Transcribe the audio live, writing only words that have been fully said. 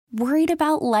Worried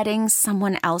about letting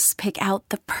someone else pick out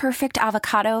the perfect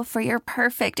avocado for your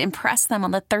perfect impress them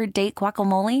on the third date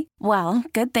guacamole? Well,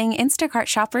 good thing Instacart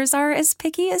shoppers are as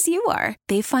picky as you are.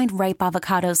 They find ripe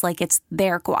avocados like it's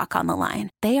their guac on the line.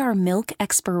 They are milk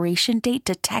expiration date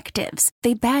detectives.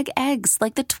 They bag eggs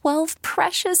like the 12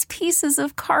 precious pieces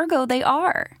of cargo they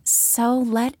are. So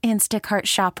let Instacart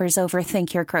shoppers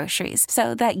overthink your groceries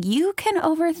so that you can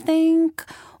overthink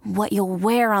what you'll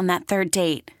wear on that third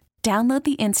date. Download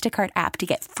the Instacart app to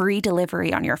get free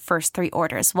delivery on your first 3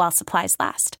 orders while supplies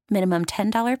last. Minimum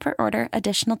 $10 per order.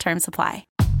 Additional terms apply.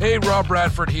 Hey, Rob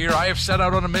Bradford here. I have set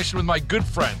out on a mission with my good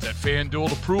friends at FanDuel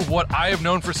to prove what I have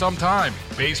known for some time.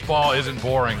 Baseball isn't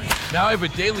boring. Now I have a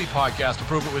daily podcast to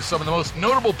prove it with some of the most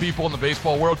notable people in the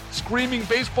baseball world, screaming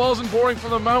baseball isn't boring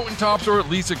from the mountaintops, or at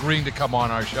least agreeing to come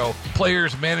on our show.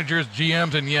 Players, managers,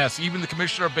 GMs, and yes, even the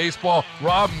commissioner of baseball,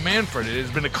 Rob Manfred. It has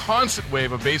been a constant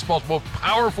wave of baseball's most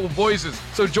powerful voices.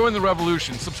 So join the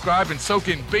revolution. Subscribe and soak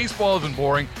in Baseball Isn't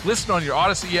Boring. Listen on your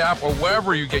Odyssey app or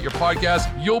wherever you get your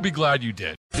podcasts. You'll be glad you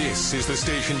did. This is the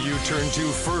station you turn to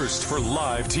first for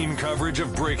live team coverage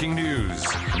of breaking news.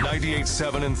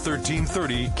 98.7 and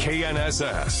 1330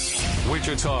 KNSS.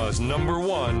 Wichita's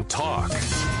 #1 talk.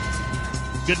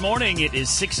 Good morning. It is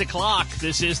 6 o'clock.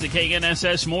 This is the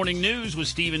KNSS Morning News with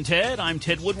Steve and Ted. I'm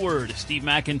Ted Woodward. Steve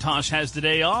McIntosh has the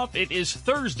day off. It is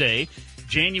Thursday,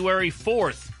 January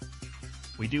 4th.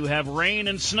 We do have rain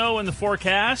and snow in the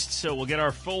forecast, so we'll get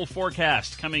our full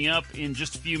forecast coming up in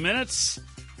just a few minutes.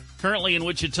 Currently in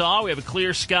Wichita, we have a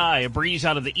clear sky, a breeze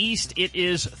out of the east. It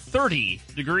is 30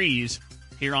 degrees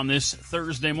here on this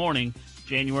Thursday morning,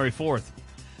 January 4th.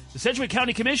 The Sedgwick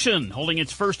County Commission holding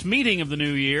its first meeting of the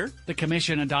new year. The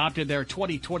commission adopted their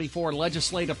 2024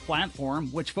 legislative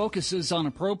platform, which focuses on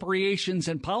appropriations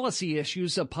and policy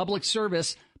issues of public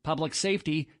service, public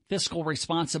safety, fiscal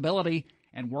responsibility,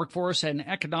 and workforce and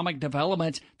economic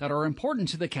development that are important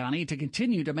to the county to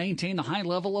continue to maintain the high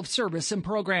level of service and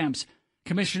programs.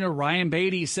 Commissioner Ryan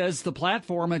Beatty says the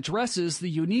platform addresses the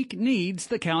unique needs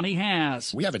the county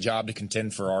has. We have a job to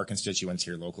contend for our constituents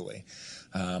here locally.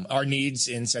 Our needs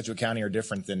in Sedgwick County are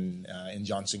different than in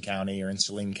Johnson County or in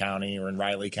Saline County or in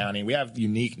Riley County. We have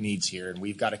unique needs here, and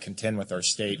we've got to contend with our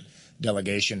state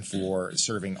delegation for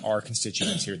serving our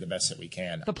constituents here the best that we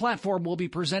can. The platform will be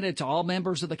presented to all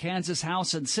members of the Kansas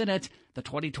House and Senate. The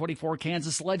 2024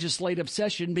 Kansas legislative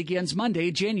session begins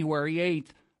Monday, January 8th.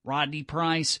 Rodney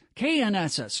Price,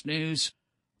 KNSS News.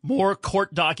 More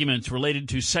court documents related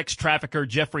to sex trafficker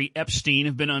Jeffrey Epstein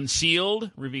have been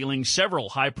unsealed, revealing several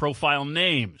high-profile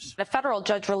names. A federal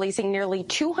judge releasing nearly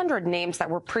 200 names that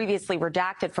were previously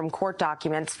redacted from court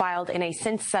documents filed in a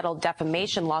since-settled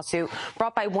defamation lawsuit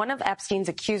brought by one of Epstein's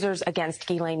accusers against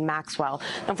Ghislaine Maxwell.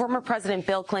 Now, former President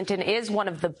Bill Clinton is one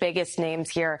of the biggest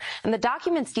names here, and the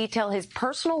documents detail his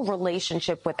personal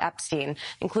relationship with Epstein,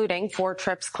 including 4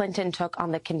 trips Clinton took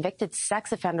on the convicted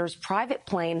sex offender's private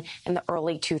plane in the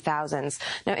early 2000s.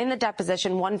 Now, in the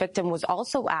deposition, one victim was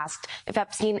also asked if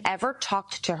Epstein ever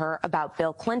talked to her about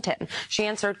Bill Clinton. She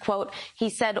answered, quote, "He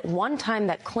said one time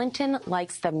that Clinton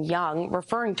likes them young,"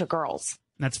 referring to girls.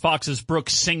 That's Fox's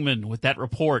Brooks Singman with that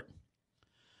report.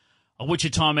 A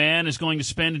Wichita man is going to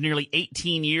spend nearly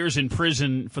 18 years in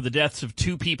prison for the deaths of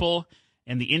 2 people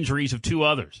and the injuries of 2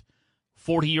 others.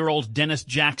 40-year-old Dennis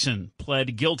Jackson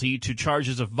pled guilty to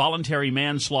charges of voluntary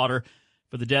manslaughter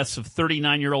for the deaths of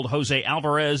 39-year-old Jose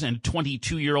Alvarez and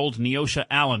 22-year-old Neosha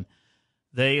Allen.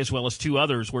 They, as well as 2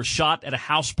 others, were shot at a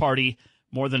house party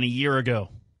more than a year ago.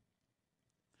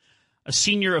 A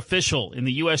senior official in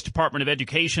the U.S. Department of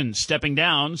Education stepping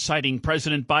down, citing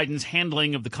President Biden's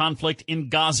handling of the conflict in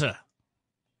Gaza.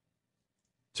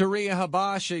 Taria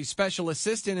Habash, a special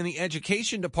assistant in the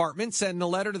Education Department, said in a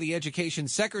letter to the Education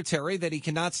Secretary that he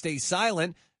cannot stay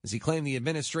silent as he claimed the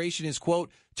administration is, quote,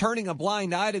 turning a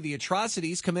blind eye to the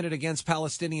atrocities committed against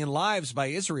Palestinian lives by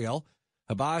Israel.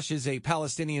 Habash is a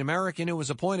Palestinian American who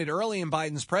was appointed early in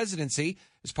Biden's presidency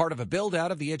as part of a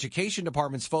build-out of the Education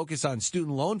Department's focus on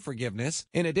student loan forgiveness.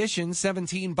 In addition,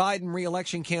 17 Biden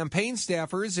re-election campaign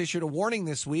staffers issued a warning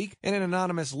this week in an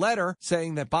anonymous letter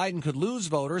saying that Biden could lose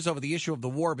voters over the issue of the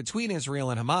war between Israel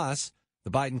and Hamas.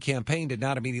 The Biden campaign did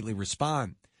not immediately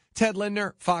respond. Ted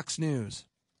Lindner, Fox News.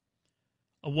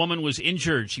 A woman was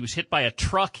injured. She was hit by a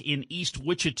truck in East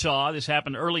Wichita. This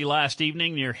happened early last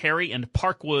evening near Harry and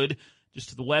Parkwood, just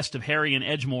to the west of Harry and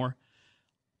Edgemore.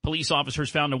 Police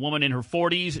officers found a woman in her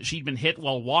 40s. She'd been hit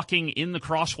while walking in the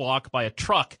crosswalk by a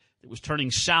truck that was turning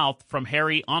south from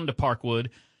Harry onto Parkwood,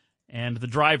 and the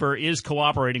driver is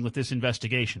cooperating with this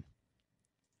investigation.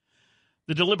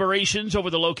 The deliberations over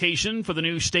the location for the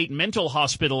new state mental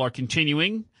hospital are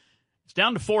continuing. It's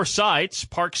down to 4 sites,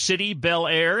 Park City, Bel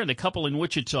Air, and a couple in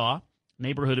Wichita.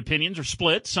 Neighborhood opinions are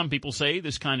split. Some people say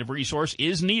this kind of resource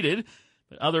is needed,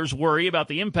 but others worry about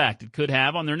the impact it could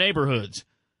have on their neighborhoods.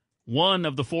 One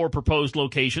of the 4 proposed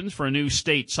locations for a new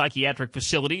state psychiatric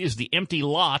facility is the empty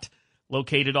lot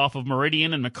located off of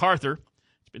Meridian and MacArthur.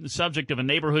 It's been the subject of a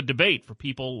neighborhood debate for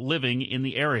people living in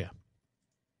the area.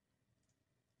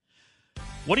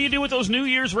 What do you do with those New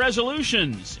Year's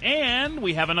resolutions? And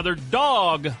we have another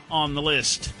dog on the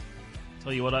list.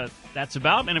 Tell you what that's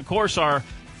about. And, of course, our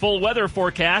full weather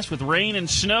forecast with rain and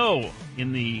snow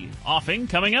in the offing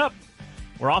coming up.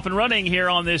 We're off and running here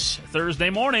on this Thursday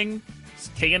morning.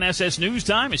 KNSS News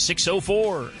Time is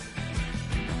 6:04.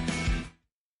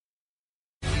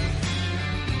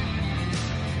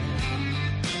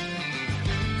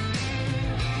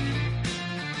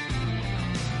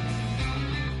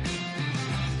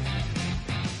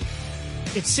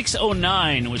 It's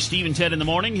 6:09 with Steve and Ted in the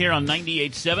morning here on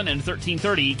 98.7 and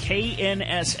 1330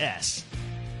 KNSS.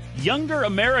 Younger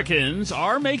Americans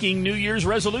are making New Year's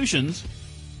resolutions.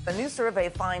 A new survey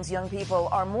finds young people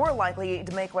are more likely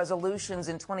to make resolutions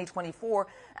in 2024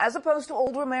 as opposed to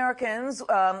older Americans,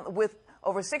 with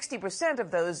over 60%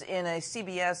 of those in a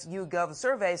CBS YouGov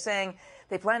survey saying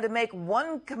they plan to make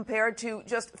one compared to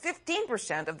just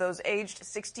 15% of those aged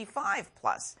 65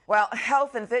 plus. While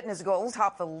health and fitness goals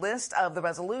top the list of the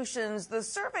resolutions, the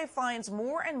survey finds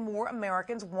more and more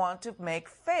Americans want to make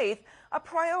faith a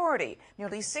priority.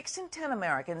 Nearly 6 in 10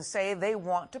 Americans say they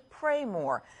want to pray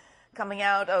more. Coming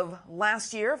out of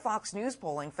last year, Fox News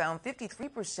polling found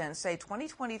 53% say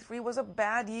 2023 was a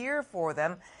bad year for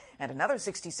them, and another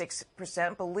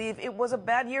 66% believe it was a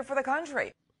bad year for the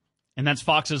country. And that's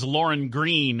Fox's Lauren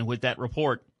Green with that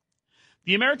report.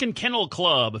 The American Kennel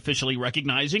Club officially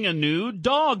recognizing a new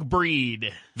dog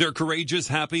breed. They're courageous,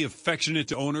 happy, affectionate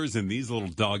to owners, and these little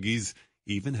doggies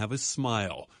even have a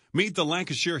smile. Meet the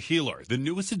Lancashire Heeler, the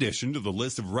newest addition to the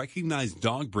list of recognized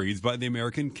dog breeds by the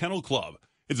American Kennel Club.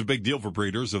 It's a big deal for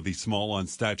breeders of the small on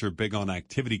stature, big on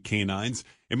activity canines.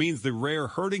 It means the rare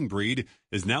herding breed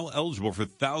is now eligible for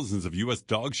thousands of U.S.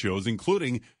 dog shows,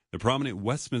 including the prominent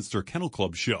Westminster Kennel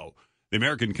Club show. The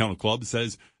American Kennel Club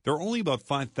says there are only about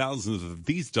 5,000 of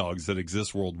these dogs that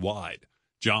exist worldwide.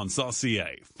 John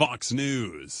Saucier, Fox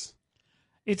News.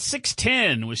 It's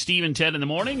 6:10 with Steve and Ted in the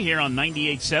morning here on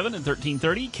 98.7 and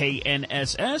 1330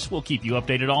 KNSS. We'll keep you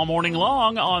updated all morning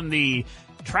long on the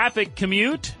traffic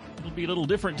commute. It'll be a little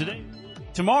different today.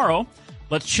 Tomorrow,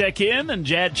 let's check in, and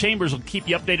Jad Chambers will keep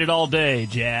you updated all day.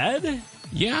 Jad?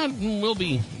 Yeah, we'll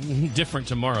be different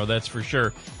tomorrow, that's for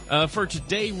sure. For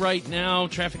today, right now,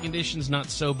 traffic conditions not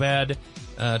so bad.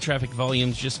 Traffic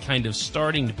volumes just kind of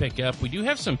starting to pick up. We do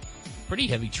have some pretty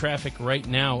heavy traffic right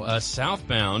now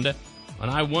southbound on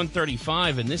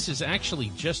I-135, and this is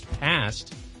actually just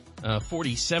past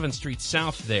 47th Street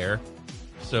South there.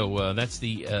 So that's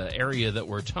the area that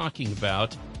we're talking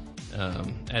about.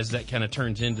 As that kind of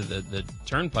turns into the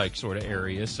turnpike sort of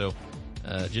area. So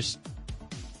just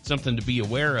something to be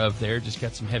aware of there. Just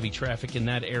got some heavy traffic in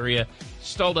that area.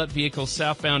 Stalled up vehicles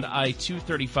southbound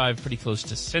I-235 pretty close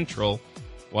to Central.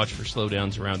 Watch for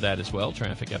slowdowns around that as well.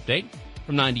 Traffic update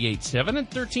from 98.7 and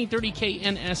 1330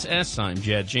 KNSS. I'm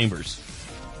Jad Chambers.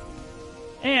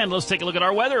 And let's take a look at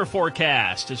our weather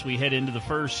forecast as we head into the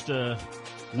first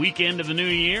weekend of the new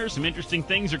year. Some interesting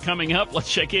things are coming up.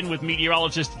 Let's check in with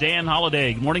meteorologist Dan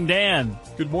Holliday. Good morning, Dan.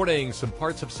 Good morning. Some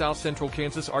parts of south central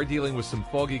Kansas are dealing with some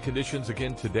foggy conditions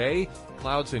again today.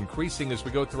 Clouds increasing as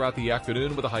we go throughout the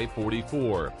afternoon with a high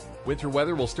 44. Winter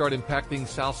weather will start impacting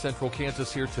south central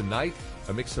Kansas here tonight.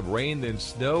 A mix of rain and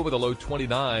snow with a low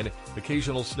 29.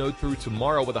 Occasional snow through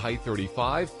tomorrow with a high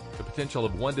 35. The potential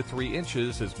of 1 to 3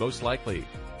 inches is most likely.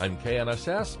 I'm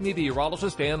KNSS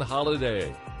meteorologist Dan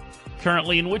Holliday.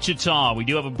 Currently in Wichita, we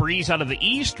do have a breeze out of the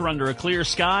east. We're under a clear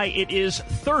sky. It is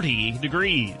 30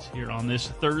 degrees here on this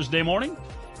Thursday morning,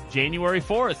 January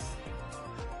 4th.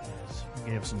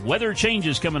 We have some weather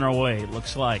changes coming our way, it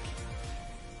looks like,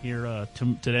 here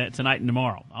tonight and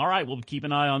tomorrow. All right, we'll keep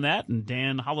an eye on that, and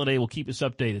Dan Holliday will keep us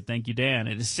updated. Thank you, Dan.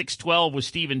 It is 6:12 with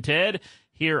Steve and Ted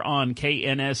here on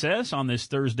KNSS on this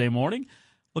Thursday morning.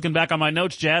 Looking back on my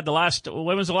notes, Jad,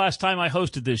 when was the last time I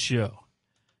hosted this show?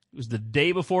 It was the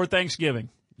day before Thanksgiving.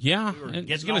 Yeah, we were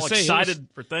getting all excited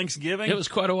for Thanksgiving. It was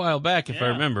quite a while back, if I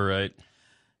remember right.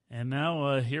 And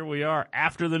now here we are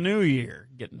after the new year,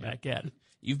 getting back at it.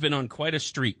 You've been on quite a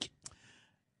streak.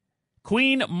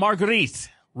 Queen Margrethe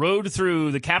rode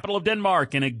through the capital of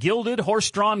Denmark in a gilded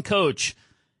horse-drawn coach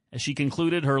as she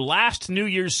concluded her last New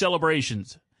Year's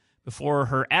celebrations before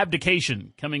her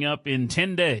abdication coming up in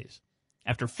 10 days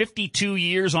after 52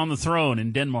 years on the throne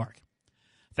in Denmark.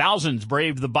 Thousands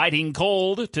braved the biting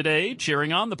cold today,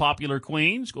 cheering on the popular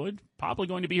Queen. Probably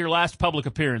going to be her last public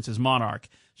appearance as monarch.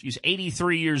 She's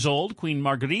 83 years old, Queen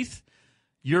Margrethe,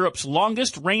 Europe's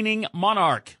longest reigning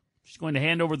monarch. She's going to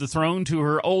hand over the throne to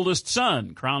her oldest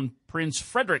son, Crown Prince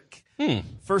Frederick.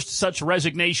 First such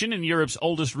resignation in Europe's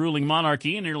oldest ruling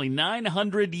monarchy in nearly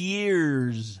 900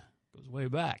 years. Goes way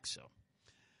back, so.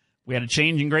 We had a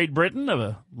change in Great Britain of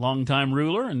a longtime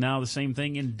ruler, and now the same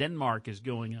thing in Denmark is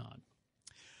going on.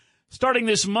 Starting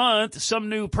this month, some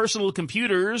new personal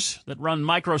computers that run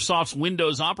Microsoft's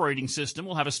Windows operating system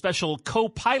will have a special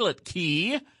Copilot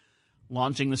key,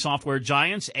 launching the software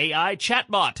giant's AI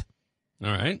chatbot. All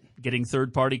right. Getting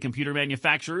third-party computer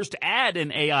manufacturers to add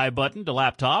an AI button to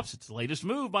laptops. It's the latest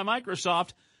move by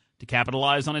Microsoft to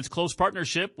capitalize on its close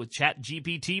partnership with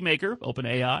ChatGPT maker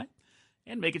OpenAI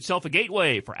and make itself a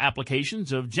gateway for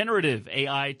applications of generative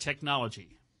AI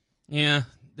technology. Yeah,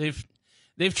 they've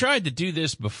tried to do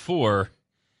this before.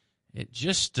 It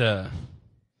just, I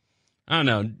don't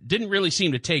know, didn't really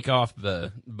seem to take off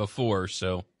before,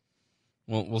 so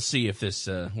we'll see if this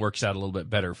works out a little bit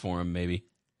better for them, maybe.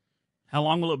 How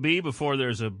long will it be before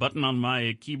there's a button on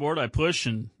my keyboard I push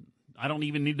and I don't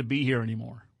even need to be here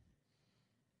anymore?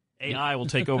 AI will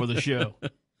take over the show.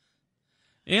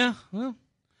 Yeah, well,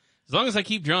 as long as I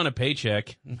keep drawing a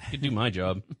paycheck, I can do my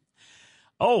job.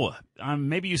 Oh,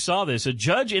 maybe you saw this. A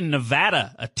judge in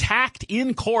Nevada attacked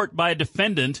in court by a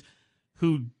defendant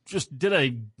who just did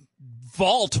a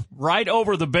vault right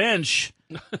over the bench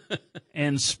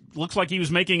and looks like he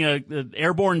was making an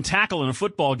airborne tackle in a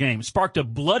football game. Sparked a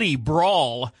bloody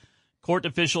brawl. Court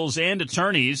officials and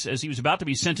attorneys as he was about to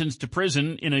be sentenced to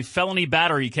prison in a felony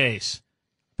battery case.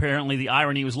 Apparently the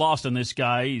irony was lost on this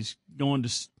guy. He's going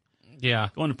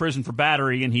to prison for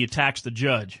battery, and he attacks the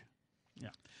judge. Yeah,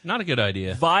 not a good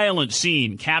idea. Violent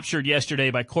scene captured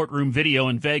yesterday by courtroom video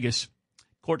in Vegas.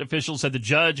 Court officials said the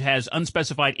judge has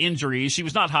unspecified injuries. She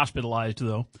was not hospitalized,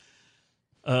 though.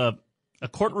 A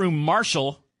courtroom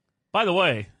marshal, by the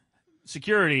way,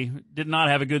 security did not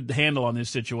have a good handle on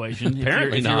this situation.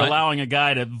 Apparently if you're allowing a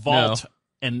guy to vault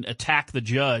and attack the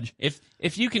judge.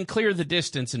 If you can clear the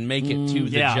distance and make it to the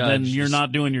judge, then you're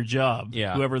not doing your job.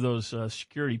 Yeah. Whoever those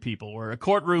security people were. A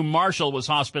courtroom marshal was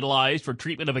hospitalized for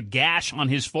treatment of a gash on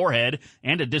his forehead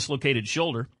and a dislocated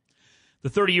shoulder. The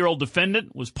 30-year-old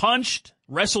defendant was punched,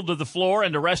 wrestled to the floor,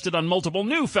 and arrested on multiple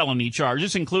new felony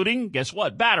charges, including, guess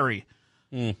what, battery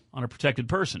on a protected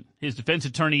person. His defense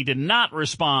attorney did not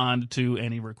respond to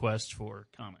any requests for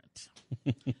comment.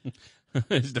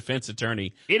 His defense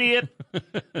attorney. Idiot.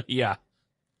 Yeah.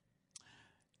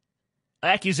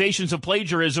 Accusations of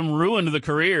plagiarism ruined the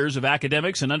careers of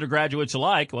academics and undergraduates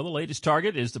alike. Well, the latest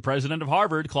target is the president of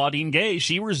Harvard, Claudine Gay.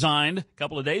 She resigned a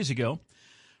couple of days ago.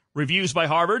 Reviews by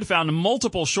Harvard found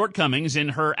multiple shortcomings in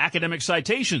her academic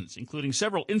citations, including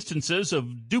several instances of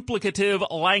duplicative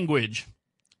language.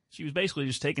 She was basically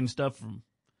just taking stuff from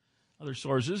other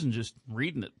sources and just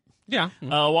reading it. Yeah.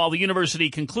 While the university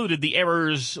concluded the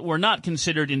errors were not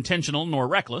considered intentional nor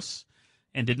reckless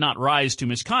and did not rise to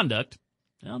misconduct,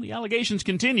 well, the allegations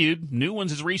continued, new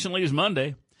ones as recently as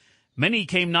Monday. Many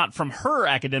came not from her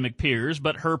academic peers,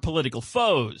 but her political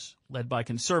foes, led by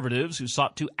conservatives who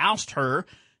sought to oust her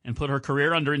and put her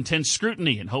career under intense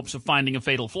scrutiny in hopes of finding a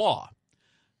fatal flaw.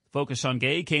 The focus on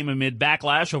Gay came amid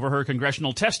backlash over her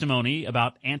congressional testimony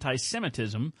about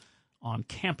anti-Semitism on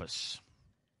campus.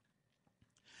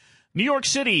 New York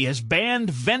City has banned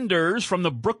vendors from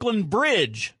the Brooklyn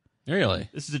Bridge. Really?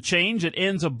 This is a change that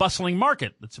ends a bustling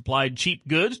market that supplied cheap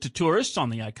goods to tourists on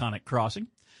the iconic crossing.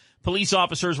 Police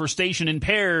officers were stationed in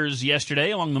pairs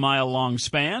yesterday along the mile-long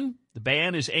span. The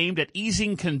ban is aimed at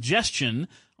easing congestion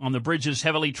on the bridge's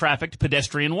heavily trafficked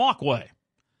pedestrian walkway.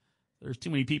 There's too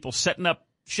many people setting up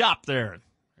shop there.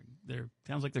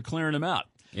 Sounds like they're clearing them out.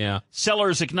 Yeah.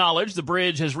 Sellers acknowledge the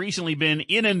bridge has recently been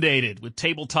inundated with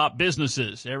tabletop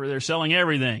businesses. They're selling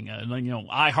everything.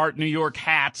 I Heart New York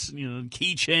hats,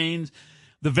 keychains.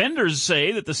 The vendors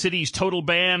say that the city's total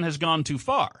ban has gone too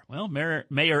far. Well,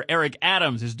 Mayor Eric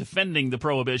Adams is defending the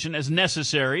prohibition as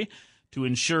necessary to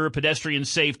ensure pedestrian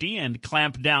safety and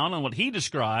clamp down on what he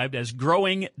described as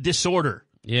growing disorder.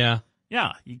 Yeah.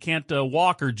 Yeah, you can't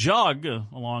walk or jog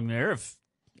along there if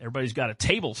everybody's got a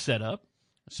table set up.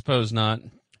 I suppose not.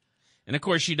 And, of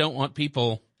course, you don't want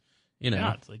people, you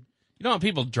don't want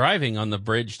people driving on the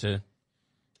bridge to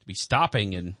be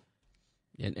stopping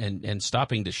and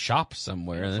stopping to shop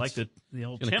somewhere. It's like the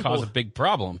old temple. It's going to cause a big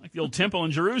problem. Like the old temple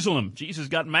in Jerusalem. Jesus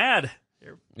got mad.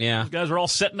 Yeah. Those guys were all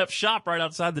setting up shop right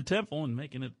outside the temple and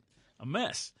making it a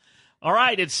mess. All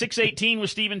right, it's 6:18 with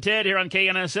Steve and Ted here on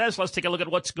KNSS. Let's take a look at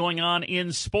what's going on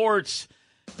in sports.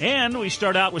 And we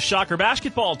start out with Shocker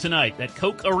basketball tonight at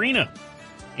Koch Arena.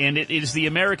 And it is the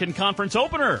American Conference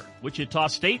opener. Wichita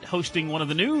State hosting one of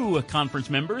the new conference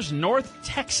members, North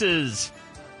Texas.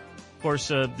 Of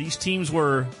course, these teams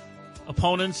were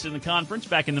opponents in the conference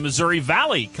back in the Missouri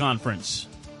Valley Conference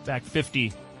back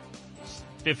 50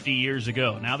 years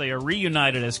ago. Now they are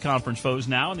reunited as conference foes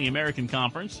now in the American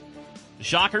Conference. The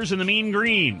Shockers and the Mean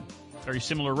Green. Very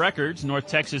similar records. North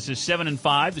Texas is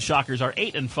 7-5. The Shockers are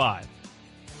 8-5.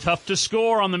 Tough to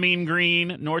score on the Mean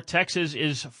Green. North Texas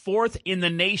is 4th in the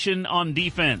nation on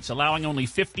defense, allowing only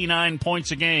 59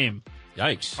 points a game.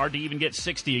 Yikes. Hard to even get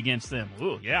 60 against them.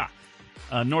 Ooh, yeah.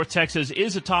 North Texas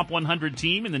is a top 100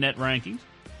 team in the net rankings.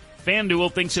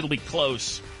 FanDuel thinks it'll be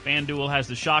close. FanDuel has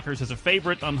the Shockers as a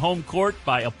favorite on home court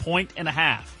by 1.5 points.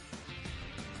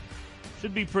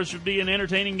 Should be an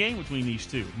entertaining game between these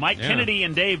two. Mike Kennedy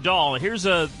and Dave Dahl.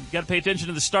 Got to pay attention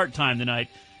to the start time tonight.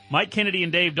 Mike Kennedy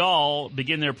and Dave Dahl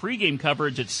begin their pregame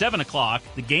coverage at 7 o'clock.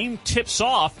 The game tips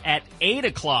off at 8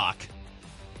 o'clock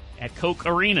at Koch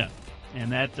Arena.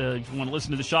 And that, if you want to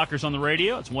listen to the Shockers on the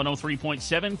radio, it's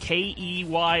 103.7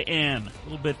 KEYN. A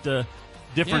little bit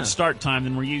different start time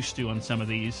than we're used to on some of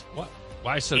these. What?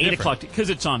 Why so 8 different? o'clock, because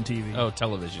it's on TV. Oh,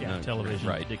 television. Yeah, No, television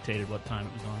right. dictated what time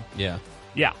it was on. Yeah.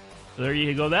 Yeah. So there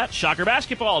you go. That Shocker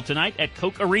basketball tonight at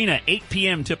Koch Arena, 8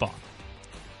 p.m. tip-off.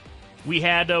 We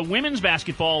had women's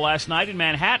basketball last night in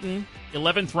Manhattan.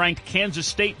 11th-ranked Kansas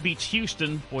State beats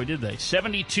Houston. Boy, did they.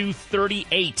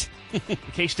 72-38. The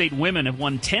K-State women have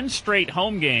won 10 straight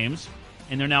home games,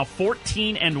 and they're now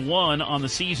 14-1 on the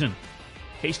season.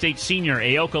 K-State senior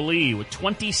Aoka Lee with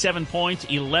 27 points,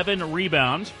 11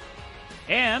 rebounds.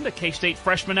 And a K-State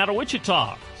freshman out of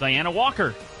Wichita, Ziana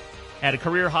Walker, had a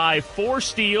career-high 4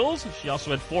 steals. She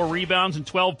also had 4 rebounds and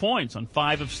 12 points on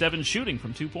 5 of 7 shooting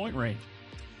from two-point range.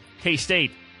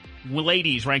 K-State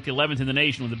ladies ranked 11th in the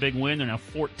nation with a big win. They're now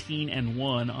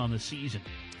 14-1 on the season.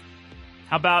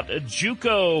 How about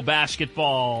JUCO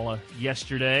basketball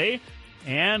yesterday?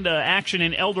 And action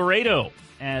in El Dorado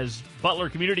as Butler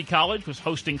Community College was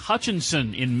hosting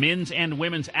Hutchinson in men's and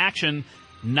women's action.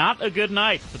 Not a good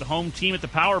night for the home team at the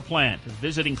power plant.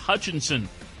 Visiting Hutchinson,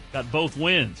 got both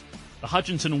wins. The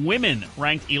Hutchinson women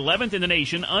ranked 11th in the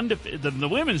nation. The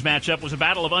women's matchup was a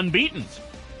battle of unbeatens.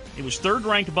 It was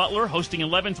 3rd-ranked Butler hosting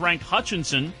 11th-ranked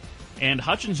Hutchinson, and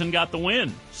Hutchinson got the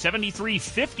win,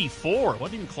 73-54.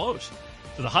 Wasn't even close.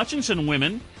 So the Hutchinson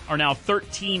women are now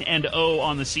 13-0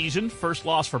 on the season. First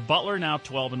loss for Butler, now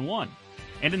 12-1.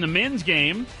 And in the men's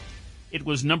game, it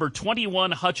was number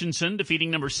 21 Hutchinson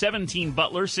defeating number 17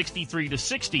 Butler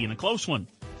 63-60 in a close one.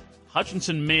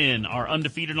 Hutchinson men are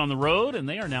undefeated on the road, and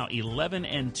they are now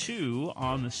 11-2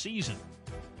 on the season.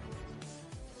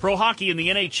 Pro hockey in the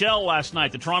NHL last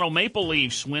night. The Toronto Maple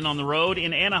Leafs win on the road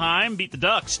in Anaheim, beat the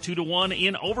Ducks 2-1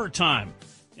 in overtime.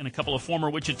 And a couple of former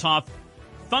Wichita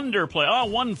Thunder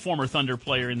one former Thunder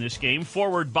player in this game.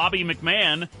 Forward Bobby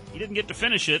McMahon, he didn't get to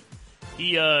finish it.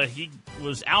 He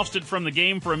was ousted from the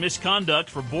game for a misconduct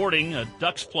for boarding a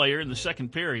Ducks player in the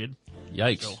second period.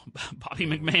 Yikes. So Bobby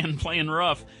McMahon playing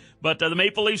rough. But the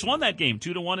Maple Leafs won that game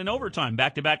 2-1 in overtime.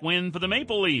 Back-to-back win for the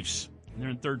Maple Leafs. And they're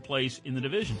in 3rd place in the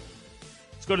division.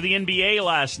 Let's go to the NBA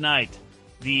last night.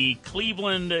 The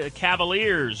Cleveland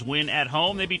Cavaliers win at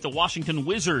home. They beat the Washington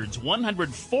Wizards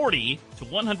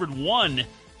 140-101,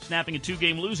 snapping a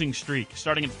 2-game losing streak.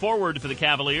 Starting at forward for the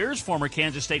Cavaliers, former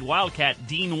Kansas State Wildcat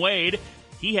Dean Wade.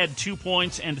 He had 2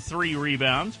 points and 3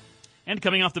 rebounds. And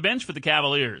coming off the bench for the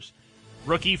Cavaliers,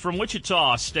 rookie from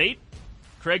Wichita State,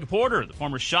 Craig Porter, the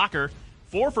former Shocker,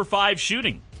 4 for 5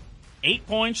 shooting. 8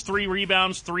 points, 3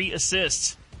 rebounds, 3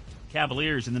 assists.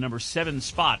 Cavaliers in the number 7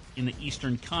 spot in the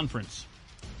Eastern Conference.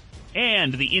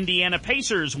 And the Indiana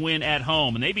Pacers win at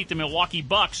home, and they beat the Milwaukee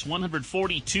Bucks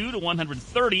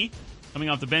 142-130. Coming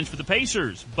off the bench for the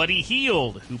Pacers, Buddy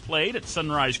Hield, who played at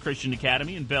Sunrise Christian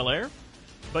Academy in Bel Air.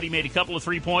 Buddy made a couple of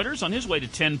 3-pointers on his way to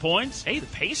 10 points. Hey, the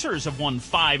Pacers have won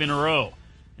 5 in a row,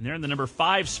 and they're in the number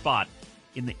 5 spot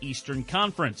in the Eastern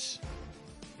Conference.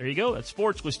 There you go. That's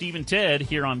Sports with Steve and Ted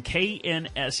here on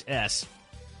KNSS.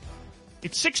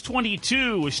 It's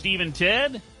 6:22 with Steve and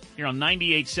Ted here on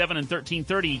 98.7 and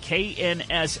 1330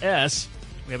 KNSS.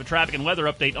 We have a traffic and weather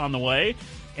update on the way.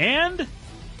 And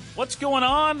what's going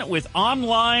on with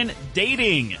online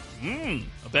dating? A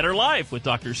better life with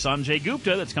Dr. Sanjay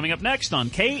Gupta. That's coming up next on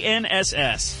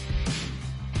KNSS.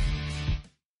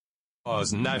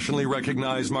 Nationally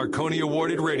recognized Marconi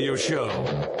awarded radio show.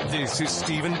 This is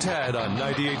Steve and Ted on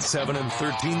 98.7 and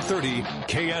 1330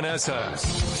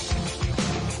 KNSS.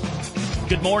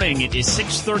 Good morning. It is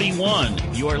 6:31.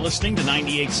 You are listening to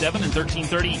 98.7 and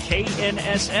 1330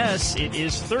 KNSS. It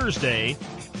is Thursday,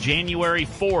 January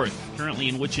 4th. Currently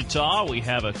in Wichita, we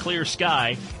have a clear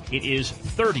sky. It is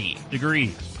 30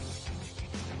 degrees.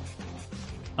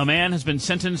 A man has been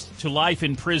sentenced to life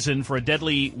in prison for a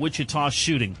deadly Wichita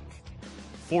shooting.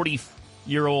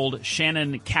 40-year-old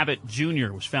Shannon Cabot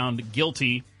Jr. was found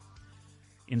guilty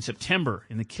in September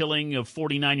in the killing of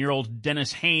 49-year-old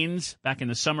Dennis Haynes back in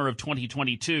the summer of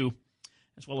 2022,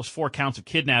 as well as 4 counts of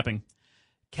kidnapping.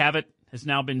 Cabot has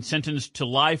now been sentenced to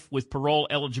life with parole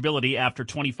eligibility after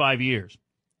 25 years.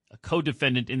 A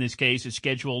co-defendant in this case is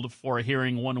scheduled for a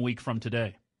hearing 1 week from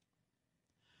today.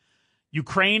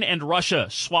 Ukraine and Russia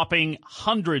swapping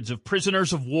hundreds of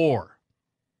prisoners of war.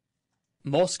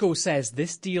 Moscow says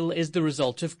this deal is the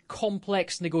result of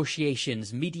complex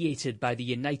negotiations mediated by the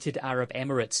United Arab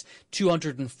Emirates.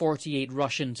 248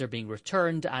 Russians are being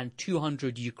returned and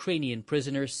 200 Ukrainian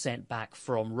prisoners sent back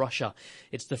from Russia.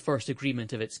 It's the first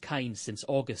agreement of its kind since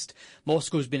August.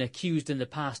 Moscow's been accused in the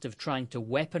past of trying to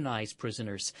weaponize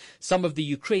prisoners. Some of the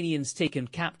Ukrainians taken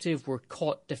captive were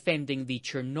caught defending the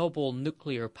Chernobyl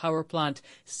nuclear power plant,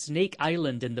 Snake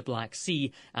Island in the Black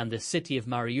Sea, and the city of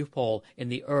Mariupol in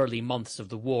the early months of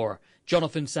the war.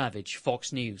 Jonathan Savage,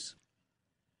 Fox News.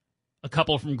 A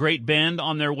couple from Great Bend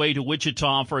on their way to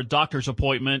Wichita for a doctor's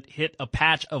appointment hit a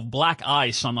patch of black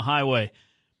ice on the highway.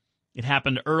 It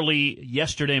happened early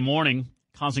yesterday morning,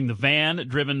 causing the van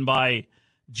driven by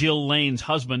Jill Lane's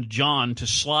husband, John, to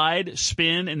slide,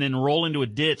 spin, and then roll into a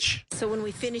ditch. So when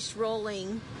we finished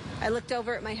rolling, I looked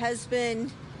over at my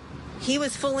husband. He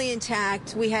was fully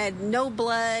intact. We had no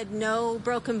blood, no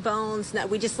broken bones.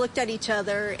 We just looked at each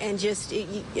other and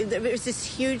it was this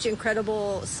huge,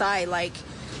 incredible sigh, like,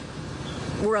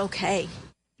 we're okay.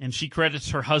 And she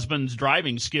credits her husband's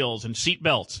driving skills and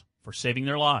seatbelts for saving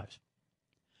their lives.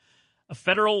 A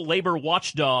federal labor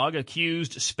watchdog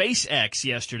accused SpaceX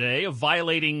yesterday of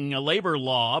violating a labor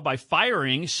law by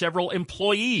firing several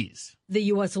employees. The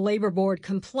U.S. Labor Board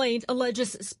complaint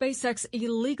alleges SpaceX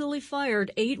illegally fired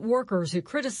 8 workers who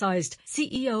criticized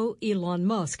CEO Elon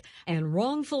Musk and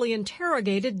wrongfully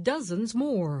interrogated dozens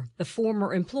more. The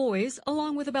former employees,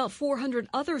 along with about 400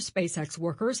 other SpaceX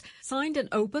workers, signed an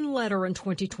open letter in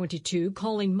 2022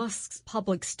 calling Musk's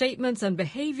public statements and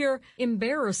behavior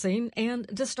embarrassing and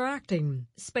distracting.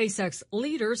 SpaceX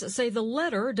leaders say the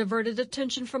letter diverted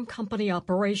attention from company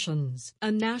operations.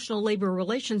 A National Labor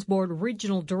Relations Board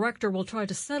regional director will try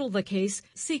to settle the case,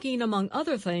 seeking, among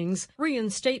other things,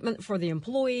 reinstatement for the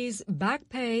employees, back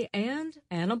pay, and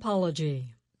an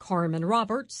apology. Carmen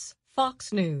Roberts,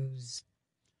 Fox News.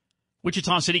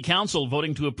 Wichita City Council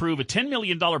voting to approve a $10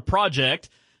 million project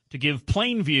to give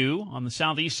Plainview on the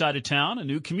southeast side of town a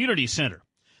new community center.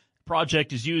 The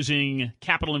project is using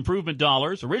capital improvement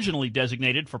dollars originally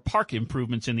designated for park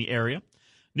improvements in the area.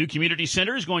 New community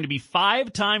center is going to be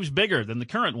 5 times bigger than the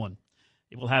current one.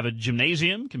 It will have a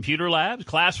gymnasium, computer labs,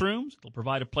 classrooms. It will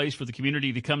provide a place for the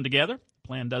community to come together. The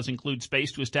plan does include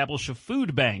space to establish a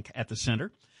food bank at the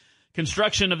center.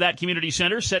 Construction of that community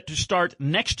center set to start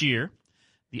next year.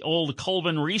 The old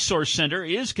Colvin Resource Center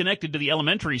is connected to the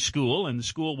elementary school, and the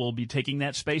school will be taking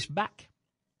that space back.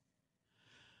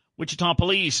 Wichita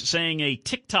police saying a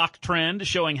TikTok trend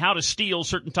showing how to steal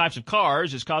certain types of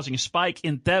cars is causing a spike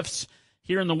in thefts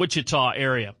here in the Wichita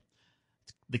area.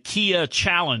 The Kia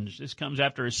Challenge. This comes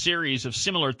after a series of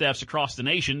similar thefts across the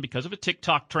nation because of a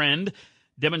TikTok trend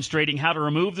demonstrating how to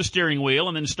remove the steering wheel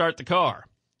and then start the car.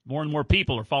 More and more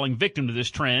people are falling victim to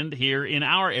this trend here in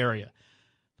our area.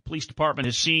 The police department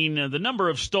has seen the number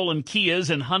of stolen Kias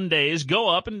and Hyundais go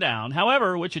up and down.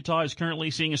 However, Wichita is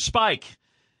currently seeing a spike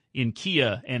in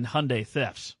Kia and Hyundai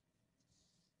thefts.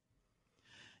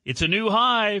 It's a new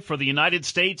high for the United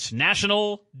States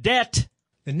national debt.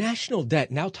 The national debt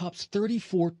now tops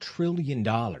 $34 trillion,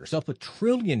 up $1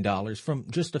 trillion from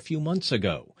just a few months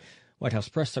ago. White House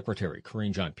Press Secretary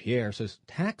Karine Jean-Pierre says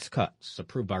tax cuts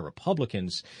approved by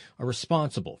Republicans are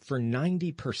responsible for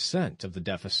 90% of the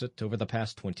deficit over the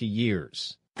past 20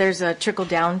 years. There's a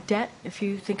trickle-down debt, if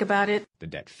you think about it. The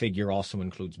debt figure also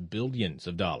includes billions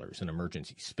of dollars in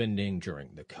emergency spending during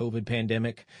the COVID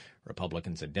pandemic.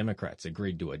 Republicans and Democrats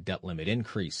agreed to a debt limit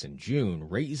increase in June,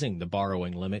 raising the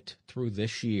borrowing limit through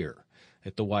this year.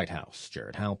 At the White House,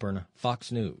 Jared Halpern,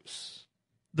 Fox News.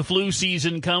 The flu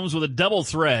season comes with a double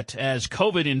threat as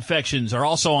COVID infections are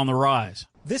also on the rise.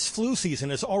 This flu season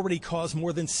has already caused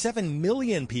more than 7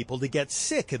 million people to get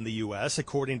sick in the U.S.,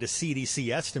 according to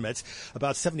CDC estimates.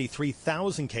 About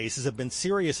 73,000 cases have been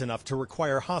serious enough to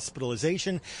require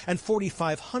hospitalization, and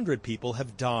 4,500 people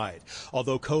have died.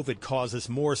 Although COVID causes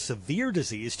more severe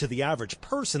disease to the average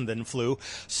person than flu,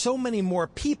 so many more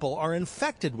people are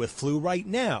infected with flu right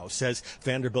now, says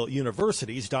Vanderbilt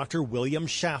University's Dr. William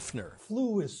Schaffner.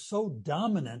 Flu is so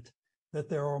dominant that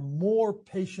there are more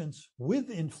patients with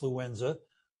influenza,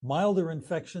 milder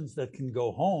infections that can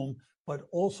go home, but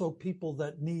also people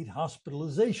that need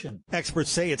hospitalization. Experts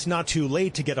say it's not too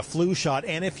late to get a flu shot,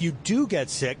 and if you do get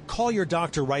sick, call your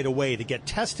doctor right away to get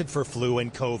tested for flu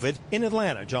and COVID. In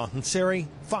Atlanta, Jonathan Seri,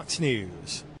 Fox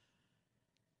News.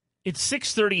 It's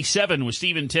 6:37 with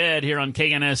Steve and Ted here on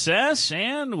KNSS,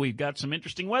 and we've got some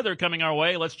interesting weather coming our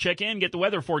way. Let's check in, get the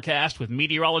weather forecast with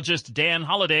meteorologist Dan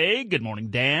Holliday. Good morning,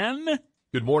 Dan.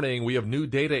 Good morning. We have new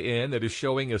data in that is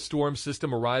showing a storm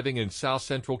system arriving in south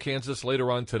central Kansas later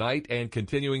on tonight and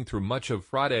continuing through much of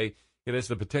Friday. It has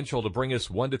the potential to bring us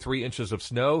 1 to 3 inches of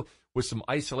snow with some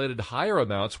isolated higher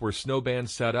amounts where snow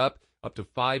bands set up to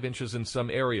 5 inches in some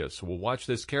areas. So we'll watch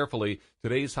this carefully.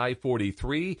 Today's high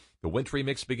 43. The wintry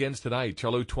mix begins tonight.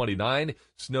 Low 29.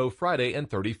 Snow Friday and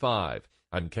 35.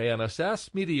 I'm KNSS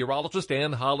meteorologist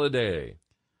Dan Holliday.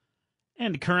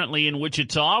 And currently in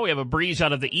Wichita, we have a breeze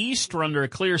out of the east. We're under a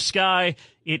clear sky.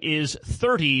 It is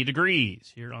 30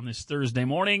 degrees here on this Thursday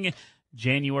morning,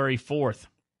 January 4th.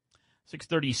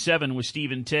 6:37 with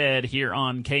Steve and Ted here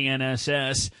on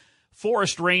KNSS.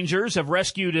 Forest rangers have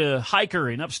rescued a hiker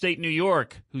in upstate New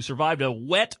York who survived a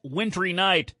wet, wintry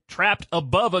night trapped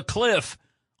above a cliff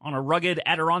on a rugged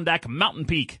Adirondack mountain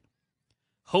peak.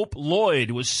 Hope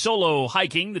Lloyd was solo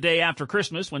hiking the day after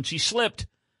Christmas when she slipped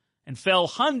and fell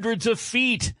hundreds of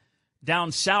feet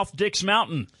down South Dix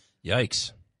Mountain.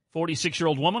 Yikes.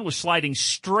 46-year-old woman was sliding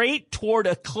straight toward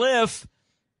a cliff,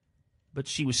 but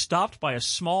she was stopped by a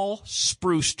small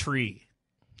spruce tree.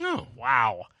 Oh.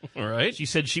 Wow. All right. She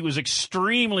said she was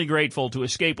extremely grateful to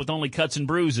escape with only cuts and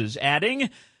bruises, adding,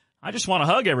 "I just want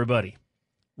to hug everybody."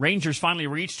 Rangers finally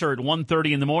reached her at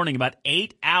 1:30 in the morning, about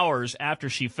 8 hours after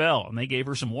she fell, and they gave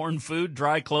her some warm food,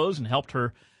 dry clothes, and helped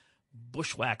her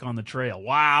bushwhack on the trail.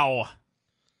 Wow.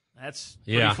 That's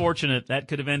pretty fortunate. That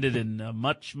could have ended in a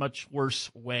much, much worse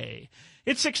way.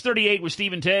 It's 6:38 with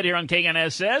Steve and Ted here on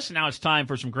KNSS. Now it's time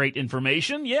for some great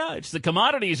information. Yeah, it's the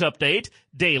Commodities Update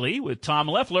daily with Tom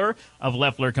Leffler of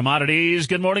Leffler Commodities.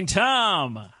 Good morning,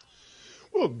 Tom.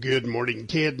 Well, good morning,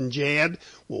 Ted and Jad.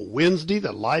 Well, Wednesday,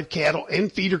 the live cattle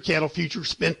and feeder cattle futures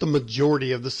spent the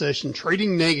majority of the session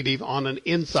trading negative on an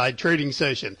inside trading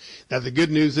session. Now, the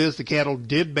good news is the cattle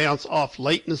did bounce off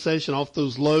late in the session off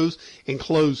those lows and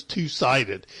closed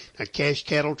two-sided. Now, cash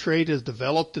cattle trade has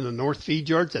developed in the North feed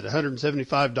yards at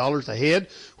 $175 a head,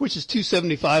 which is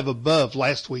 $275 above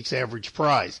last week's average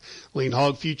price. Lean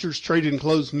hog futures traded and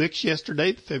closed mixed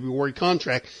yesterday. The February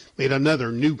contract made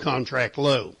another new contract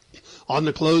low. On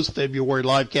the close, February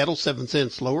live cattle 7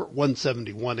 cents lower,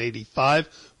 171.85.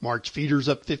 March feeders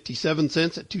up 57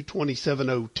 cents at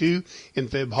 227.02, and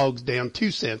Feb hogs down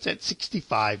 2 cents at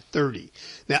 65.30.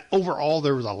 Now, overall,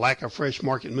 there was a lack of fresh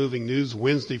market moving news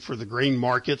Wednesday for the grain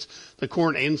markets. The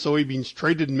corn and soybeans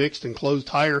traded mixed and closed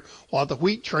higher, while the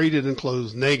wheat traded and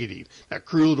closed negative. Now,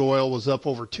 crude oil was up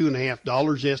over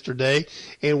 $2.50 yesterday,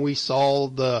 and we saw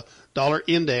the dollar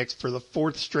index for the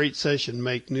fourth straight session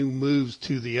make new moves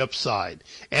to the upside.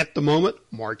 At the moment,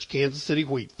 March Kansas City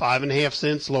wheat 5.5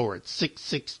 cents lower at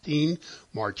 $6.16.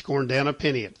 March corn down a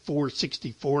penny at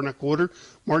 $4.64 1/4.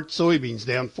 March soybeans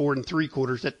down 4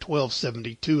 3/4 at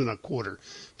 $12.72 1/4.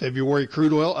 February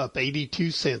crude oil up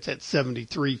 82 cents at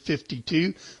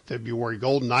 $73.52. February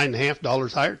gold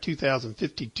 $9.50 higher,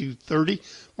 $2,052.30.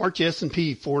 March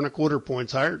S&P 4 1/4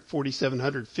 points higher at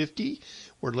 4,750.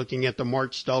 We're looking at the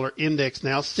March dollar index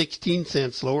now 16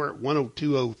 cents lower at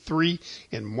 102.03,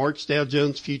 and March Dow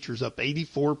Jones futures up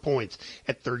 84 points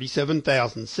at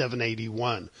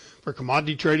 37,781. For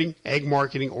commodity trading, ag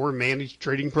marketing, or managed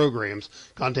trading programs,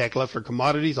 contact Leffler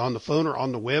Commodities on the phone or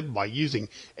on the web by using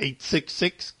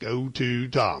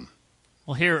 866-GO-TO-TOM.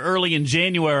 Well, here early in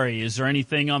January, is there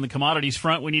anything on the commodities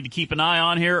front we need to keep an eye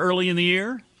on here early in the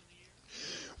year?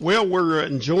 Well, we're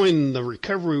enjoying the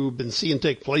recovery we've been seeing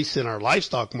take place in our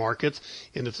livestock markets,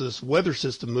 and it's this weather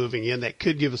system moving in that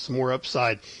could give us some more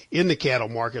upside in the cattle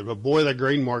market. But boy, the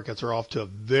grain markets are off to a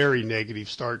very negative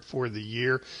start for the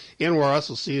year, and we're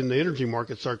also seeing the energy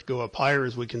market start to go up higher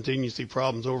as we continue to see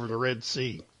problems over in the Red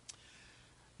Sea.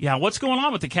 Yeah, what's going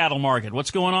on with the cattle market?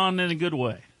 What's going on in a good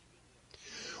way?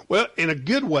 Well, in a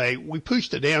good way, we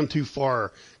pushed it down too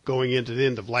far going into the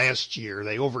end of last year.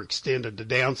 They overextended the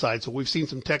downside, so we've seen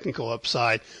some technical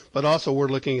upside, but also we're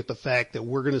looking at the fact that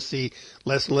we're going to see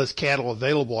less and less cattle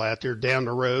available out there down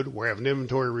the road. We have an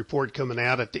inventory report coming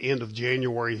out at the end of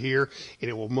January here, and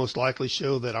it will most likely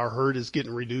show that our herd is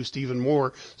getting reduced even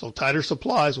more, so tighter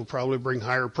supplies will probably bring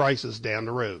higher prices down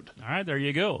the road. All right, there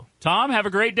you go. Tom, have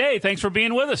a great day. Thanks for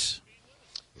being with us.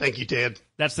 Thank you, Ted.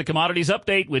 That's the Commodities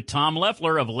Update with Tom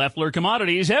Leffler of Leffler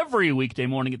Commodities every weekday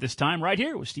morning at this time right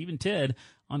here with Steve and Ted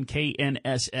on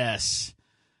KNSS.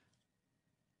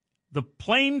 The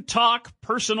Plain Talk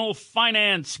Personal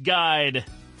Finance Guide.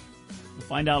 We'll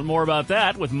find out more about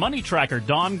that with Money Tracker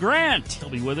Don Grant. He'll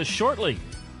be with us shortly.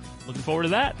 Looking forward to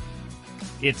that.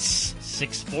 It's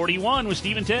 6:41 with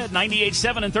Steve and Ted,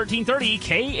 98.7 and 1330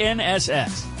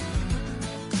 KNSS.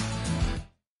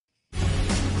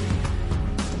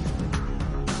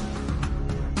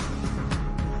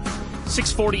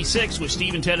 $6:46 with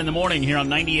Steve and Ted in the morning here on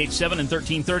 98.7 and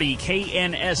 1330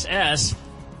 KNSS.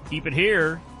 Keep it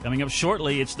here. Coming up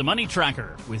shortly, it's the Money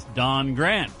Tracker with Don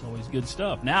Grant. Always good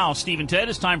stuff. Now, Steve and Ted,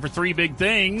 it's time for three big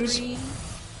things.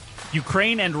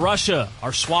 Ukraine and Russia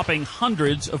are swapping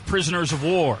hundreds of prisoners of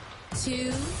war.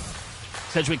 2.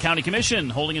 Sedgwick County Commission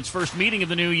holding its first meeting of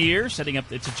the new year, setting up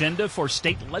its agenda for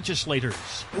state legislators.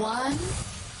 1.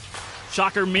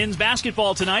 Shocker men's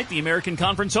basketball tonight. The American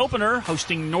Conference opener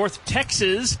hosting North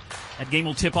Texas. That game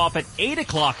will tip off at 8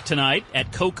 o'clock tonight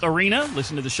at Koch Arena.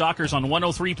 Listen to the Shockers on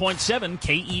 103.7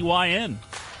 KEYN.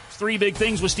 It's three big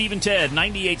things with Steve and Ted,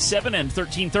 98.7 and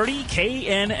 1330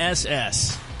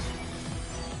 KNSS.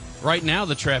 Right now,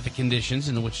 the traffic conditions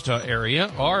in the Wichita area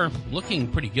are looking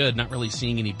pretty good. Not really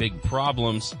seeing any big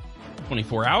problems.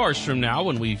 24 hours from now,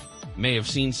 when we may have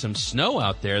seen some snow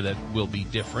out there, that will be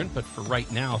different. But for right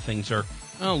now, things are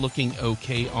looking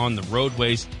okay on the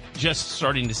roadways. Just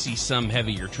starting to see some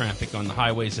heavier traffic on the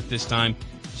highways at this time.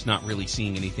 Just not really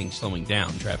seeing anything slowing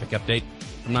down. Traffic update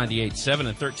from 98.7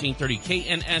 and 1330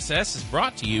 KNSS is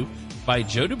brought to you by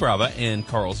Joe Dubrava and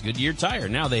Carl's Goodyear Tire.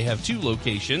 Now they have two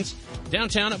locations,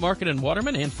 downtown at Market and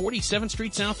Waterman and 47th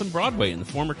Street South and Broadway in the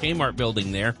former Kmart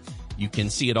building there. You can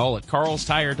see it all at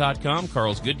carlstire.com.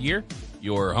 Carl's Goodyear,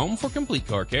 your home for complete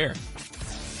car care.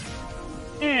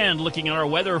 And looking at our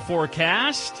weather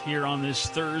forecast here on this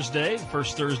Thursday,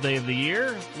 first Thursday of the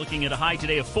year, looking at a high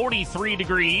today of 43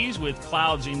 degrees with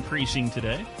clouds increasing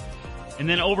today. And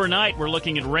then overnight, we're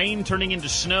looking at rain turning into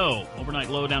snow. Overnight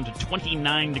low down to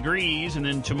 29 degrees. And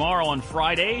then tomorrow on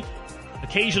Friday,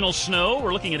 occasional snow.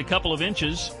 We're looking at a couple of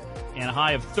inches and a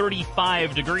high of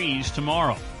 35 degrees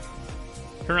tomorrow.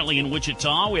 Currently in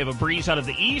Wichita, we have a breeze out of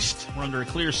the east. We're under a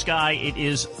clear sky. It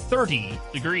is 30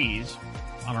 degrees.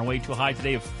 On our way to a high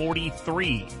today of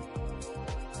 43.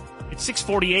 It's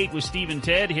 6:48 with Steve and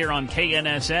Ted here on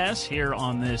KNSS, here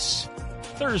on this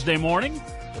Thursday morning,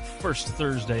 the first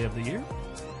Thursday of the year.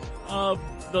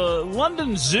 The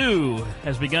London Zoo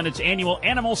has begun its annual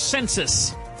animal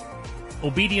census.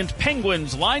 Obedient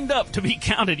penguins lined up to be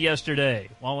counted yesterday,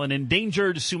 while an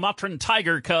endangered Sumatran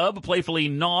tiger cub playfully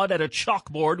gnawed at a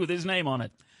chalkboard with his name on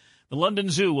it. The London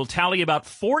Zoo will tally about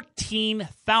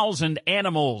 14,000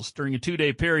 animals during a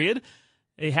 2-day period.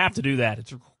 They have to do that.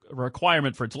 It's a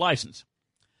requirement for its license.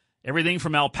 Everything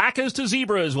from alpacas to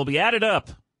zebras will be added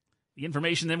up. The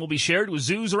information then will be shared with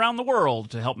zoos around the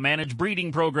world to help manage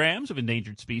breeding programs of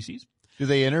endangered species. Do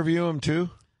they interview them too?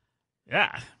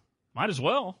 Yeah, might as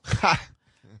well.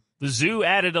 The zoo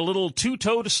added a little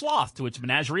two-toed sloth to its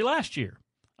menagerie last year,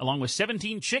 along with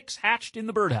 17 chicks hatched in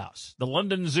the birdhouse. The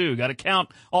London Zoo got to count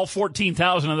all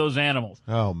 14,000 of those animals.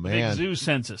 Oh, man. Big zoo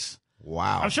census.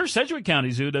 Wow. I'm sure Sedgwick County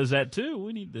Zoo does that, too.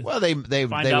 We need to. Well, they would need to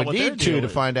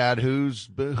find out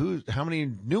how many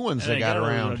new ones they got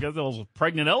around. Got those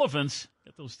pregnant elephants.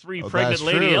 Got those three pregnant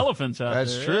lady elephants out there.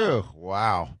 That's true.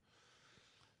 Wow.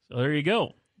 So there you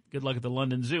go. Good luck at the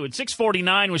London Zoo. At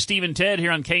 6:49 with Steve and Ted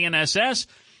here on KNSS.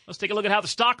 Let's take a look at how the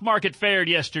stock market fared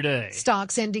yesterday.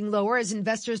 Stocks ending lower as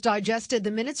investors digested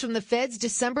the minutes from the Fed's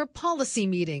December policy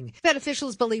meeting. Fed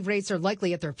officials believe rates are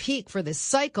likely at their peak for this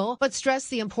cycle, but stress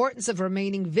the importance of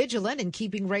remaining vigilant and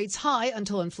keeping rates high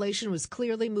until inflation was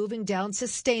clearly moving down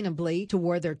sustainably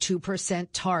toward their 2%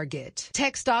 target.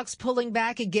 Tech stocks pulling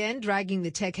back again, dragging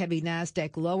the tech-heavy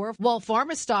NASDAQ lower, while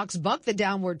pharma stocks buck the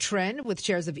downward trend with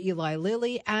shares of Eli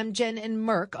Lilly, Amgen, and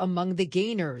Merck among the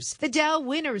gainers. The Dow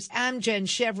winners, Amgen,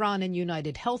 Chevron, and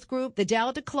United Health Group. The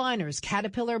Dow decliners,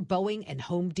 Caterpillar, Boeing, and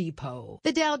Home Depot.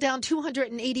 The Dow down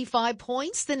 285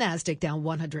 points. The NASDAQ down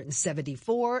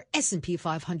 174. S&P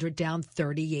 500 down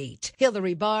 38.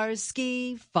 Hillary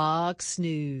Barsky, Fox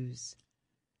News.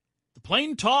 The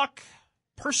Plain Talk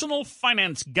Personal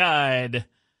Finance Guide.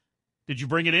 Did you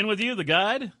bring it in with you, the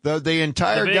guide? The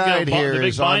entire guide here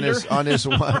is on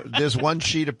this one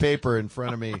sheet of paper in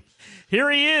front of me.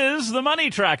 Here he is, the Money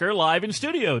Tracker, live in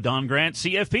studio. Don Grant,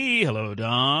 CFP. Hello,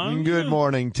 Don. Good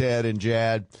morning, Ted and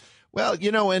Jad. Well,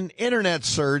 an internet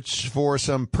search for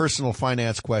some personal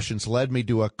finance questions led me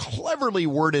to a cleverly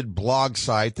worded blog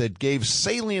site that gave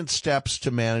salient steps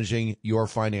to managing your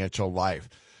financial life.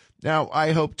 Now,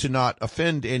 I hope to not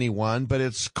offend anyone, but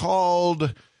it's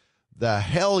called the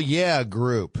Hell Yeah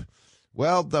Group.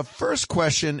 Well, the first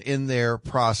question in their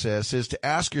process is to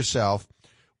ask yourself,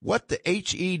 what the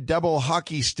HE double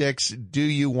hockey sticks do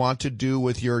you want to do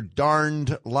with your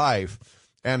darned life?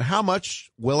 And how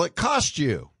much will it cost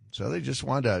you? So they just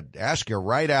wanted to ask you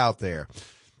right out there.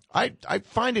 I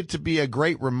find it to be a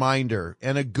great reminder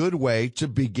and a good way to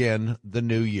begin the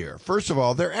new year. First of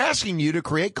all, they're asking you to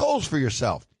create goals for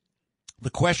yourself.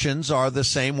 The questions are the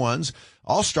same ones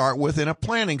I'll start with in a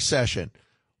planning session.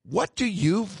 What do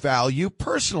you value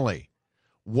personally?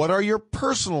 What are your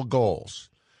personal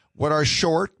goals? What are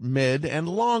short, mid, and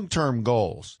long-term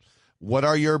goals? What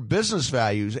are your business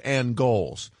values and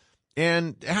goals?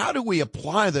 And how do we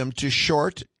apply them to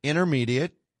short,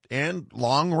 intermediate, and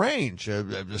long range,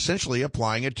 essentially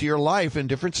applying it to your life in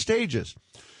different stages?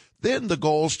 Then the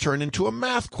goals turn into a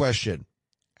math question.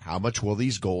 How much will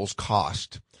these goals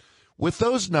cost? With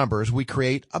those numbers, we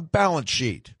create a balance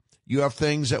sheet. You have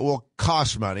things that will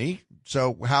cost money.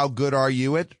 So how good are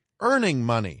you at earning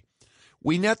money?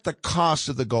 We net the cost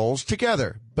of the goals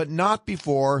together, but not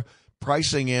before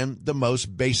pricing in the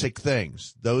most basic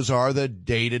things. Those are the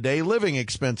day-to-day living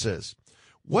expenses.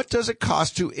 What does it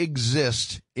cost to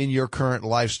exist in your current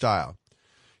lifestyle?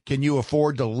 Can you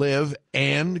afford to live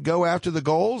and go after the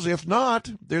goals? If not,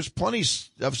 there's plenty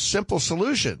of simple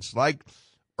solutions like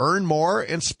earn more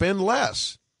and spend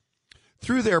less.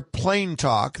 Through their plain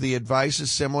talk, the advice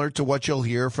is similar to what you'll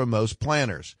hear from most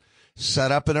planners.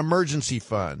 Set up an emergency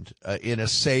fund in a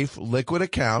safe, liquid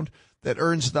account that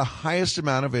earns the highest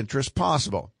amount of interest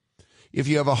possible. If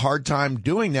you have a hard time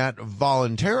doing that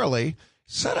voluntarily,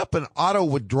 set up an auto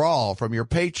withdrawal from your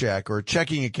paycheck or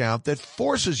checking account that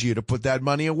forces you to put that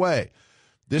money away.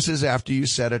 This is after you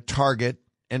set a target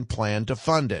and plan to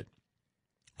fund it.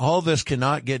 All this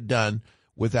cannot get done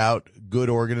without good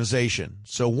organization.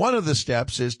 So one of the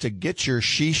steps is to get your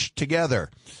sheesh together.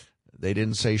 They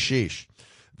didn't say sheesh.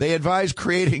 They advise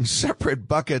creating separate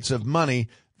buckets of money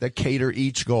that cater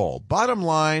each goal. Bottom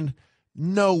line,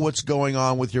 know what's going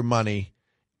on with your money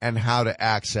and how to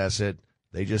access it.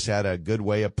 They just had a good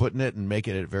way of putting it and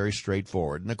making it very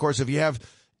straightforward. And, of course, if you have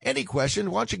any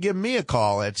question, why don't you give me a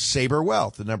call at Sabre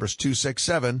Wealth. The number's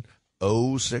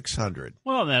 267-0600.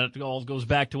 Well, that all goes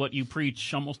back to what you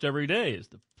preach almost every day is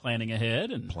the planning ahead.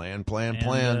 And Plan.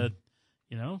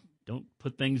 Don't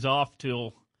put things off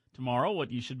till tomorrow,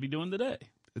 what you should be doing today.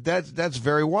 That's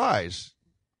very wise.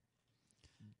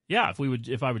 Yeah,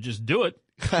 if I would just do it.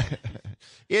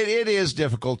 It is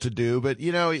difficult to do, but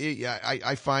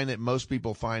I find that most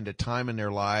people find a time in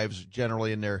their lives,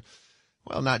 generally in their,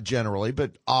 well, not generally,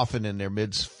 but often in their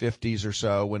mid-50s or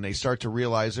so, when they start to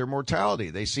realize their mortality.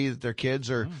 They see that their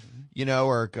kids are,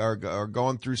 are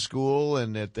going through school,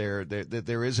 and that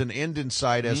there is an end in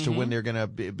sight as to when they're going to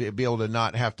be able to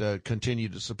not have to continue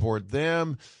to support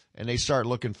them. And they start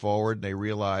looking forward, and they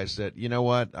realize that, you know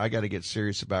what, I got to get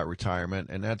serious about retirement.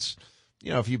 And that's,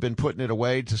 if you've been putting it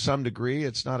away to some degree,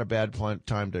 it's not a bad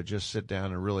time to just sit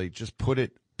down and really just put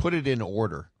it in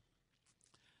order.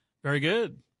 Very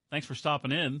good. Thanks for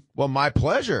stopping in. Well, my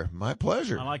pleasure. My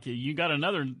pleasure. I like it. You got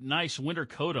another nice winter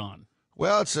coat on.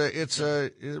 Well,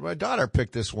 my daughter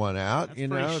picked this one out. That's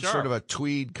it's sharp. sort of a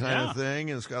tweed kind of thing,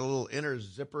 and it's got a little inner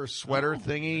zipper sweater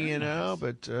thingy, nice.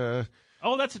 But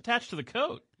that's attached to the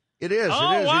coat. It is.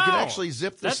 Oh, it is. Wow. You can actually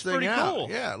zip this thing out. Cool.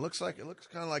 Yeah, it looks kind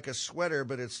of like a sweater,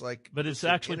 but it's like. But it's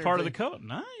actually part of the coat.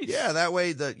 Nice. Yeah, that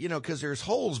way because there's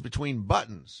holes between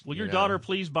buttons. Will your daughter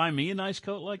please buy me a nice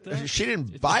coat like that? She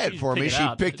didn't buy it for me. She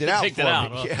picked it out for me.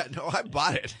 Oh. Yeah, no, I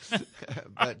bought it.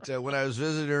 But when I was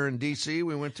visiting her in D.C.,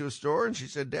 we went to a store and she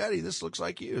said, "Daddy, this looks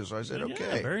like you." So I said,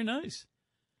 "Okay." Yeah, very nice.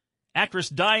 Actress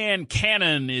Diane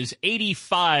Cannon is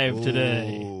 85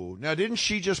 today. Now, didn't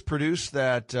she just produce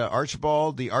that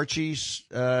Archibald, the Archies?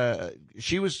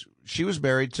 She was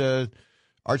married to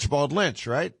Archibald Lynch,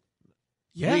 right?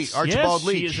 Yes, Archibald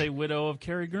Leach. She is a widow of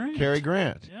Cary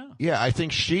Grant. Yeah, I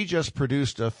think she just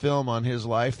produced a film on his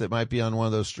life that might be on one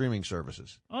of those streaming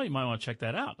services. Oh, you might want to check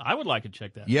that out. I would like to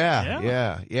check that out.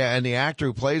 Yeah. And the actor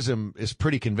who plays him is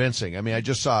pretty convincing. I mean, I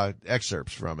just saw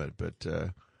excerpts from it, but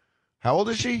how old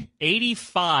is she?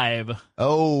 85.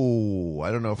 Oh, I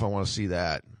don't know if I want to see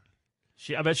that.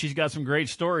 I bet she's got some great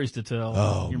stories to tell.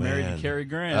 Oh, You're man. married to Cary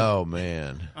Grant. Oh,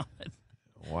 man.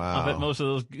 Wow. I bet most of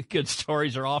those good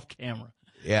stories are off camera.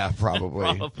 Yeah,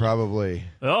 probably.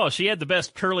 Oh, she had the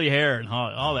best curly hair and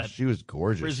all that. She was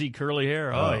gorgeous. Frizzy curly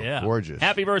hair. Oh, yeah. Gorgeous.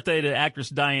 Happy birthday to actress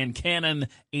Diane Cannon,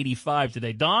 85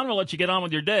 today. Don, we'll let you get on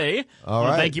with your day. All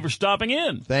right. Thank you for stopping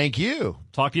in. Thank you.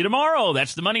 Talk to you tomorrow.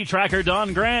 That's the Money Tracker.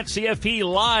 Don Grant, CFP,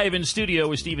 live in studio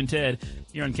with Steve and Ted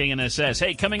here on KNSS.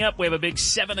 Hey, coming up, we have a big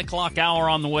 7 o'clock hour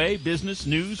on the way. Business,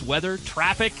 news, weather,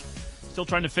 traffic. Still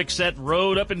trying to fix that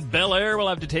road up in Bel Air. We'll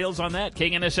have details on that.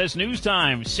 KNSS News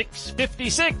Time,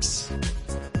 6:56.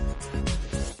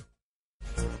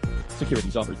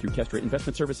 Securities offered through Kestra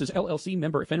Investment Services, LLC,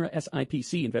 member FINRA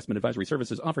SIPC. Investment advisory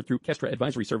services offered through Kestra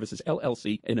Advisory Services,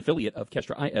 LLC, an affiliate of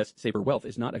Kestra IS. Saber Wealth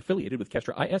is not affiliated with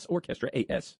Kestra IS or Kestra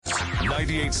AS.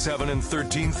 98.7 and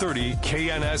 1330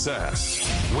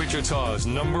 KNSS. Wichita's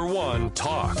 #1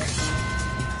 talk.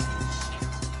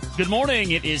 Good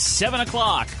morning. It is 7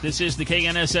 o'clock. This is the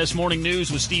KNSS Morning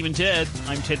News with Steve and Ted.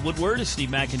 I'm Ted Woodward. Steve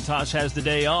McIntosh has the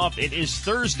day off. It is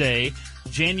Thursday,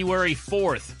 January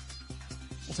 4th.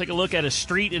 We'll take a look at a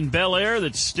street in Bel Air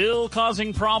that's still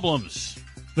causing problems.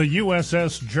 The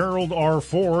USS Gerald R.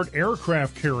 Ford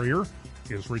aircraft carrier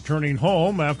is returning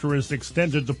home after his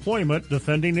extended deployment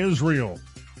defending Israel.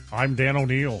 I'm Dan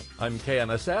O'Neill. I'm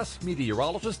KNSS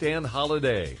meteorologist Dan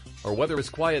Holliday. Our weather is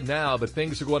quiet now, but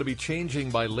things are going to be changing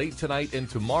by late tonight and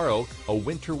tomorrow. A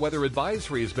winter weather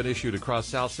advisory has been issued across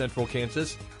south central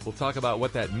Kansas. We'll talk about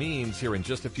what that means here in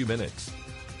just a few minutes.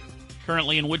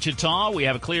 Currently in Wichita, we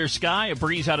have a clear sky, a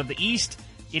breeze out of the east.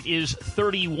 It is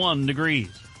 31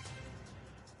 degrees.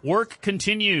 Work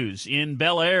continues in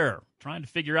Bel Air, trying to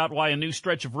figure out why a new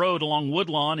stretch of road along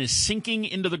Woodlawn is sinking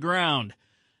into the ground.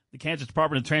 The Kansas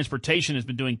Department of Transportation has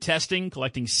been doing testing,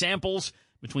 collecting samples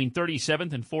between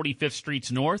 37th and 45th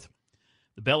Streets North.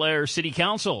 The Bel Air City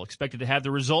Council expected to have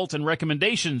the results and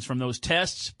recommendations from those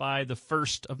tests by the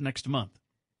 1st of next month.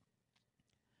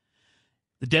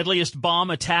 The deadliest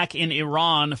bomb attack in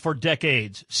Iran for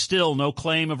decades. Still no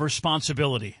claim of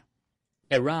responsibility.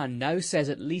 Iran now says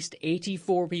at least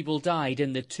 84 people died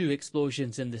in the 2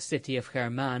 explosions in the city of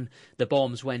Kerman. The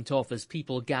bombs went off as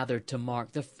people gathered to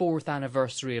mark the 4th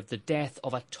anniversary of the death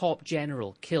of a top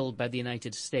general killed by the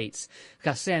United States.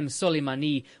 Qasem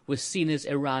Soleimani was seen as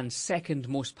Iran's second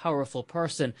most powerful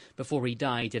person before he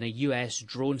died in a US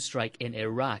drone strike in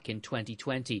Iraq in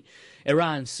 2020.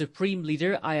 Iran's supreme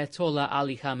leader Ayatollah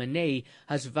Ali Khamenei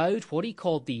has vowed what he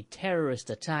called the terrorist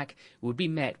attack would be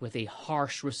met with a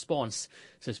harsh response.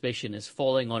 Suspicion is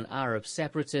falling on Arab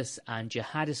separatists and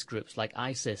jihadist groups like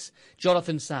ISIS.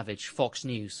 Jonathan Savage, Fox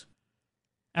News.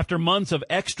 After months of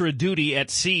extra duty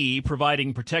at sea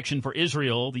providing protection for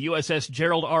Israel, the USS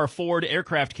Gerald R. Ford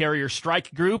aircraft carrier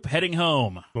strike group heading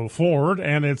home. The Ford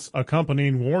and its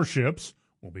accompanying warships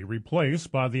will be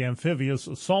replaced by the amphibious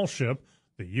assault ship,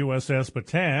 the USS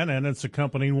Bataan, and its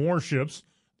accompanying warships,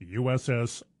 the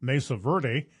USS Mesa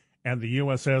Verde and the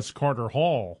USS Carter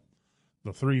Hall.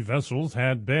 The 3 vessels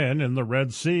had been in the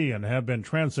Red Sea and have been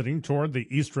transiting toward the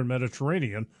eastern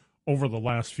Mediterranean over the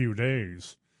last few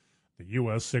days. The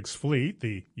U.S. Sixth Fleet,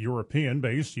 the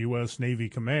European-based U.S. Navy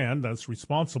command that's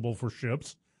responsible for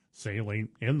ships sailing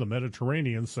in the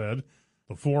Mediterranean, said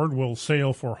the Ford will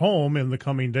sail for home in the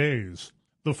coming days.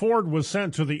 The Ford was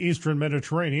sent to the eastern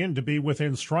Mediterranean to be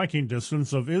within striking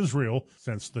distance of Israel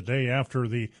since the day after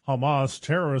the Hamas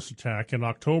terrorist attack in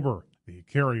October. The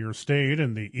carrier stayed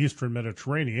in the eastern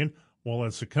Mediterranean while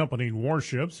its accompanying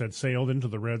warships had sailed into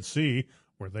the Red Sea,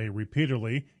 where they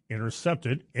repeatedly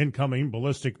intercepted incoming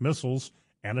ballistic missiles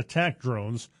and attack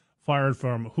drones fired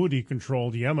from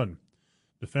Houthi-controlled Yemen.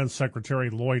 Defense Secretary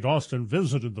Lloyd Austin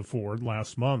visited the Ford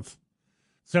last month.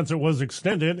 Since it was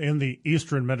extended in the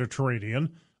eastern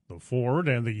Mediterranean, the Ford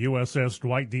and the USS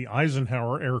Dwight D.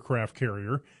 Eisenhower aircraft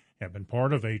carrier have been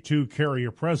part of a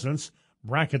 2-carrier presence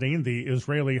bracketing the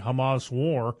Israeli-Hamas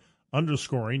war,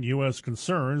 underscoring U.S.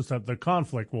 concerns that the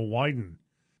conflict will widen.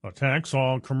 Attacks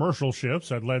on commercial ships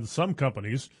had led some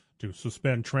companies to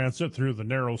suspend transit through the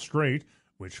narrow strait,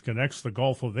 which connects the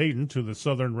Gulf of Aden to the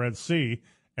southern Red Sea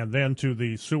and then to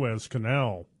the Suez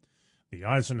Canal. The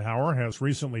Eisenhower has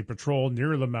recently patrolled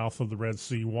near the mouth of the Red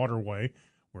Sea waterway,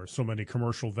 where so many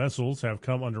commercial vessels have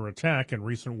come under attack in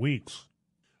recent weeks.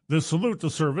 This Salute to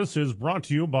Service is brought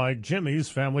to you by Jimmy's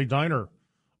Family Diner,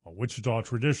 a Wichita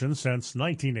tradition since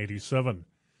 1987.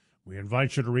 We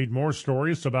invite you to read more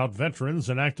stories about veterans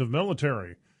and active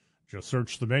military. Just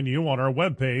search the menu on our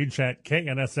webpage at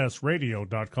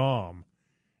knssradio.com.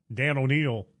 Dan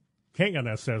O'Neill,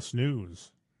 KNSS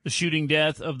News. The shooting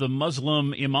death of the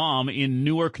Muslim imam in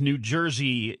Newark, New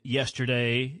Jersey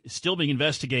yesterday is still being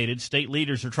investigated. State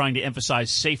leaders are trying to emphasize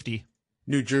safety.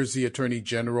 New Jersey Attorney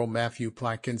General Matthew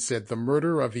Platkin said the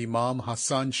murder of Imam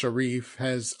Hassan Sharif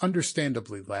has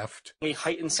understandably left a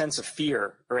heightened sense of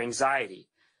fear or anxiety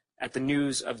at the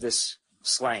news of this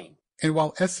slaying. And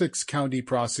while Essex County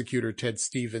Prosecutor Ted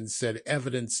Stevens said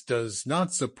evidence does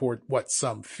not support what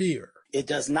some fear, it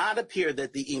does not appear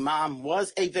that the imam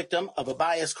was a victim of a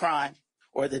biased crime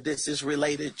or that this is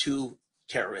related to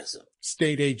terrorism.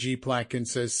 State AG Platkin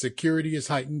says security is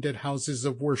heightened at houses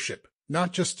of worship,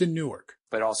 not just in Newark,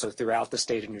 but also throughout the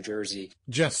state of New Jersey.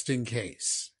 Just in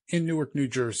case. In Newark, New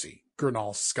Jersey,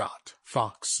 Gernal Scott,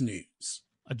 Fox News.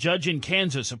 A judge in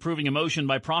Kansas approving a motion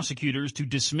by prosecutors to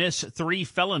dismiss 3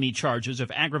 felony charges of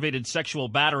aggravated sexual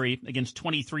battery against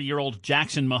 23-year-old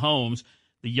Jackson Mahomes,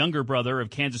 the younger brother of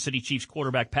Kansas City Chiefs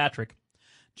quarterback Patrick.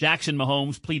 Jackson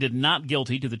Mahomes pleaded not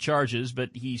guilty to the charges, but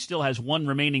he still has one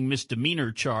remaining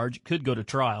misdemeanor charge, could go to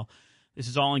trial. This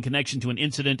is all in connection to an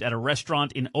incident at a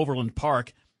restaurant in Overland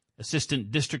Park.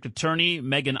 Assistant District Attorney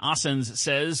Megan Ossens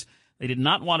says they did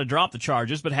not want to drop the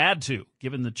charges, but had to,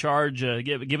 given the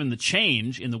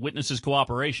change in the witnesses'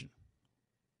 cooperation.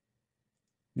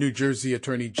 New Jersey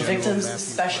Attorney General Victims, Matthew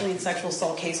especially in sexual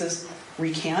assault cases,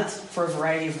 recant for a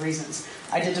variety of reasons.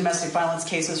 I did domestic violence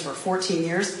cases for 14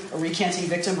 years. A recanting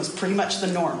victim was pretty much the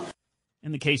norm.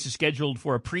 And the case is scheduled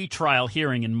for a pre-trial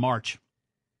hearing in March.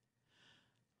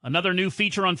 Another new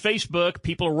feature on Facebook.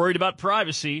 People are worried about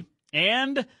privacy.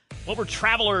 And what were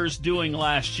travelers doing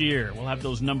last year? We'll have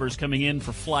those numbers coming in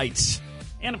for flights.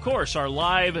 And, of course, our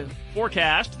live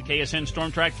forecast, the KSN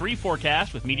Storm Track 3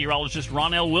 forecast with meteorologist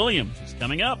Ronell Williams is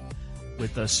coming up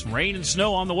with some rain and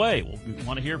snow on the way. We'll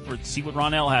want to see what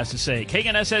Ronell has to say.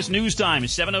 KNSS News Time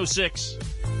is 7:06.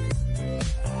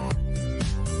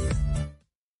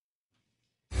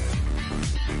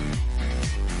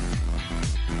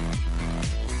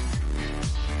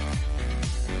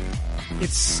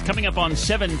 It's coming up on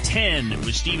 7:10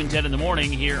 with Steve and Ted in the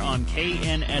morning here on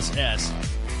KNSS.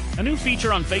 A new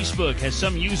feature on Facebook has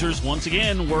some users once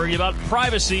again worried about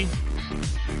privacy.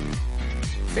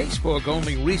 Facebook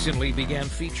only recently began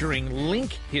featuring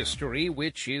link history,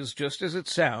 which is just as it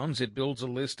sounds. It builds a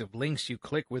list of links you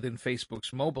click within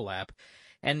Facebook's mobile app.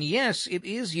 And yes, it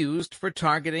is used for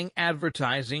targeting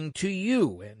advertising to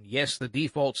you. And yes, the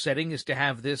default setting is to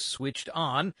have this switched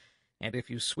on. And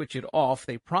if you switch it off,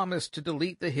 they promise to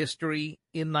delete the history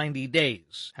in 90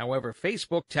 days. However,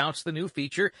 Facebook touts the new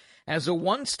feature as a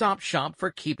one-stop shop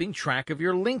for keeping track of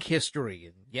your link history.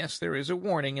 And yes, there is a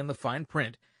warning in the fine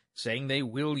print saying they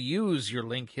will use your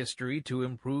link history to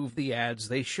improve the ads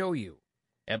they show you.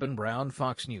 Eben Brown,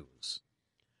 Fox News.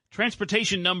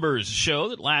 Transportation numbers show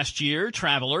that last year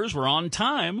travelers were on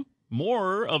time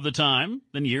more of the time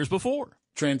than years before.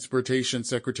 Transportation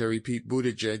Secretary Pete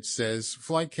Buttigieg says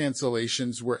flight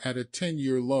cancellations were at a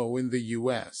 10-year low in the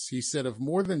U.S. He said of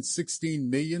more than 16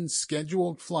 million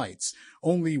scheduled flights,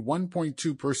 only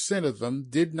 1.2% of them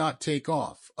did not take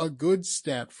off, a good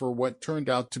stat for what turned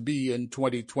out to be in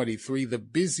 2023 the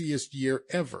busiest year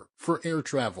ever for air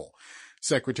travel.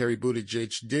 Secretary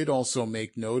Buttigieg did also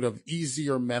make note of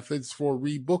easier methods for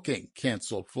rebooking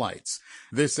canceled flights.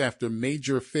 This after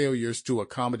major failures to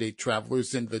accommodate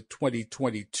travelers in the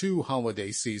 2022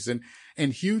 holiday season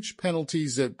and huge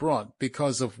penalties it brought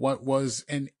because of what was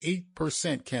an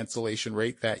 8% cancellation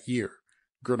rate that year.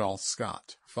 Gernal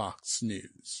Scott, Fox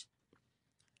News.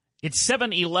 It's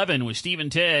 7:11 with Steve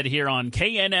and Ted here on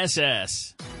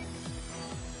KNSS.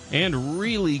 And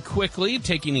really quickly,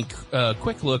 taking a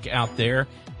quick look out there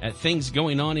at things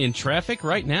going on in traffic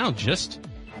right now. Just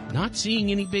not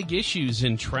seeing any big issues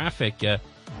in traffic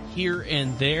here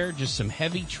and there. Just some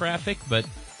heavy traffic, but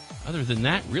other than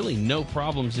that, really no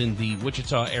problems in the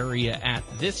Wichita area at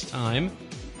this time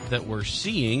that we're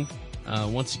seeing.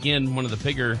 Once again, one of the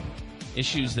bigger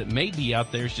issues that may be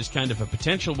out there is just kind of a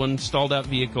potential one. Stalled out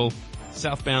vehicle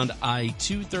southbound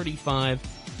I-235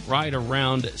 right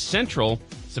around Central.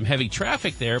 Some heavy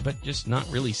traffic there, but just not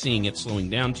really seeing it slowing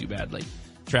down too badly.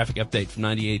 Traffic update from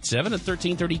 98.7 at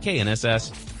 1330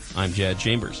 KNSS. I'm Jad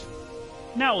Chambers.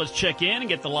 Now let's check in and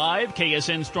get the live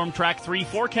KSN Storm Track 3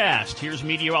 forecast. Here's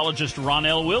meteorologist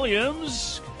Ronell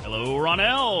Williams. Hello,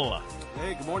 Ronell.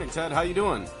 Hey, good morning, Ted. How you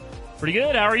doing? Pretty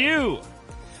good. How are you?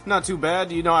 Not too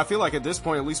bad. You know, I feel like at this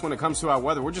point, at least when it comes to our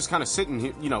weather, we're just kind of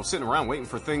sitting around waiting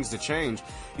for things to change.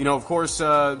 You know, of course,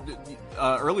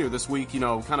 earlier this week,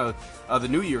 kind of the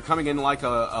new year coming in like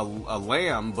a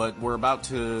lamb, but we're about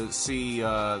to see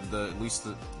at least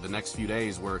the next few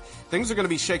days where things are going to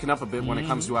be shaken up a bit when it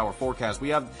comes to our forecast. We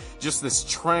have just this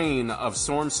train of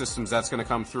storm systems that's going to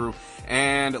come through,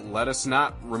 and let us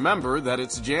not remember that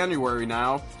it's January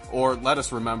now, or let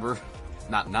us remember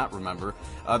not remember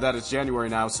that it's January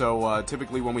now. So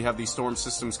typically when we have these storm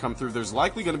systems come through, there's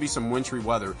likely going to be some wintry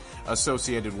weather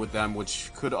associated with them,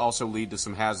 which could also lead to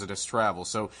some hazardous travel.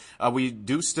 So we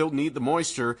do still need the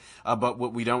moisture, but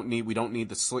what we don't need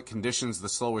the slick conditions, the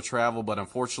slower travel, but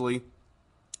unfortunately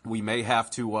we may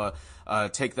have to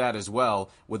take that as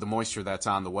well with the moisture that's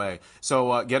on the way.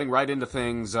 So getting right into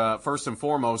things, first and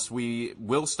foremost, we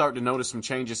will start to notice some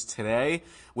changes today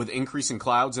with increasing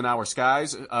clouds in our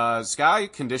skies. Sky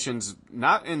conditions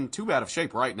not in too bad of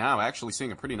shape right now, actually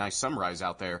seeing a pretty nice sunrise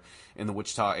out there in the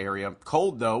Wichita area.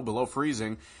 Cold, though, below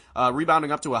freezing.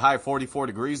 Rebounding up to a high of 44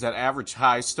 degrees. That average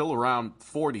high still around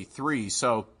 43,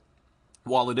 so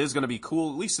while it is going to be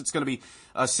cool, at least it's going to be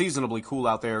seasonably cool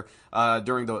out there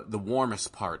during the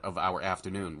warmest part of our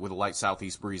afternoon with a light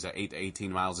southeast breeze at 8 to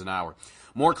 18 miles an hour.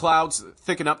 More clouds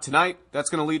thicken up tonight. That's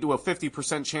going to lead to a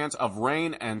 50% chance of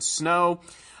rain and snow,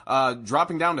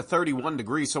 dropping down to 31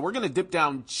 degrees. So we're going to dip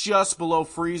down just below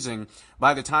freezing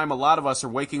by the time a lot of us are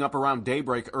waking up around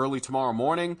daybreak early tomorrow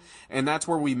morning. And that's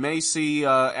where we may see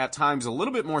at times a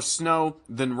little bit more snow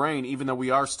than rain, even though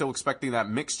we are still expecting that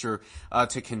mixture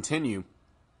to continue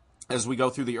as we go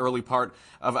through the early part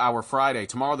of our Friday.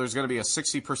 Tomorrow there's going to be a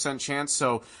 60% chance,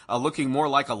 so looking more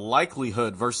like a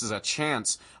likelihood versus a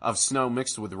chance of snow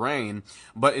mixed with rain.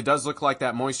 But it does look like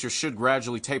that moisture should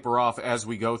gradually taper off as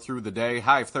we go through the day.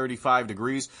 High of 35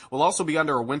 degrees. We'll also be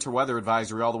under a winter weather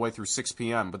advisory all the way through 6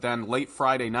 p.m. But then late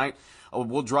Friday night,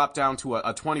 we'll drop down to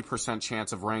a 20%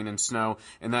 chance of rain and snow,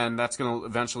 and then that's going to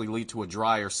eventually lead to a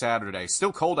drier Saturday.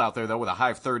 Still cold out there, though, with a high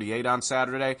of 38 on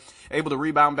Saturday. Able to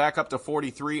rebound back up to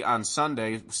 43 on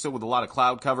Sunday, still with a lot of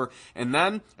cloud cover. And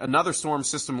then another storm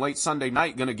system late Sunday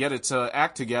night going to get its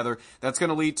act together. That's going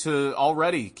to lead to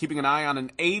already keeping an eye on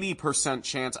an 80%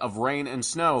 chance of rain and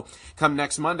snow come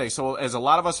next Monday. So as a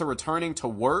lot of us are returning to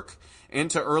work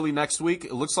into early next week,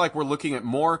 it looks like we're looking at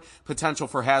more potential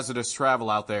for hazardous travel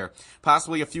out there.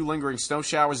 Possibly a few lingering snow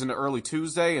showers into early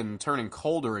Tuesday and turning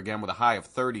colder again with a high of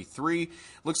 33.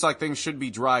 Looks like things should be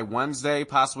dry Wednesday,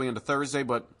 possibly into Thursday,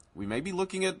 but we may be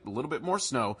looking at a little bit more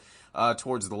snow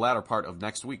towards the latter part of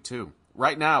next week too.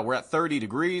 Right now, we're at 30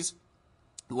 degrees.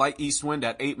 Light east wind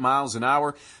at 8 miles an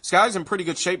hour. Sky's in pretty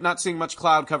good shape. Not seeing much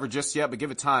cloud cover just yet, but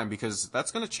give it time because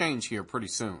that's going to change here pretty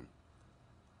soon.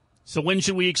 So when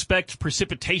should we expect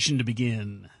precipitation to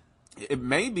begin? It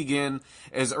may begin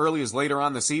as early as later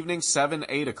on this evening, 7,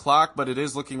 8 o'clock, but it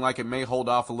is looking like it may hold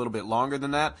off a little bit longer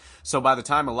than that. So by the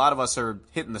time a lot of us are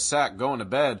hitting the sack, going to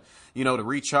bed, to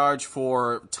recharge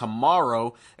for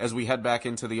tomorrow as we head back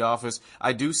into the office,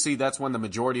 I do see that's when the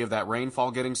majority of that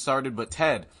rainfall getting started. But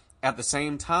Ted, at the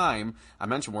same time, I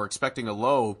mentioned we're expecting a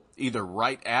low either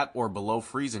right at or below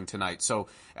freezing tonight. So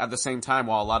at the same time,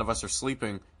 while a lot of us are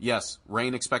sleeping, yes,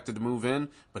 rain expected to move in,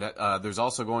 but there's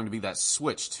also going to be that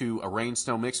switch to a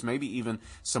rain-snow mix, maybe even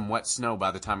some wet snow by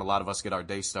the time a lot of us get our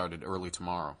day started early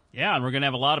tomorrow. Yeah, and we're going to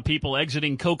have a lot of people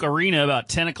exiting Coke Arena about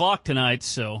 10 o'clock tonight,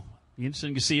 so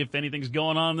interesting to see if anything's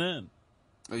going on then.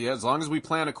 Yeah, as long as we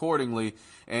plan accordingly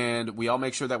and we all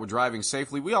make sure that we're driving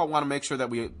safely, we all want to make sure that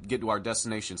we get to our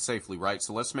destination safely, right?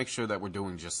 So let's make sure that we're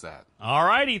doing just that. All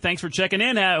righty. Thanks for checking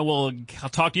in. I'll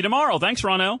talk to you tomorrow. Thanks,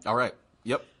 Ronell. All right.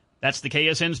 Yep. That's the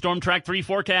KSN Storm Track 3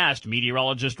 forecast.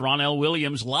 Meteorologist Ronell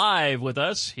Williams live with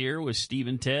us here with Steve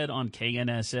and Ted on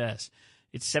KNSS.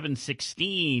 It's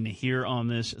 7:16 here on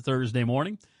this Thursday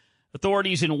morning.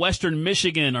 Authorities in western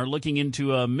Michigan are looking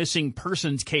into missing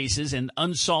persons cases and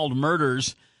unsolved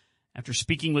murders after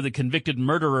speaking with a convicted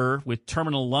murderer with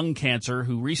terminal lung cancer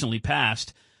who recently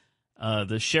passed.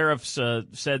 The sheriffs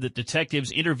said that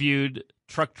detectives interviewed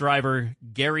truck driver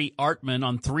Gary Artman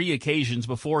on 3 occasions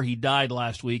before he died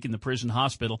last week in the prison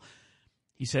hospital.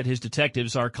 He said his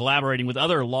detectives are collaborating with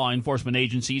other law enforcement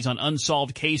agencies on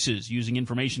unsolved cases using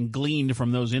information gleaned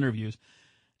from those interviews.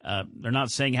 They're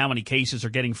not saying how many cases are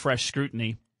getting fresh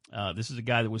scrutiny. This is a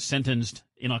guy that was sentenced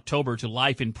in October to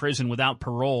life in prison without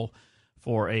parole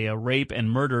for a rape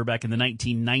and murder back in the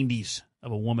 1990s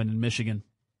of a woman in Michigan.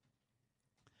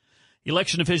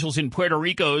 Election officials in Puerto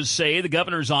Rico say the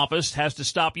governor's office has to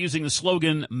stop using the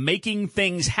slogan, "Making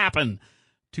Things Happen,"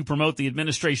 to promote the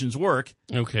administration's work.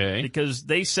 Okay. Because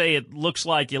they say it looks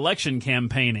like election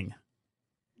campaigning.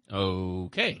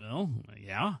 Okay. Well,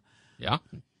 yeah. Yeah.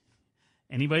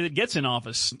 Anybody that gets in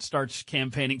office starts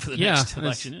campaigning for the next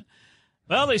election.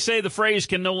 Well, they say the phrase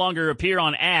can no longer appear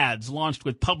on ads launched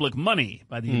with public money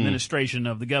by the administration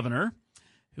of the governor,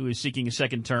 who is seeking a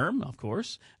second term, of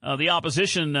course. The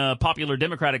opposition Popular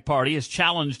Democratic Party has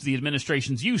challenged the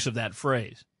administration's use of that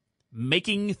phrase,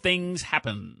 making things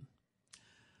happen.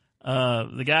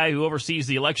 The guy who oversees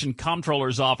the election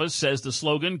comptroller's office says the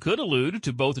slogan could allude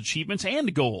to both achievements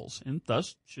and goals, and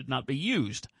thus should not be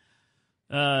used.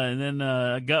 And then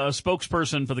a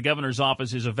spokesperson for the governor's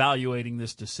office is evaluating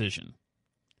this decision.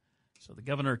 So the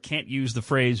governor can't use the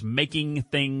phrase making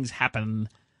things happen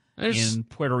in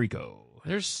Puerto Rico.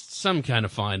 There's some kind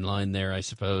of fine line there, I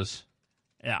suppose.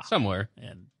 Yeah. Somewhere.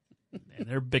 And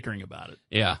they're bickering about it.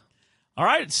 Yeah. All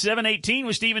right, it's 7:18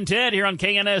 with Steve and Ted here on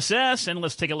KNSS, and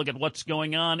let's take a look at what's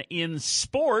going on in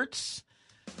sports.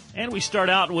 And we start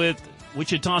out with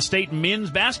Wichita State men's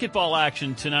basketball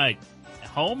action tonight.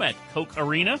 Home at Koch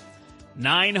Arena.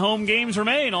 9 home games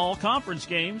remain, all conference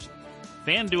games.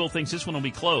 FanDuel thinks this one will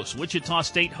be close. Wichita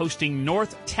State hosting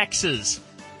North Texas.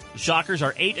 The Shockers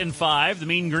are 8-5. The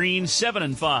Mean Green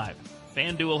 7-5.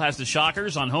 FanDuel has the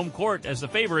Shockers on home court as the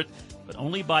favorite, but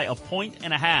only by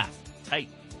 1.5. Tight.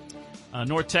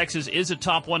 North Texas is a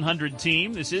top 100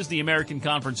 team. This is the American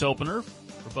Conference opener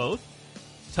for both.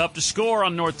 It's tough to score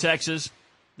on North Texas.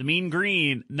 The Mean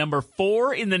Green, number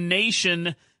 4 in the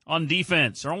nation on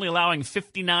defense. They're only allowing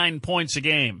 59 points a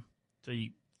game. So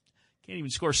you can't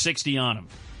even score 60 on them.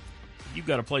 You've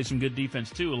got to play some good defense,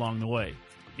 too, along the way.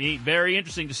 Be very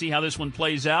interesting to see how this one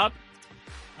plays out.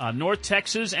 North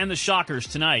Texas and the Shockers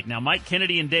tonight. Now, Mike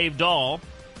Kennedy and Dave Dahl,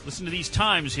 listen to these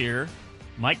times here.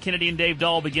 Mike Kennedy and Dave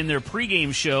Dahl begin their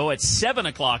pregame show at 7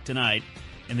 o'clock tonight,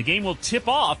 and the game will tip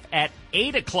off at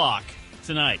 8 o'clock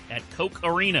tonight at Koch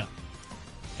Arena.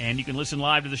 And you can listen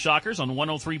live to the Shockers on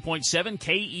 103.7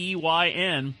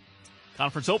 KEYN.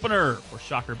 Conference opener for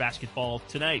Shocker basketball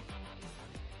tonight.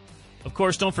 Of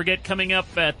course, don't forget, coming up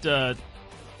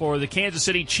for the Kansas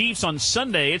City Chiefs on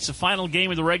Sunday, it's the final game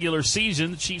of the regular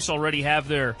season. The Chiefs already have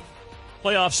their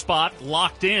playoff spot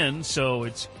locked in, so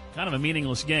it's kind of a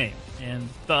meaningless game. And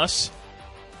thus,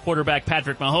 quarterback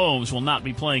Patrick Mahomes will not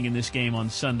be playing in this game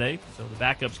on Sunday, so the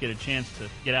backups get a chance to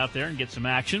get out there and get some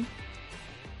action.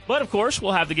 But, of course,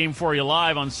 we'll have the game for you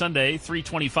live on Sunday,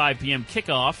 3:25 p.m.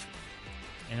 kickoff.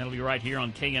 And that'll be right here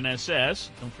on KNSS.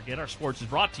 Don't forget, our sports is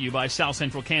brought to you by South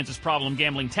Central Kansas Problem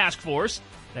Gambling Task Force.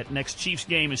 That next Chiefs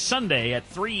game is Sunday at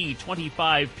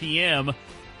 3:25 p.m.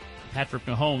 Patrick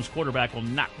Mahomes, quarterback, will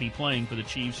not be playing for the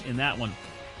Chiefs in that one.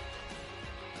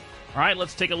 All right,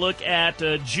 let's take a look at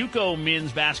JUCO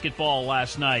men's basketball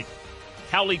last night.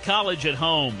 Cowley College at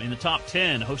home in the top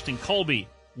 10, hosting Colby,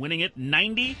 winning it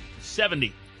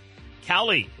 90-70.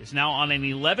 Cowley is now on an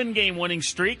 11-game winning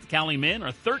streak. The Cowley men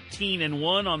are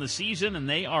 13-1 on the season, and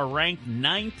they are ranked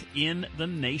 9th in the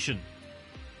nation.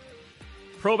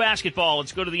 Pro basketball,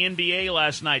 let's go to the NBA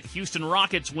last night. The Houston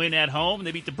Rockets win at home.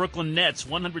 They beat the Brooklyn Nets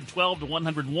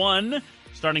 112-101.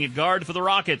 Starting at guard for the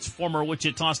Rockets, former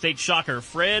Wichita State Shocker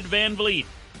Fred VanVleet.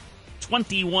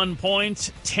 21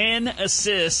 points, 10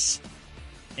 assists,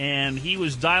 and he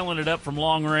was dialing it up from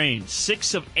long range.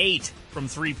 6 of 8 from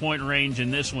three-point range in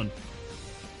this one.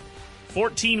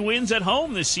 14 wins at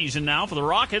home this season now for the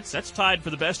Rockets. That's tied for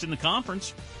the best in the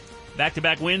conference.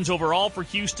 Back-to-back wins overall for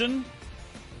Houston.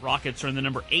 Rockets are in the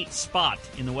number 8 spot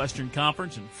in the Western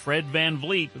Conference, and Fred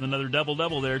VanVleet with another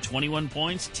double-double there, 21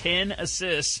 points, 10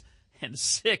 assists, and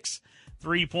 6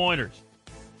 three-pointers.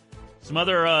 Some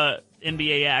other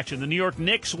NBA action. The New York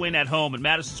Knicks win at home at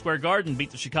Madison Square Garden,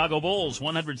 beat the Chicago Bulls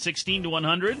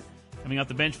 116-100. Coming off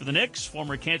the bench for the Knicks,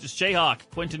 former Kansas Jayhawk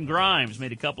Quentin Grimes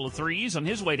made a couple of threes on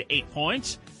his way to 8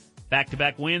 points.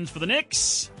 Back-to-back wins for the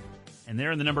Knicks, and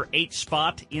they're in the number 8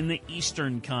 spot in the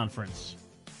Eastern Conference.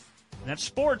 And that's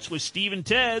sports with Steve and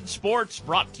Ted. Sports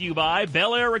brought to you by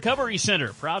Bel Air Recovery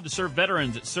Center, proud to serve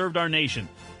veterans that served our nation.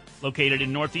 Located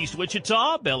in Northeast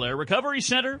Wichita, Bel Air Recovery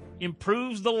Center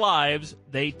improves the lives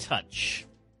they touch.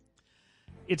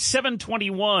 It's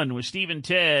 7:21 with Steve and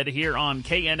Ted here on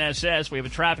KNSS. We have a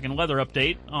traffic and weather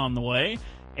update on the way.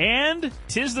 And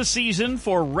 'tis the season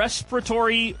for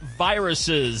respiratory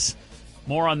viruses.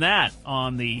 More on that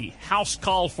on the House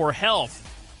Call for Health.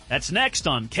 That's next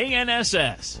on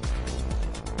KNSS.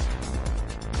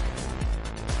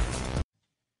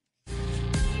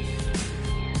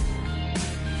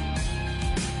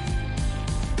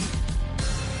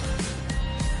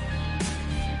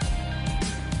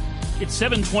 It's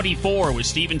 7:24 with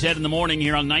Steve and Ted in the morning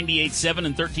here on 98.7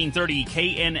 and 1330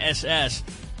 KNSS.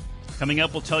 Coming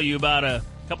up, we'll tell you about a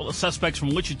couple of suspects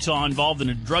from Wichita involved in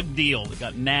a drug deal that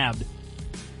got nabbed.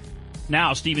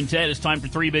 Now, Steve and Ted, it's time for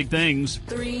 3 big things.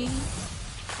 3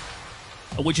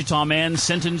 A Wichita man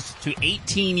sentenced to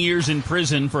 18 years in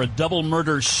prison for a double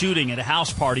murder shooting at a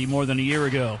house party more than a year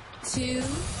ago. 2.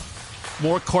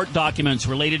 More court documents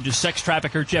related to sex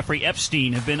trafficker Jeffrey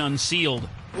Epstein have been unsealed.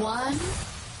 1.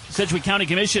 Sedgwick County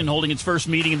Commission holding its first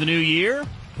meeting of the new year,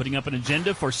 putting up an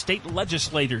agenda for state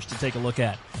legislators to take a look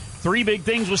at. 3 big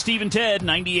things with Steve and Ted,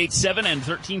 98.7 and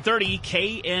 1330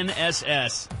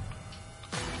 KNSS.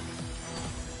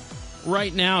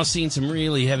 Right now, seeing some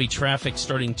really heavy traffic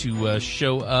starting to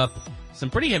show up.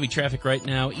 Some pretty heavy traffic right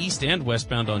now, east and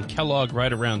westbound on Kellogg,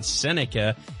 right around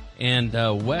Seneca. And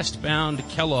westbound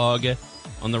Kellogg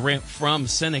on the ramp from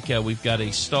Seneca, we've got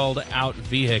a stalled out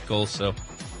vehicle. So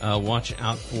watch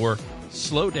out for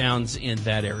slowdowns in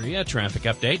that area. Traffic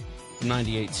update from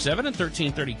 98.7 and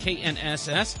 1330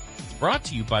 KNSS. It's brought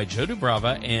to you by Joe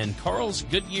Dubrava and Carl's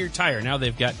Goodyear Tire. Now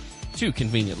they've got 2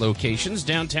 convenient locations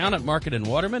downtown at Market and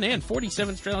Waterman and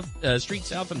 47th Street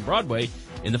South and Broadway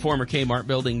in the former Kmart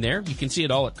building there. You can see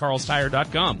it all at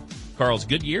carlstire.com. Carl's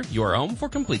Goodyear, your home for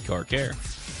complete car care.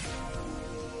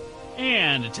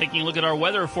 And taking a look at our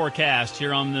weather forecast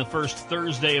here on the first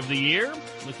Thursday of the year.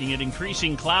 Looking at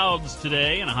increasing clouds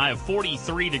today and a high of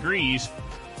 43 degrees.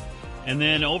 And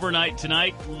then overnight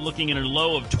tonight, looking at a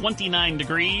low of 29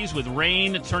 degrees with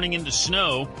rain turning into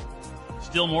snow.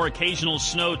 Still more occasional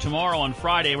snow tomorrow on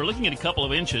Friday. We're looking at a couple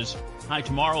of inches. High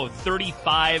tomorrow of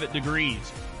 35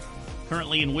 degrees.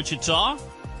 Currently in Wichita,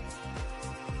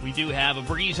 we do have a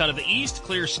breeze out of the east.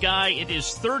 Clear sky. It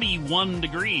is 31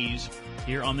 degrees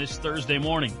here on this Thursday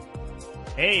morning.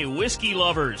 Hey, whiskey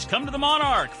lovers, come to the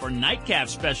Monarch for nightcap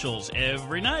specials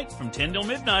every night from 10 till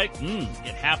midnight.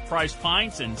 Get half-price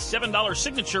pints and $7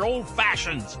 signature old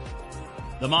fashions.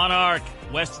 The Monarch,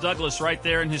 West Douglas right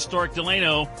there in historic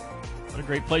Delano. What a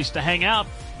great place to hang out,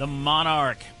 the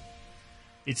Monarch.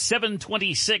 It's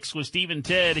 7:26 with Steve and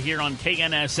Ted here on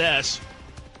KNSS.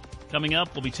 Coming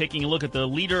up, we'll be taking a look at the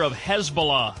leader of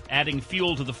Hezbollah adding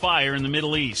fuel to the fire in the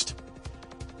Middle East.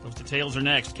 Those details are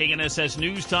next. KNSS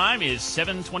News Time is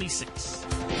 7:26.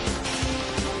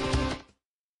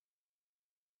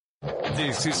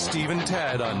 This is Steve and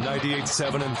Ted on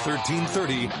 98.7 and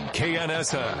 1330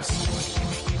 KNSS.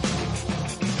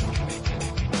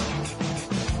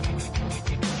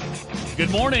 Good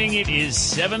morning. It is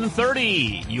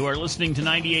 7:30. You are listening to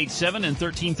 98.7 and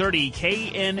 1330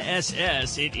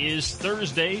 KNSS. It is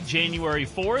Thursday, January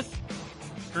 4th.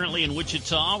 Currently in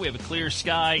Wichita, we have a clear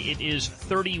sky. It is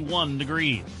 31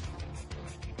 degrees.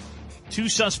 2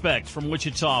 suspects from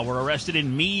Wichita were arrested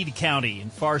in Meade County in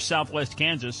far southwest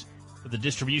Kansas for the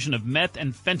distribution of meth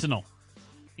and fentanyl.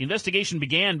 The investigation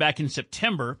began back in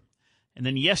September, and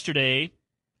then yesterday,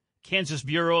 Kansas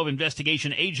Bureau of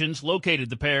Investigation agents located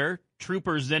the pair.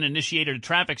 Troopers then initiated a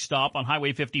traffic stop on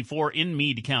Highway 54 in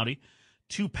Meade County.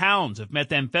 2 pounds of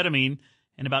methamphetamine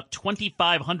and about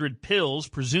 2,500 pills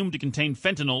presumed to contain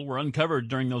fentanyl were uncovered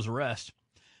during those arrests.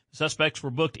 The suspects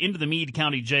were booked into the Meade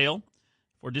County Jail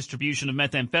for distribution of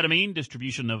methamphetamine,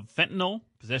 distribution of fentanyl,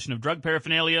 possession of drug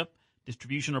paraphernalia,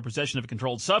 distribution or possession of a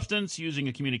controlled substance using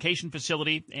a communication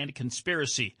facility, and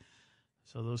conspiracy.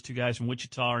 So those 2 guys from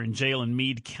Wichita are in jail in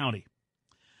Meade County.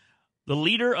 The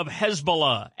leader of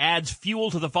Hezbollah adds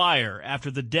fuel to the fire after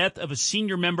the death of a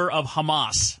senior member of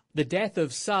Hamas. The death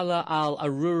of Salah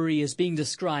al-Aruri is being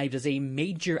described as a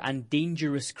major and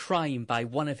dangerous crime by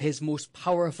one of his most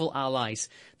powerful allies.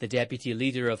 The deputy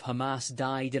leader of Hamas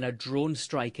died in a drone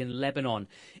strike in Lebanon.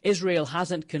 Israel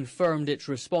hasn't confirmed it's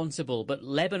responsible, but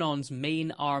Lebanon's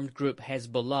main armed group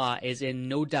Hezbollah is in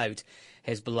no doubt.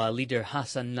 Hezbollah leader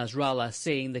Hassan Nasrallah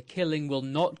saying the killing will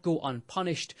not go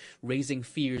unpunished, raising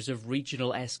fears of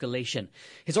regional escalation.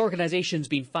 His organization's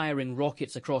been firing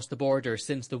rockets across the border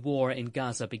since the war in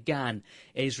Gaza began.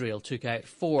 Israel took out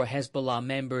 4 Hezbollah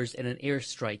members in an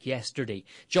airstrike yesterday.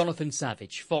 Jonathan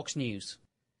Savage, Fox News.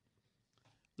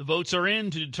 The votes are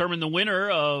in to determine the winner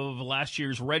of last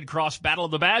year's Red Cross Battle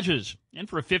of the Badges. And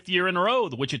for a 5th year in a row,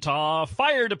 the Wichita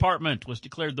Fire Department was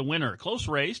declared the winner. Close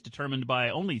race determined by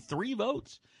only 3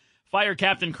 votes. Fire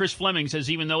Captain Chris Fleming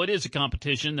says even though it is a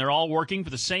competition, they're all working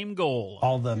for the same goal.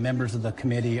 All the members of the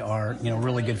committee are,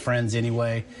 really good friends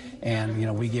anyway.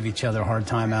 And, we give each other a hard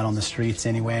time out on the streets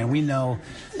anyway. And we know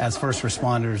as first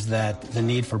responders that the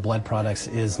need for blood products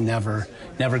is never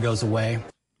goes away.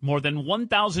 More than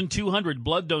 1,200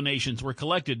 blood donations were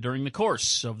collected during the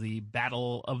course of the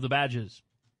Battle of the Badges.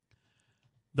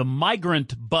 The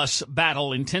migrant bus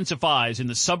battle intensifies in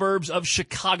the suburbs of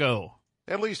Chicago.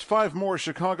 At least 5 more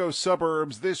Chicago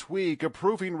suburbs this week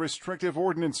approving restrictive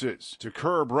ordinances to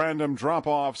curb random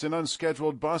drop-offs in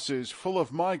unscheduled buses full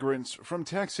of migrants from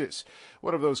Texas.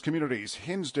 One of those communities,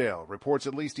 Hinsdale, reports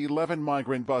at least 11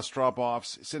 migrant bus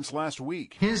drop-offs since last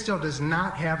week. Hinsdale does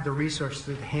not have the resources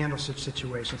to handle such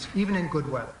situations, even in good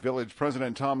weather. Village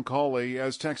President Tom Cawley,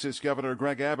 as Texas Governor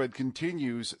Greg Abbott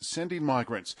continues sending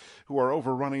migrants who are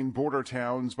overrunning border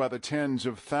towns by the tens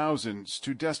of thousands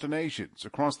to destinations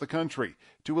across the country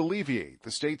to alleviate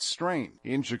the state's strain.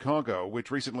 In Chicago,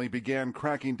 which recently began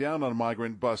cracking down on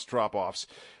migrant bus drop-offs,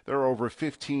 there are over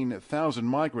 15,000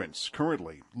 migrants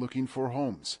currently looking for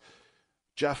homes.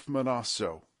 Jeff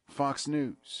Monosso, Fox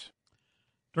News.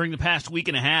 During the past week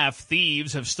and a half,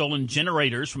 thieves have stolen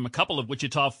generators from a couple of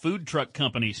Wichita food truck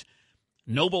companies.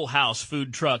 Noble House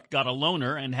Food Truck got a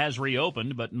loaner and has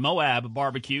reopened, but Moab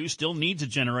Barbecue still needs a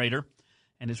generator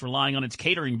and is relying on its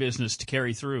catering business to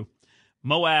carry through.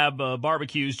 Moab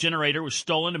Barbecue's generator was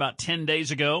stolen about 10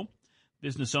 days ago.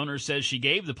 Business owner says she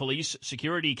gave the police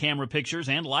security camera pictures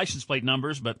and license plate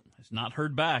numbers, but has not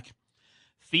heard back.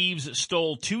 Thieves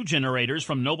stole 2 generators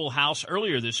from Noble House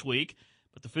earlier this week,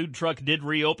 but the food truck did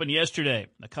reopen yesterday.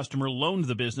 A customer loaned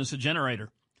the business a generator.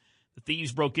 The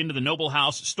thieves broke into the Noble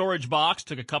House storage box,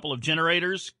 took a couple of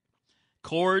generators,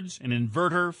 cords, an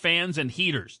inverter, fans, and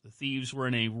heaters. The thieves were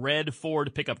in a red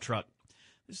Ford pickup truck.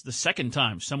 This is the second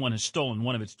time someone has stolen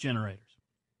one of its generators.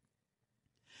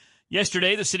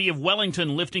 Yesterday, the city of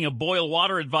Wellington lifting a boil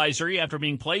water advisory after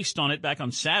being placed on it back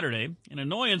on Saturday. An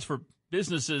annoyance for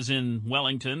businesses in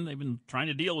Wellington. They've been trying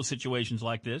to deal with situations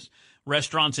like this.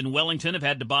 Restaurants in Wellington have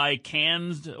had to buy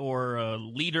cans or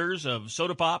liters of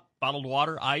soda pop, bottled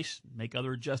water, ice, make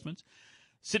other adjustments.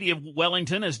 City of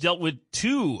Wellington has dealt with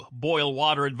 2 boil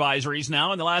water advisories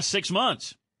now in the last 6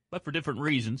 months, but for different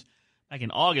reasons. Back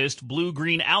in August,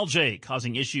 blue-green algae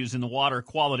causing issues in the water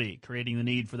quality, creating the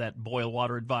need for that boil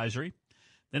water advisory.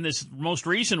 Then this most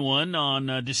recent one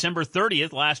on December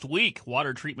 30th, last week,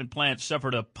 water treatment plants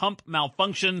suffered a pump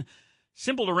malfunction.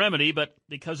 Simple to remedy, but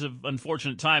because of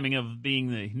unfortunate timing of being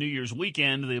the New Year's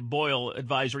weekend, the boil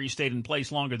advisory stayed in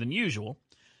place longer than usual.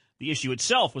 The issue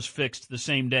itself was fixed the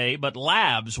same day, but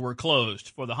labs were closed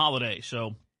for the holiday,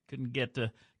 so couldn't get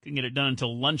it done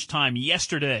until lunchtime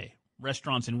yesterday.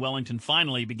 Restaurants in Wellington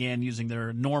finally began using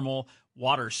their normal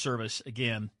water service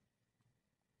again.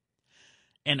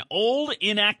 An old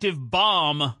inactive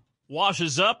bomb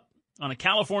washes up on a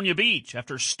California beach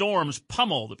after storms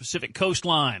pummel the Pacific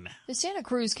coastline. The Santa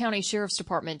Cruz County Sheriff's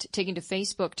Department taking to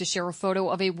Facebook to share a photo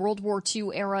of a World War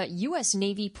II-era U.S.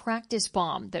 Navy practice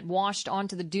bomb that washed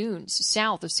onto the dunes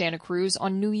south of Santa Cruz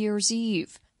on New Year's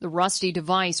Eve. The rusty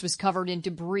device was covered in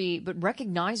debris, but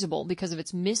recognizable because of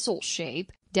its missile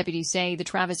shape. Deputies say the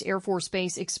Travis Air Force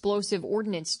Base Explosive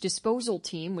Ordnance Disposal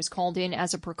Team was called in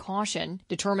as a precaution,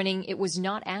 determining it was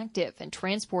not active and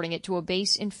transporting it to a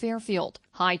base in Fairfield.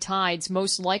 High tides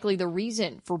most likely the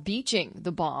reason for beaching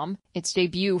the bomb. Its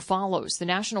debut follows the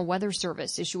National Weather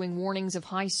Service issuing warnings of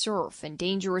high surf and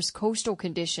dangerous coastal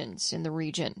conditions in the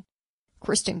region.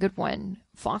 Kristen Goodwin,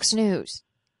 Fox News.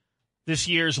 This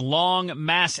year's long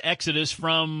mass exodus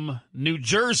from New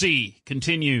Jersey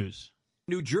continues.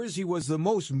 New Jersey was the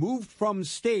most moved from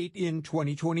state in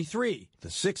 2023, the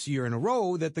 6th year in a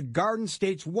row that the Garden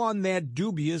States won that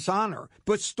dubious honor,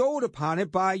 bestowed upon it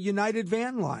by United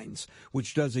Van Lines,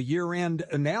 which does a year-end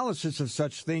analysis of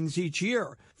such things each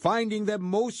year, finding that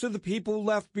most of the people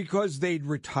left because they'd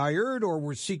retired or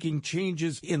were seeking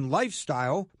changes in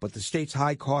lifestyle, but the state's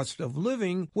high cost of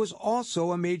living was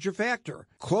also a major factor.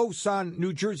 Close on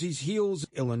New Jersey's heels,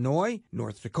 Illinois,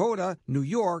 North Dakota, New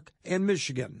York, and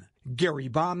Michigan. Gary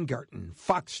Baumgarten,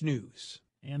 Fox News.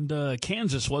 And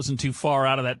Kansas wasn't too far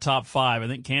out of that top 5. I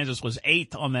think Kansas was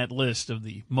 8th on that list of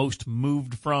the most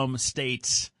moved from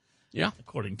states. Yeah.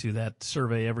 According to that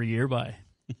survey every year by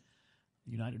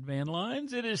United Van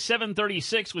Lines. It is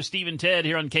 7:36 with Steve and Ted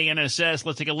here on KNSS.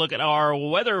 Let's take a look at our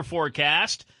weather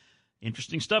forecast.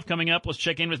 Interesting stuff coming up. Let's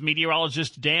check in with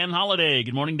meteorologist Dan Holliday.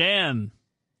 Good morning, Dan.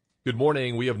 Good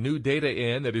morning. We have new data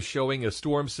in that is showing a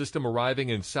storm system arriving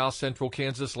in south central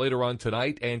Kansas later on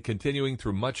tonight and continuing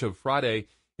through much of Friday.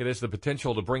 It has the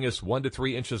potential to bring us 1 to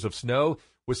 3 inches of snow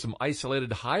with some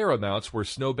isolated higher amounts where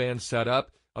snow bands set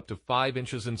up to 5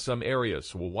 inches in some areas.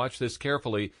 So we'll watch this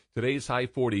carefully. Today's high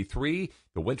 43.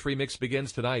 The wintry mix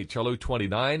begins tonight. Chillow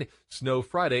 29. Snow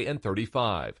Friday and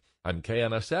 35. I'm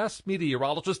KNSS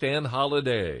meteorologist Dan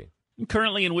Holliday.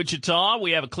 Currently in Wichita,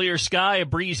 we have a clear sky, a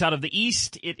breeze out of the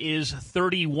east. It is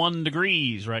 31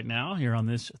 degrees right now here on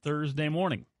this Thursday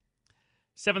morning.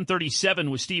 7:37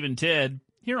 with Steve and Ted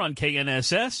here on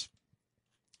KNSS.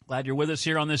 Glad you're with us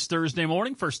here on this Thursday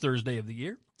morning, first Thursday of the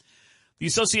year. The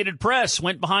Associated Press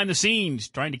went behind the scenes,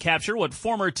 trying to capture what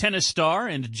former tennis star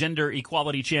and gender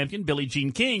equality champion Billie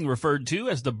Jean King referred to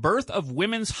as the birth of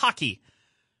women's hockey.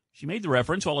 She made the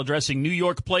reference while addressing New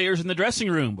York players in the dressing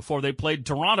room before they played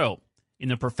Toronto in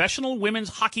the Professional Women's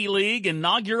Hockey League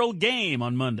inaugural game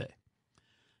on Monday.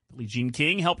 Billie Jean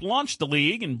King helped launch the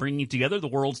league and bringing together the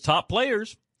world's top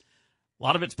players. A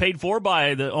lot of it's paid for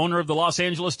by the owner of the Los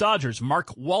Angeles Dodgers,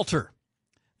 Mark Walter.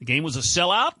 The game was a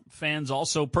sellout. Fans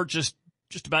also purchased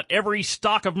just about every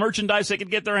stock of merchandise they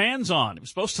could get their hands on. It was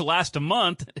supposed to last a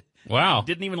month. Wow. It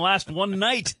didn't even last one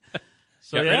night.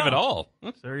 So got rid of it all.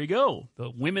 So there you go.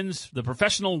 The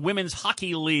Professional Women's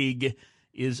Hockey League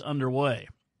is underway.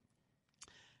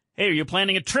 Hey, are you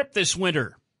planning a trip this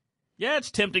winter? Yeah, it's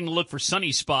tempting to look for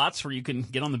sunny spots where you can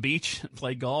get on the beach and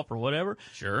play golf or whatever.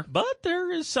 Sure. But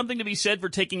there is something to be said for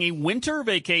taking a winter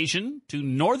vacation to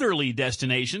northerly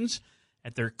destinations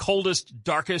at their coldest,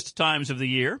 darkest times of the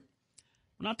year.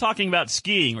 We're not talking about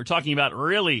skiing. We're talking about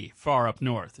really far up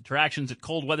north. Attractions at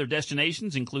cold weather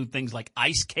destinations include things like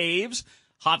ice caves,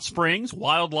 hot springs,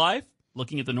 wildlife,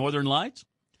 looking at the northern lights.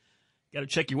 Got to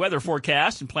check your weather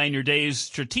forecast and plan your days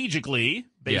strategically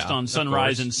based on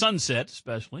sunrise and sunset,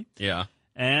 especially. Yeah.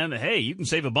 And, hey, you can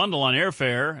save a bundle on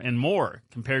airfare and more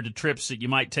compared to trips that you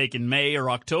might take in May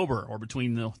or October or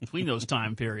between those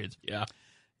time periods. Yeah.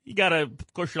 You got to,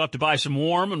 of course, you'll have to buy some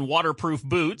warm and waterproof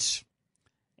boots.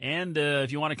 And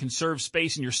if you want to conserve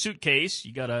space in your suitcase,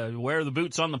 you got to wear the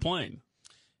boots on the plane.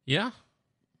 Yeah.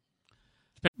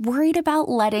 Worried about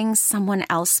letting someone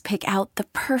else pick out the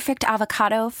perfect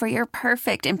avocado for your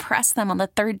perfect impress them on the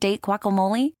third date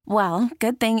guacamole? Well,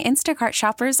 good thing Instacart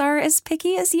shoppers are as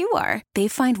picky as you are. They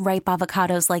find ripe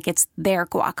avocados like it's their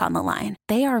guac on the line.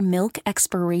 They are milk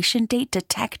expiration date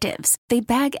detectives. They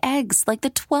bag eggs like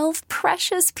the 12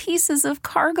 precious pieces of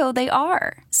cargo they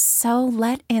are. So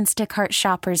let Instacart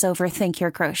shoppers overthink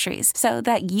your groceries so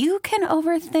that you can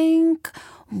overthink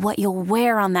what you'll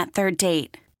wear on that third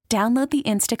date. Download the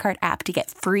Instacart app to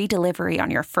get free delivery on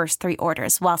your first 3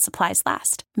 orders while supplies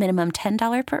last. Minimum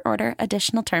 $10 per order.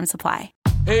 Additional terms apply.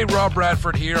 Hey, Rob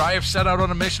Bradford here. I have set out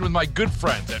on a mission with my good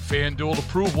friends at FanDuel to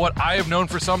prove what I have known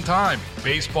for some time.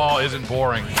 Baseball isn't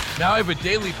boring. Now I have a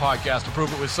daily podcast to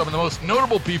prove it with some of the most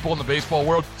notable people in the baseball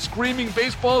world, screaming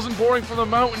baseball isn't boring from the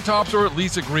mountaintops or at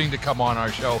least agreeing to come on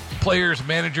our show. Players,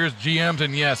 managers, GMs,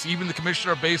 and yes, even the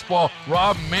commissioner of baseball,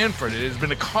 Rob Manfred. It has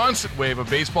been a constant wave of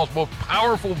baseball's most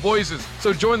powerful voices.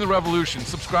 So join the revolution.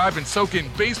 Subscribe and soak in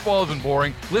Baseball Isn't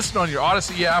Boring. Listen on your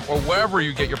Odyssey app or wherever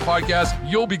you get your podcast.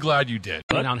 You'll be glad you did.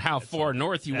 On how far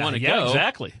north you want to go. Yeah,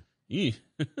 exactly.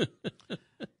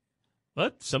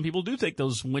 But some people do take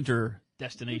those winter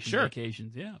destination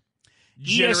vacations. Yeah.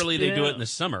 Generally, they do it in the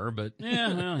summer, but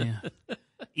yeah.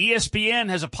 ESPN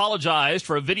has apologized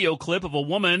for a video clip of a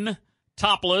woman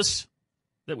topless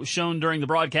that was shown during the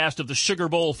broadcast of the Sugar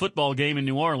Bowl football game in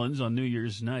New Orleans on New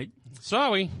Year's night.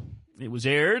 Sorry. It was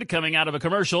aired coming out of a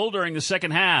commercial during the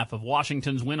second half of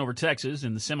Washington's win over Texas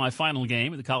in the semifinal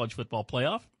game of the college football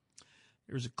playoff.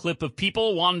 There's a clip of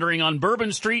people wandering on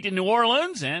Bourbon Street in New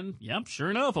Orleans, and, yep,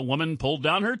 sure enough, a woman pulled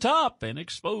down her top and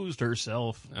exposed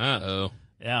herself. Uh-oh.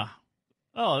 Yeah.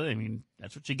 Oh, I mean,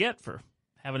 that's what you get for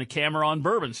having a camera on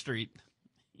Bourbon Street.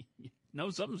 You know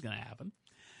something's going to happen.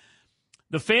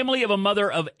 The family of a mother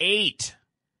of 8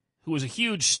 who was a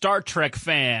huge Star Trek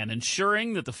fan,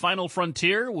 ensuring that the final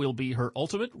frontier will be her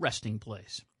ultimate resting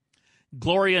place.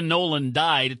 Gloria Nolan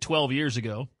died 12 years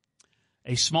ago.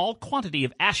 A small quantity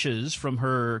of ashes from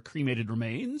her cremated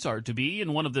remains are to be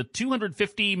in one of the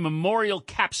 250 memorial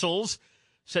capsules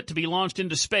set to be launched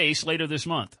into space later this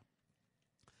month.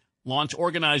 Launch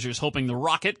organizers hoping the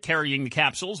rocket carrying the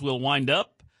capsules will wind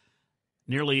up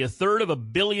nearly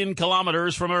 1/3 billion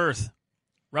kilometers from Earth,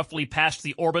 roughly past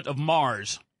the orbit of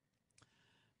Mars.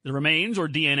 The remains or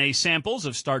DNA samples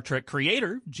of Star Trek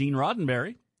creator Gene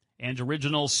Roddenberry and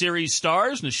original series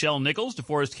stars Nichelle Nichols,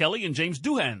 DeForest Kelley, and James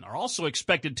Doohan are also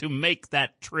expected to make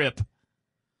that trip.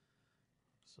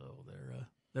 So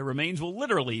their remains will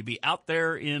literally be out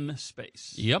there in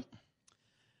space. Yep.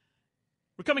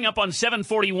 We're coming up on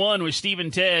 741 with Steve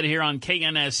and Ted here on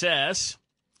KNSS.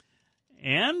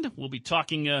 And we'll be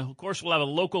talking, of course, we'll have a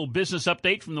local business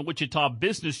update from the Wichita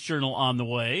Business Journal on the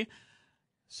way.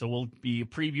 So we'll be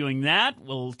previewing that.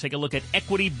 We'll take a look at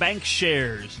Equity Bank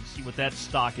shares and see what that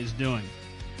stock is doing.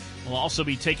 We'll also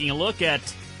be taking a look at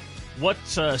what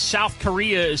South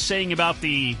Korea is saying about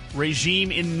the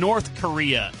regime in North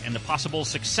Korea and the possible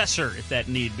successor, if that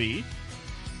need be.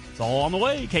 It's all on the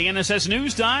way. KNSS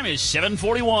News Time is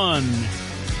 7:41.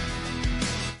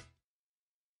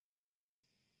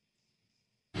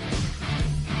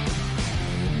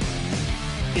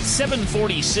 It's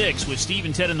 7:46 with Steve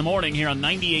and Ted in the morning here on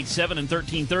 98.7 and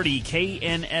 1330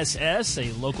 KNSS.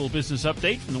 A local business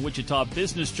update from the Wichita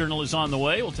Business Journal is on the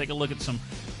way. We'll take a look at some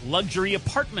luxury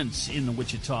apartments in the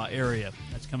Wichita area.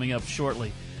 That's coming up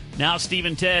shortly. Now, Steve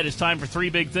and Ted, it's time for three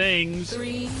big things.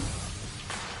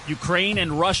 Ukraine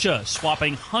and Russia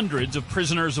swapping hundreds of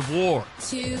prisoners of war.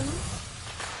 2.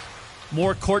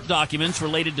 More court documents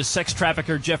related to sex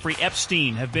trafficker Jeffrey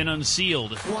Epstein have been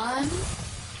unsealed. 1.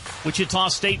 Wichita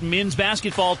State men's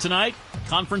basketball tonight.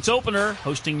 Conference opener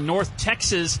hosting North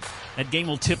Texas. That game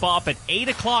will tip off at 8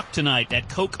 o'clock tonight at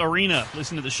Koch Arena.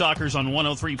 Listen to the Shockers on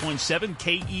 103.7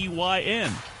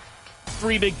 KEYN.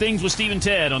 Three big things with Steve and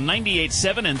Ted on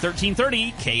 98.7 and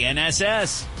 1330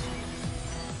 KNSS.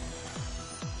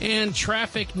 And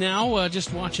traffic now,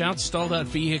 just watch out, stalled out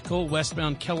vehicle,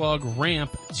 westbound Kellogg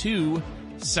ramp to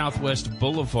Southwest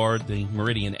Boulevard, the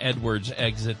Meridian Edwards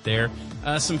exit there.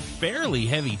 Some fairly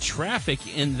heavy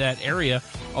traffic in that area,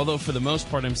 although for the most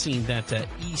part I'm seeing that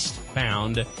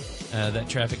eastbound. That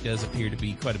traffic does appear to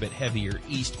be quite a bit heavier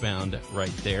eastbound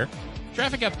right there.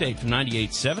 Traffic update from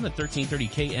 98.7 at 1330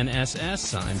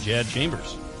 KNSS. I'm Jad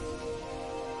Chambers.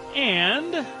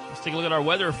 And let's take a look at our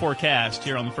weather forecast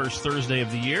here on the first Thursday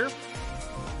of the year.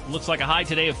 Looks like a high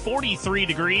today of 43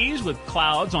 degrees with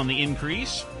clouds on the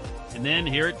increase. And then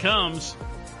here it comes.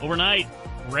 Overnight,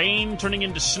 rain turning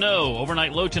into snow.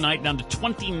 Overnight low tonight down to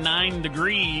 29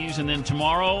 degrees. And then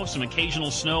tomorrow, some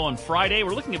occasional snow on Friday.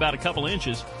 We're looking about a couple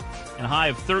inches. And a high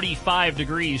of 35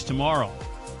 degrees tomorrow.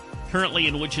 Currently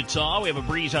in Wichita, we have a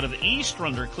breeze out of the east. We're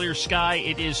under a clear sky.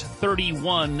 It is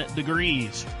 31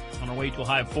 degrees. On our way to a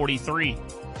high of 43.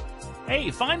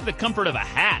 Hey, find the comfort of a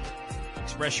hat.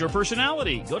 Express your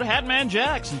personality. Go to Hatman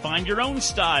Jack's and find your own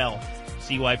style.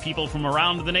 See why people from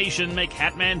around the nation make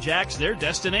Hatman Jack's their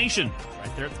destination.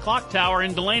 Right there at the Clock Tower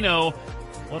in Delano.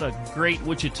 What a great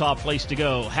Wichita place to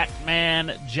go.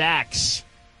 Hatman Jack's.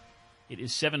 It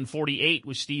is 7:48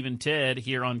 with Steve and Ted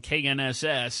here on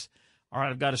KNSS. All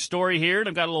right, I've got a story here, and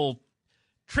I've got a little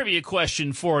trivia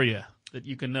question for you that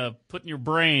you can put in your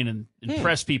brain and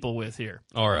impress people with here.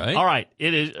 All right. All right.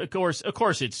 It is, of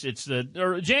course, it's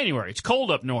January. It's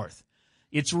cold up north.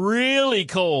 It's really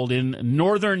cold in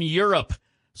northern Europe.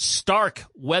 Stark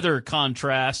weather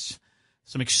contrasts.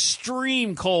 Some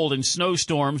extreme cold and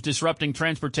snowstorms disrupting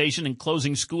transportation and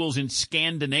closing schools in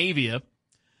Scandinavia.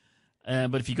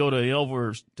 But if you go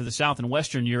over to the south and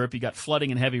western Europe, you got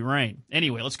flooding and heavy rain.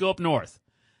 Anyway, let's go up north.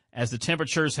 As the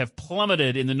temperatures have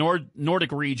plummeted in the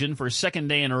Nordic region for a second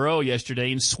day in a row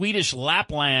yesterday. In Swedish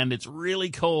Lapland, it's really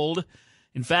cold.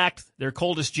 In fact, their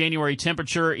coldest January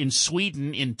temperature in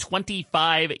Sweden in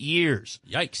 25 years.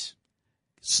 Yikes.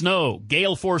 Snow,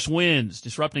 gale force winds,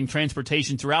 disrupting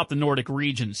transportation throughout the Nordic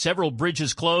region. Several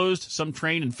bridges closed, some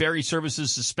train and ferry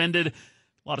services suspended.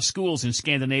 A lot of schools in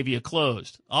Scandinavia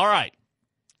closed. All right.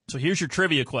 So here's your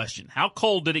trivia question. How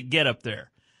cold did it get up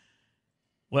there?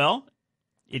 Well,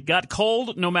 it got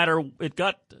cold no matter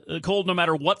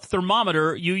what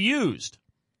thermometer you used.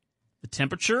 The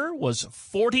temperature was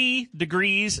 40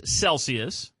 degrees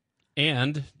Celsius.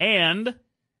 And 40.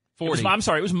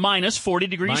 It was minus 40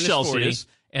 degrees minus Celsius.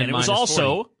 40 and it was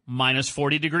also minus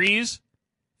 40 degrees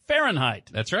Fahrenheit.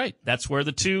 That's right. That's where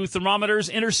the two thermometers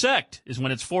intersect, is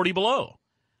when it's 40 below.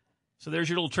 So there's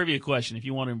your little trivia question if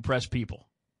you want to impress people.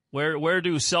 Where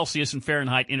do Celsius and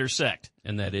Fahrenheit intersect?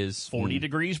 And that is 40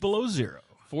 degrees below zero.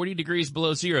 40 degrees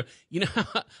below zero. You know,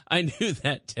 I knew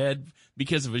that, Ted,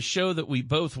 because of a show that we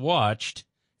both watched,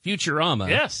 Futurama.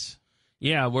 Yes.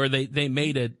 Yeah, where they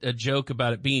made a joke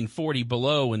about it being 40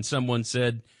 below, and someone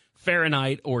said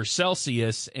Fahrenheit or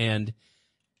Celsius, and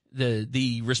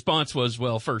the response was,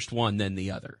 well, first one, then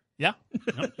the other. Yeah.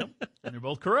 Yep. And they're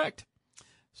both correct.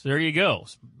 So there you go.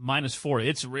 Minus 40.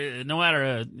 It's no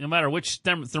matter which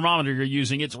thermometer you're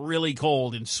using, it's really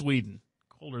cold in Sweden.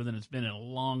 Colder than it's been in a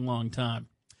long, long time.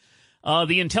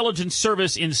 The intelligence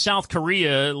service in South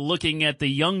Korea looking at the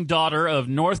young daughter of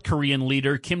North Korean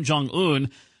leader Kim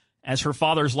Jong-un as her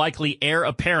father's likely heir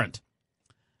apparent.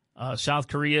 South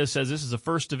Korea says this is the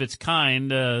first of its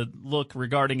kind look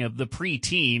regarding the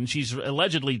preteen. She's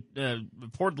allegedly,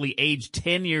 reportedly aged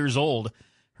 10 years old.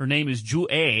 Her name is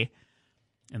Ju-ae.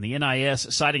 And the NIS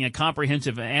citing a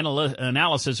comprehensive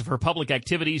analysis of her public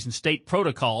activities and state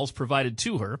protocols provided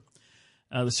to her.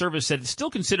 The service said it still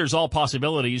considers all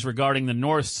possibilities regarding the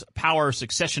North's power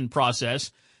succession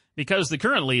process because the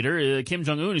current leader, Kim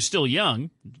Jong-un, is still young,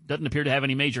 doesn't appear to have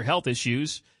any major health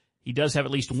issues. He does have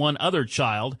at least one other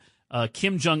child.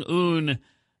 Kim Jong-un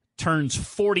turns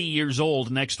 40 years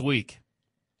old next week.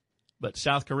 But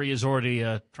South Korea is already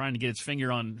trying to get its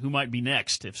finger on who might be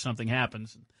next if something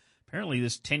happens. Apparently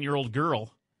this 10-year-old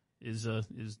girl is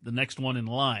the next one in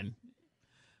line.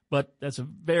 But that's a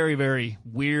very, very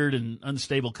weird and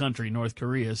unstable country, North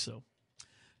Korea, so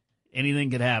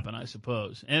anything could happen, I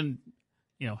suppose. And,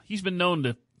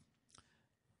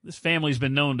 this family's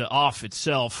been known to off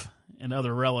itself and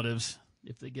other relatives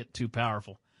if they get too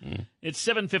powerful. It's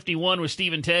 7:51 with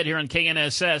Steve and Ted here on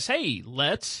KNSS. Hey,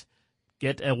 let's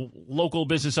get a local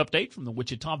business update from the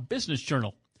Wichita Business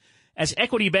Journal. As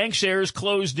Equity Bank shares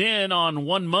closed in on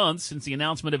 1 month since the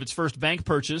announcement of its first bank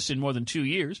purchase in more than 2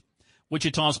 years,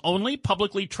 Wichita's only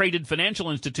publicly traded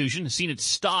financial institution has seen its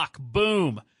stock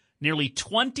boom nearly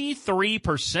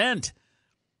 23%.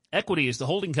 Equity is the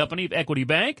holding company of Equity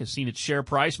Bank, has seen its share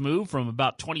price move from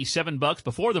about $27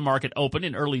 before the market opened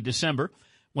in early December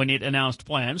when it announced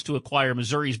plans to acquire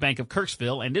Missouri's Bank of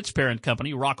Kirksville and its parent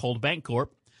company, Rockhold Bank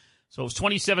Corp. So it was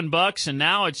 $27, and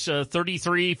now it's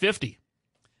 $33.50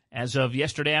 as of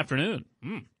yesterday afternoon.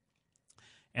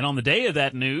 And on the day of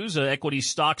that news, Equity's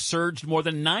stock surged more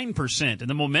than 9%, and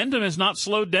the momentum has not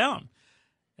slowed down.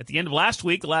 At the end of last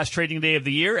week, the last trading day of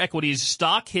the year, Equity's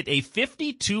stock hit a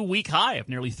 52-week high of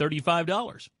nearly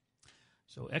 $35.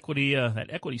 So that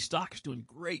Equity stock is doing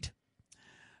great.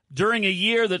 During a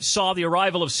year that saw the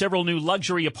arrival of several new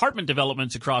luxury apartment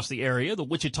developments across the area, the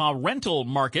Wichita rental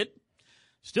market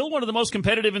still one of the most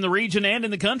competitive in the region and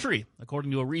in the country. According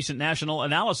to a recent national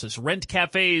analysis, Rent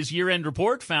Cafe's year-end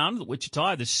report found that Wichita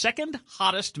had the second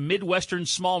hottest Midwestern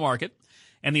small market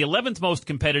and the 11th most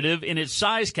competitive in its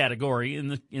size category in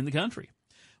the country.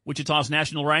 Wichita's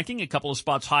national ranking a couple of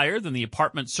spots higher than the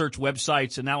apartment search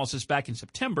website's analysis back in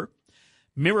September.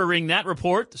 Mirroring that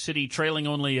report, the city trailing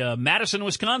only Madison,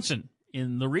 Wisconsin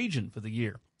in the region for the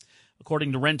year.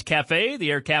 According to Rent Cafe, the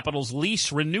Air Capital's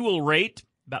lease renewal rate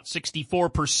about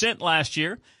 64% last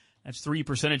year. That's 3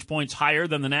 percentage points higher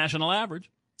than the national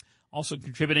average. Also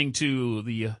contributing to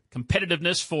the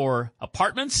competitiveness for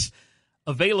apartments,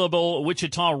 available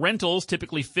Wichita rentals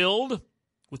typically filled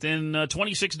within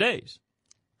 26 days,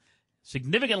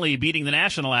 significantly beating the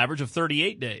national average of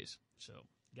 38 days. So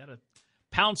you got to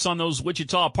pounce on those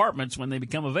Wichita apartments when they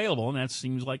become available, and that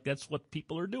seems like that's what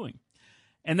people are doing.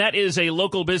 And that is a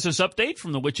local business update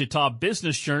from the Wichita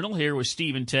Business Journal here with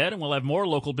Steve and Ted. And we'll have more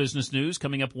local business news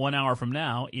coming up 1 hour from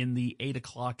now in the 8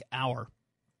 o'clock hour.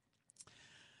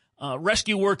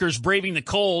 Rescue workers braving the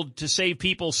cold to save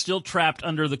people still trapped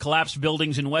under the collapsed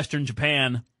buildings in western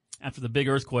Japan after the big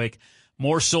earthquake.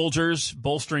 More soldiers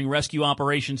bolstering rescue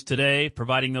operations today,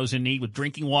 providing those in need with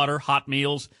drinking water, hot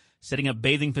meals, setting up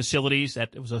bathing facilities.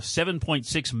 It was a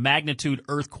 7.6 magnitude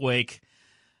earthquake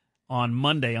on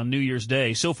Monday, on New Year's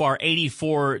Day. So far,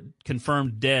 84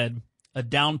 confirmed dead. A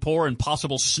downpour and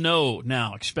possible snow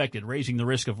now expected, raising the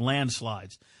risk of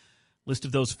landslides. List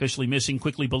of those officially missing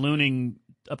quickly ballooning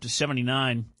up to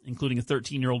 79, including a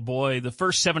 13-year-old boy. The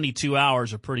first 72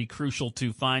 hours are pretty crucial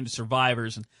to find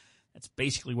survivors, and that's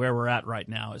basically where we're at right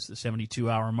now, is the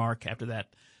 72-hour mark after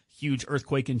that huge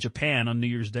earthquake in Japan on New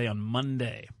Year's Day on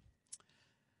Monday.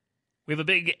 We have a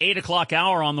big 8 o'clock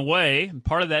hour on the way, and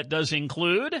part of that does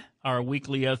include our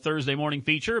weekly Thursday morning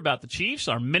feature about the Chiefs,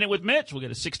 our Minute with Mitch. We'll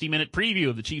get a 60-minute preview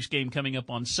of the Chiefs game coming up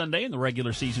on Sunday in the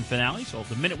regular season finale. So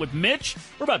the Minute with Mitch,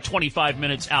 we're about 25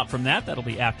 minutes out from that. That'll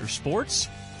be after sports.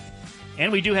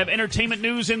 And we do have entertainment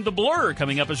news in the Blur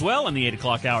coming up as well in the 8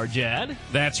 o'clock hour, Jad.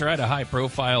 That's right, a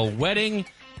high-profile wedding,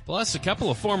 plus a couple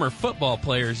of former football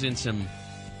players in some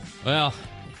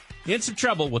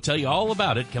trouble. We'll tell you all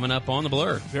about it coming up on the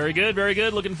Blur. Very good, very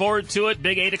good. Looking forward to it.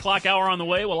 Big 8 o'clock hour on the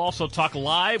way. We'll also talk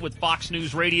live with Fox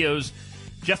News Radio's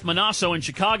Jeff Monosso in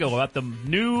Chicago about the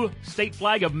new state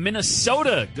flag of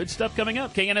Minnesota. Good stuff coming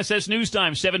up. KNSS News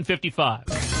Time,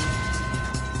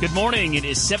 7:55. Good morning. It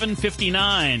is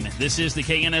 7:59. This is the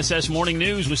KNSS Morning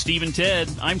News with Steve and Ted.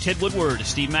 I'm Ted Woodward.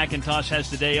 Steve McIntosh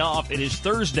has the day off. It is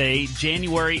Thursday,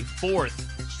 January 4th.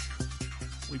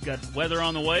 We've got weather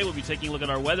on the way. We'll be taking a look at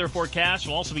our weather forecast.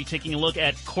 We'll also be taking a look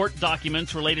at court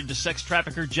documents related to sex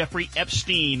trafficker Jeffrey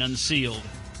Epstein unsealed.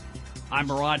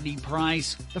 I'm Rodney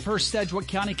Price. The first Sedgwick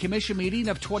County Commission meeting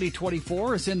of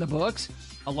 2024 is in the books.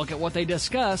 A look at what they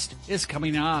discussed is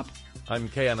coming up. I'm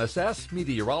KNSS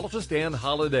meteorologist Ann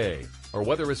Holliday. Our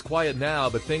weather is quiet now,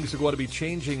 but things are going to be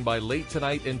changing by late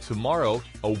tonight and tomorrow.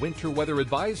 A winter weather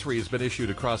advisory has been issued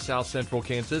across south central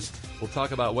Kansas. We'll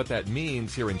talk about what that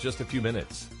means here in just a few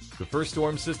minutes. The first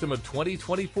storm system of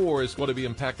 2024 is going to be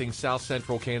impacting south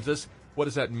central Kansas. What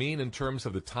does that mean in terms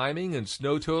of the timing and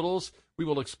snow totals? We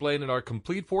will explain in our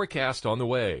complete forecast on the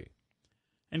way.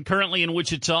 And currently in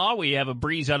Wichita, we have a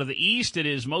breeze out of the east. It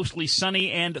is mostly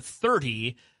sunny and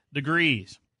 30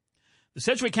 degrees. The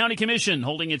Sedgwick County Commission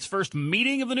holding its first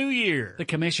meeting of the new year. The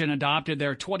commission adopted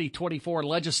their 2024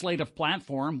 legislative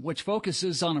platform, which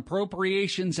focuses on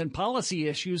appropriations and policy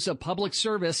issues of public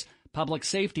service, public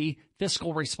safety,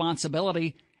 fiscal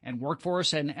responsibility, and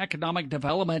workforce and economic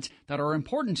development that are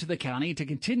important to the county to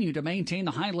continue to maintain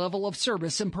the high level of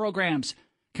service and programs.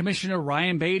 Commissioner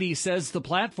Ryan Beatty says the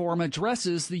platform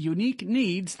addresses the unique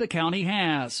needs the county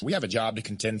has. We have a job to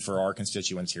contend for our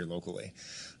constituents here locally.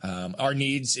 Our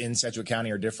needs in Sedgwick County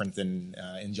are different than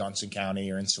in Johnson County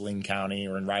or in Saline County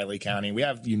or in Riley County. We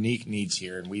have unique needs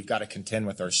here, and we've got to contend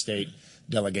with our state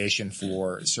delegation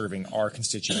for serving our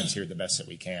constituents here the best that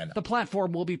we can. The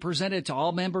platform will be presented to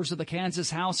all members of the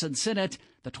Kansas House and Senate.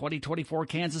 The 2024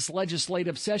 Kansas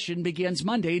legislative session begins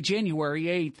Monday, January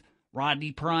 8th.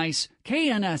 Rodney Price,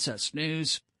 KNSS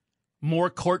News. More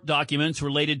court documents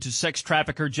related to sex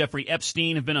trafficker Jeffrey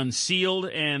Epstein have been unsealed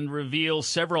and reveal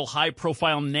several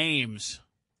high-profile names.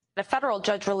 A federal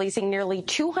judge releasing nearly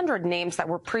 200 names that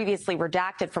were previously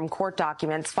redacted from court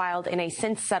documents filed in a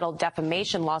since-settled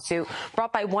defamation lawsuit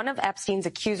brought by one of Epstein's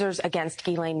accusers against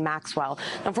Ghislaine Maxwell.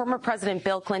 Now, former President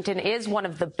Bill Clinton is one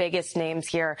of the biggest names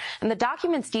here, and the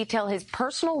documents detail his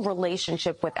personal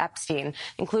relationship with Epstein,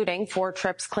 including 4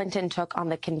 trips Clinton took on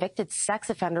the convicted sex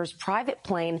offender's private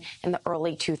plane in the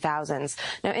early 2000s.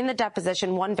 Now, in the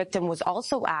deposition, one victim was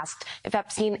also asked if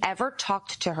Epstein ever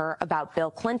talked to her about Bill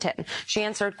Clinton. She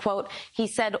answered, quote, he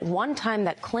said one time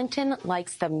that Clinton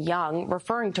likes them young,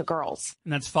 referring to girls.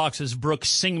 And that's Fox's Brooke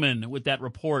Singman with that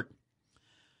report.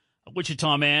 A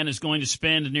Wichita man is going to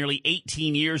spend nearly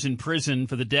 18 years in prison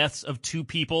for the deaths of 2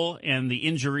 people and the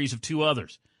injuries of 2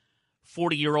 others.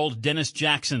 40-year-old Dennis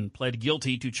Jackson pled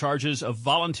guilty to charges of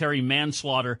voluntary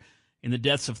manslaughter in the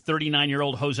deaths of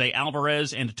 39-year-old Jose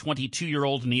Alvarez and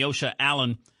 22-year-old Neosha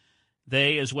Allen.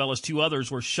 They, as well as 2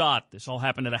 others, were shot. This all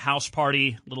happened at a house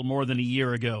party a little more than a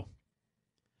year ago.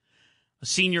 A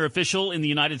senior official in the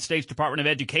United States Department of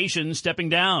Education stepping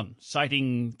down,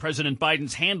 citing President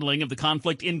Biden's handling of the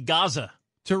conflict in Gaza.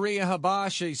 Taria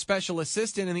Habash, a special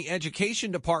assistant in the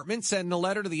Education Department, said in a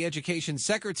letter to the Education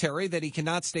Secretary that he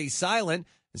cannot stay silent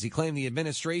as he claimed the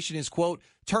administration is, quote,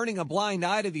 turning a blind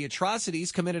eye to the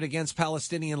atrocities committed against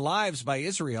Palestinian lives by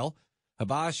Israel.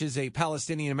 Habash is a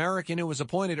Palestinian-American who was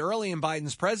appointed early in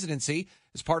Biden's presidency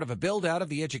as part of a build-out of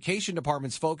the Education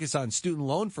Department's focus on student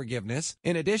loan forgiveness.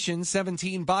 In addition,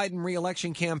 17 Biden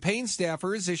re-election campaign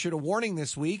staffers issued a warning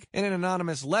this week in an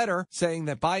anonymous letter saying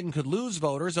that Biden could lose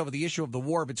voters over the issue of the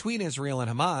war between Israel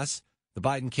and Hamas. The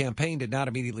Biden campaign did not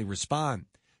immediately respond.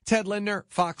 Ted Lindner,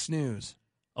 Fox News.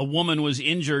 A woman was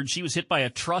injured. She was hit by a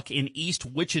truck in East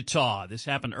Wichita. This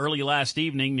happened early last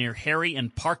evening near Harry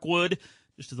and Parkwood,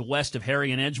 just to the west of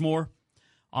Harry and Edgemore.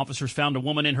 Officers found a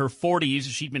woman in her 40s.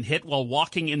 She'd been hit while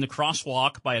walking in the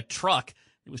crosswalk by a truck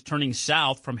that was turning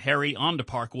south from Harry onto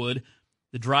Parkwood.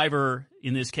 The driver,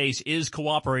 in this case, is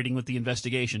cooperating with the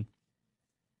investigation.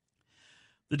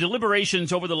 The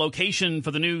deliberations over the location for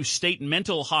the new state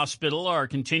mental hospital are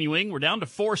continuing. We're down to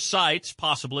 4 sites,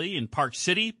 possibly, in Park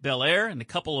City, Bel Air, and a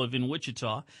couple in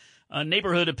Wichita.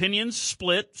 Neighborhood opinions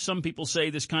split. Some people say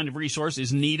this kind of resource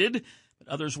is needed, but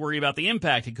others worry about the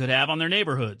impact it could have on their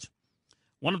neighborhoods.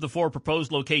 One of the 4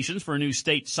 proposed locations for a new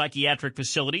state psychiatric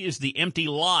facility is the empty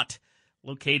lot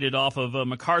located off of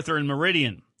MacArthur and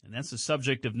Meridian, and that's the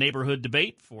subject of neighborhood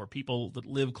debate for people that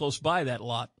live close by that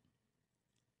lot.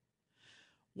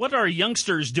 What are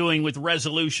youngsters doing with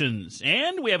resolutions?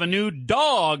 And we have a new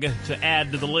dog to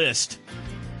add to the list.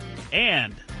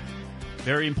 And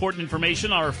very important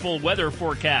information, our full weather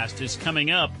forecast is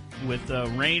coming up with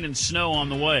rain and snow on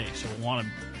the way, so we'll want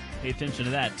to pay attention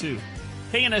to that, too.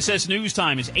 KNSS News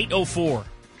Time is 8:04.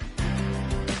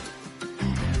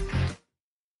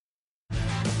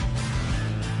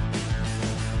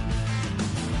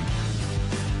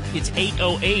 It's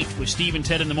 8:08 with Steve and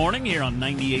Ted in the morning here on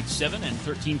 98.7 and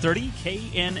 1330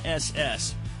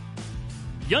 KNSS.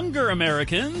 Younger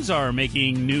Americans are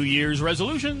making New Year's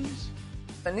resolutions.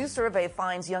 A new survey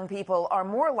finds young people are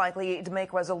more likely to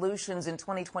make resolutions in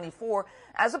 2024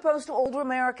 as opposed to older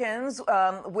Americans,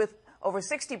 with over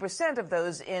 60% of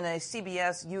those in a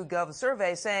CBS YouGov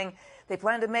survey saying they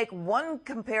plan to make one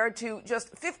compared to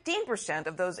just 15%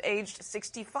 of those aged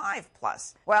 65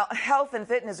 plus. While health and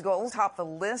fitness goals top the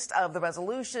list of the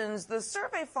resolutions, the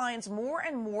survey finds more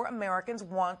and more Americans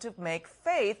want to make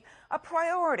faith a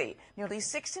priority. Nearly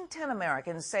 6 in 10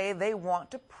 Americans say they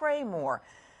want to pray more.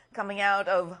 Coming out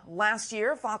of last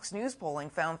year, Fox News polling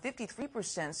found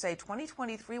 53% say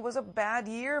 2023 was a bad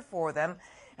year for them,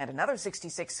 and another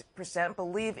 66%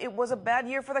 believe it was a bad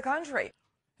year for the country.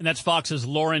 And that's Fox's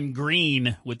Lauren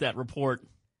Green with that report.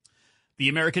 The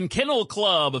American Kennel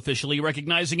Club officially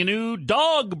recognizing a new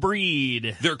dog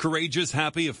breed. They're courageous,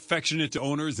 happy, affectionate to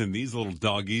owners, and these little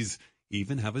doggies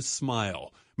even have a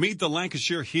smile. Meet the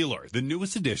Lancashire Heeler, the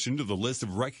newest addition to the list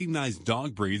of recognized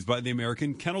dog breeds by the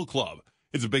American Kennel Club.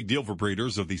 It's a big deal for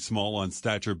breeders of the small on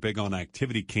stature, big on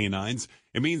activity canines.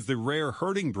 It means the rare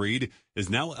herding breed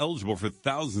is now eligible for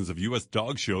thousands of U.S.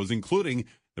 dog shows, including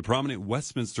the prominent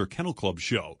Westminster Kennel Club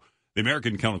show. The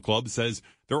American Kennel Club says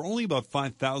there are only about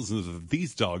 5,000 of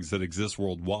these dogs that exist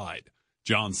worldwide.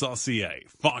 John Saucier,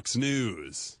 Fox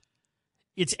News.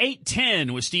 It's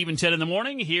 8:10 with Steve and Ted in the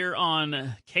morning here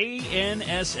on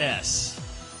KNSS.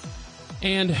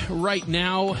 And right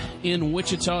now in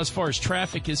Wichita, as far as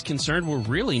traffic is concerned, we're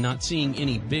really not seeing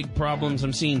any big problems.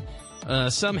 I'm seeing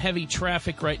some heavy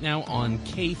traffic right now on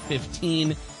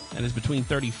K-15. That is between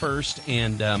 31st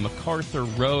and MacArthur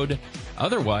Road.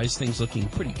 Otherwise, things looking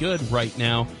pretty good right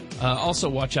now. Also,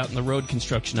 watch out in the road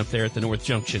construction up there at the North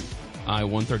Junction.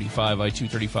 I-135,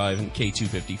 I-235, and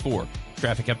K-254.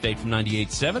 Traffic update from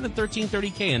 98.7 and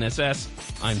 1330 KNSS.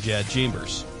 I'm Jad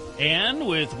Chambers. And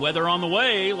with weather on the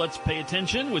way, let's pay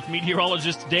attention with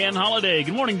meteorologist Dan Holliday.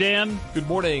 Good morning, Dan. Good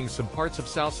morning. Some parts of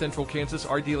south central Kansas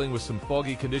are dealing with some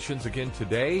foggy conditions again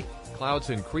today. Clouds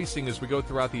increasing as we go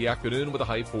throughout the afternoon with a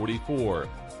high 44.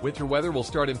 Winter weather will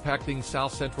start impacting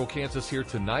south central Kansas here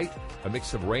tonight. A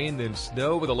mix of rain and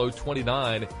snow with a low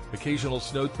 29. Occasional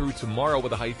snow through tomorrow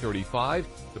with a high 35.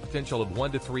 The potential of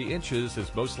 1 to 3 inches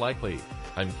is most likely.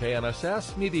 I'm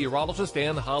KNSS meteorologist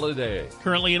Dan Holliday.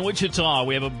 Currently in Wichita,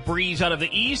 we have a breeze out of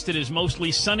the east. It is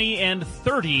mostly sunny and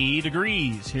 30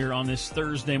 degrees here on this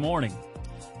Thursday morning.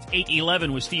 It's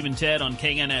 8:11 with Steve and Ted on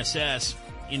KNSS.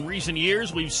 In recent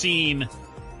years, we've seen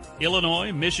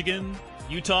Illinois, Michigan,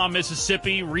 Utah,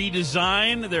 Mississippi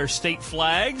redesign their state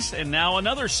flags, and now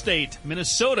another state,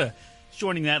 Minnesota, is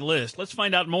joining that list. Let's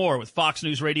find out more with Fox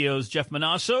News Radio's Jeff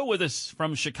Monosso with us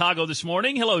from Chicago this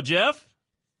morning. Hello, Jeff.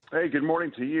 Hey, good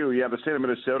morning to you. Yeah, the state of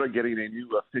Minnesota getting a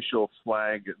new official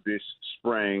flag this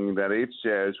spring that it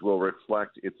says will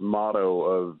reflect its motto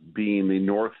of being the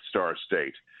North Star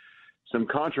State. Some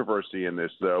controversy in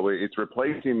this, though. It's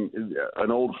replacing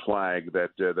an old flag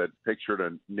that pictured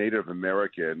a Native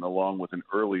American along with an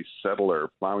early settler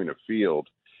plowing a field.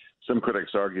 Some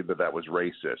critics argued that was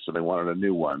racist, so they wanted a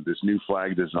new one. This new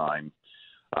flag design,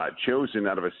 chosen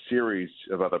out of a series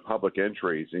of other public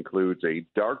entries, includes a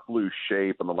dark blue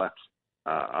shape on the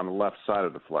left side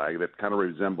of the flag that kind of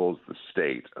resembles the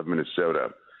state of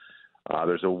Minnesota.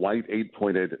 There's a white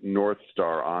 8-pointed North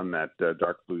Star on that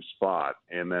dark blue spot.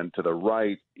 And then to the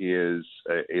right is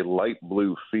a light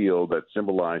blue field that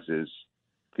symbolizes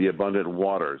the abundant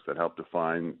waters that help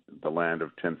define the land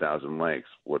of 10,000 lakes,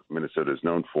 what Minnesota is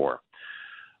known for.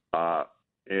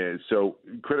 And so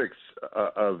critics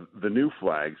of the new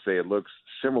flag say it looks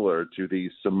similar to the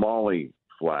Somali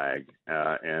flag.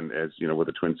 And as you know, with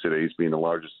the Twin Cities being the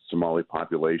largest Somali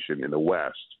population in the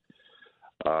West,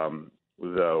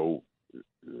 though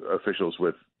officials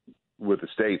with the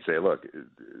state say, look,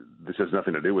 this has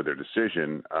nothing to do with their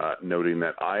decision, noting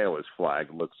that Iowa's flag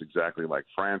looks exactly like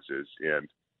France's and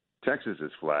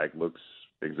Texas's flag looks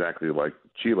exactly like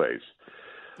Chile's.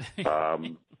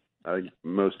 I think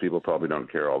most people probably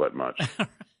don't care all that much.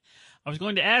 I was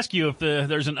going to ask you if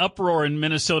there's an uproar in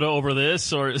Minnesota over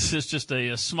this, or is this just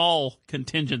a small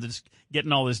contingent that's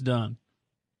getting all this done?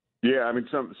 Yeah, I mean,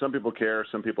 some people care,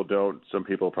 some people don't. Some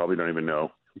people probably don't even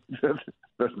know that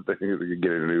they can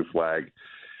get a new flag.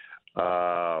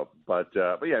 But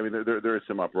yeah, I mean, there is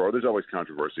some uproar. There's always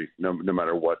controversy, no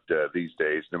matter what these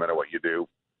days, no matter what you do.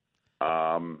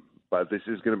 But this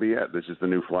is going to be it. This is the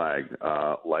new flag,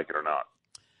 like it or not.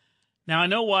 Now, I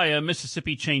know why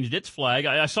Mississippi changed its flag.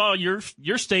 I saw your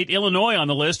state, Illinois, on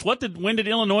the list. When did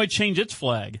Illinois change its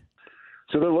flag?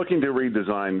 So they're looking to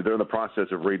redesign. They're in the process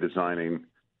of redesigning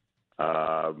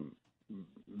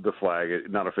the flag.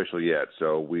 Not officially yet,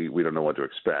 so we don't know what to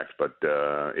expect. But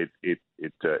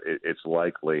it's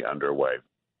likely underway.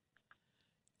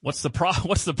 What's the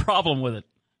problem with it?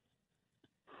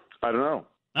 I don't know.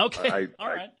 Okay, all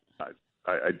right.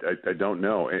 I don't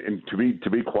know, and to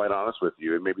be quite honest with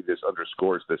you, and maybe this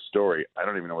underscores this story, I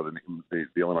don't even know what the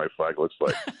Illinois flag looks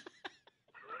like.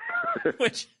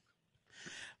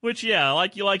 Which, yeah,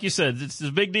 like you said, it's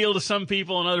a big deal to some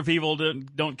people, and other people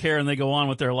don't care, and they go on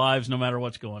with their lives no matter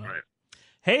what's going on. Right.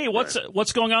 Hey,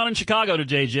 what's going on in Chicago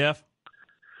today, Jeff?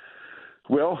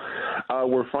 Well,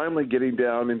 we're finally getting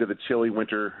down into the chilly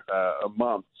winter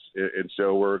months. And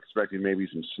so we're expecting maybe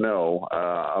some snow.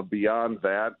 Beyond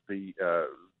that, the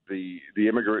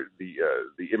immigrant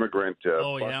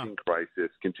busing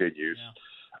crisis continues.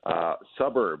 Yeah.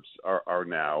 Suburbs are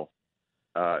now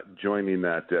joining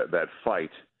that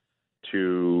fight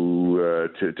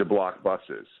to block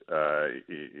buses,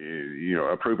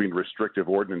 approving restrictive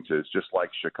ordinances just like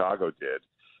Chicago did,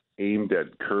 aimed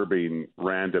at curbing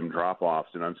random drop-offs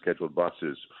in unscheduled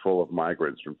buses full of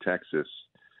migrants from Texas.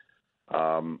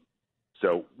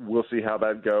 So we'll see how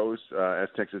that goes as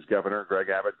Texas Governor Greg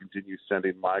Abbott continues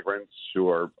sending migrants who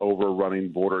are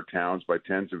overrunning border towns by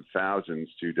tens of thousands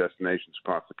to destinations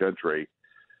across the country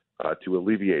to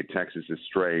alleviate Texas's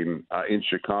strain. In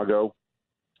Chicago,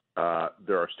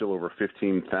 there are still over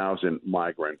 15,000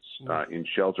 migrants in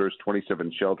shelters,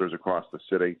 27 shelters across the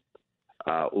city,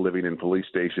 living in police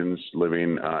stations,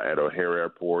 living at O'Hare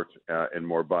Airport, and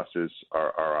more buses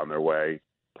are on their way.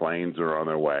 Planes are on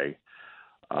their way.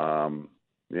 So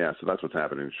that's what's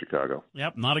happening in Chicago.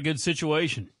 Yep, not a good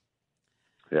situation.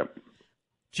 Yep.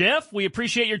 Jeff, we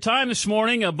appreciate your time this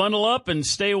morning. Bundle up and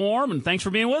stay warm, and thanks for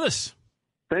being with us.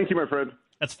 Thank you, my friend.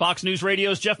 That's Fox News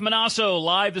Radio's Jeff Monosso,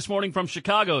 live this morning from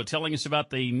Chicago, telling us about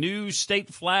the new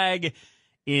state flag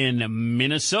in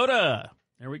Minnesota.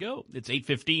 There we go. It's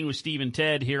 8:15 with Steve and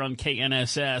Ted here on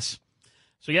KNSS.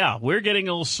 So, yeah, we're getting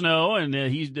a little snow, and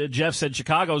Jeff said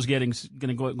Chicago's going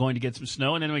to get some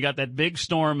snow. And then we got that big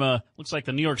storm. Looks like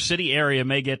the New York City area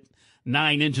may get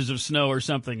 9 inches of snow or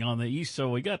something on the east. So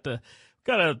we got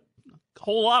a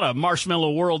whole lot of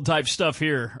Marshmallow World type stuff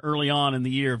here early on in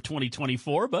the year of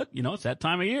 2024. But, it's that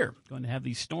time of year. Going to have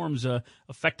these storms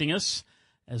affecting us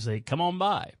as they come on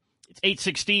by. It's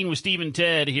 8:16 with Steve and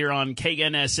Ted here on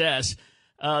KNSS.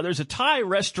 There's a Thai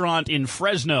restaurant in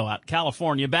Fresno, out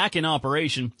California, back in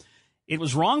operation. It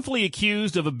was wrongfully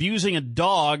accused of abusing a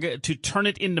dog to turn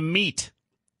it into meat.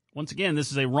 Once again,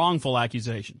 this is a wrongful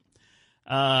accusation.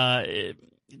 It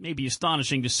may be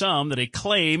astonishing to some that a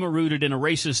claim rooted in a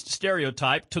racist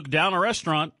stereotype took down a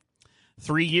restaurant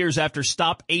 3 years after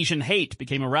Stop Asian Hate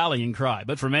became a rallying cry.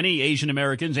 But for many Asian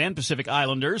Americans and Pacific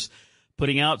Islanders,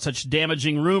 putting out such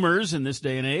damaging rumors in this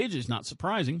day and age is not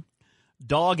surprising.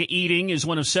 Dog eating is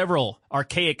one of several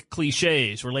archaic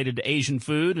cliches related to Asian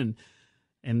food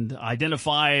and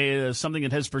identify something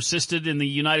that has persisted in the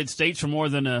United States for more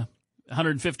than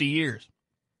 150 years.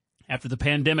 After the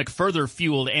pandemic further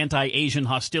fueled anti-Asian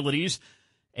hostilities,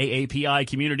 AAPI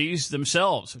communities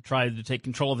themselves have tried to take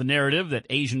control of the narrative that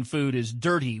Asian food is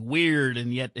dirty, weird,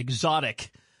 and yet exotic.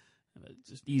 It's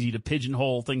just easy to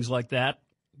pigeonhole things like that.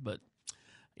 But,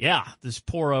 yeah, this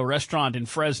poor restaurant in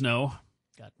Fresno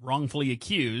got wrongfully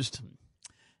accused,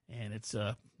 and it's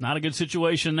not a good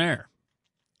situation there.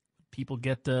 People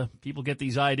get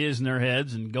these ideas in their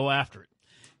heads and go after it.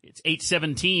 It's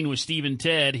 8:17 with Steve and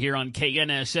Ted here on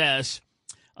KNSS.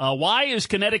 Why is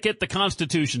Connecticut the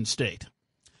Constitution state?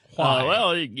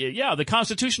 Why? The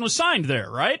Constitution was signed there,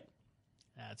 right?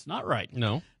 That's not right.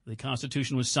 No. The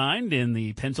Constitution was signed in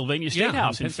the Pennsylvania State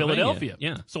House in Philadelphia.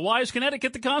 Yeah. So why is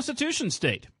Connecticut the Constitution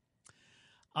state?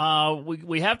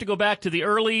 We have to go back to the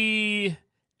early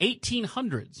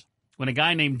 1800s when a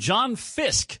guy named John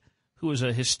Fiske, who was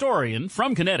a historian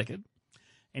from Connecticut,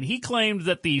 and he claimed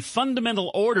that the fundamental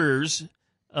orders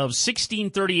of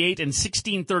 1638 and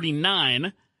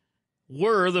 1639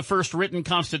 were the first written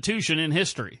constitution in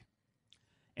history.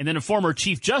 And then a former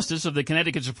Chief Justice of the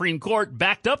Connecticut Supreme Court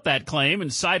backed up that claim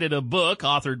and cited a book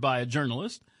authored by a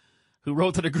journalist who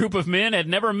wrote that a group of men had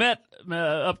never met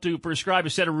up to prescribe a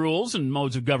set of rules and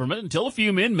modes of government until a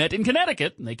few men met in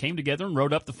Connecticut, and they came together and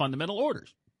wrote up the fundamental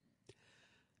orders.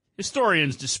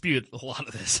 Historians dispute a lot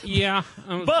of this. Yeah.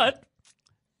 But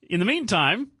in the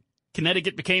meantime,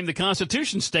 Connecticut became the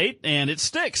Constitution state, and it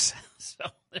sticks. So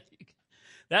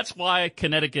that's why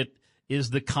Connecticut is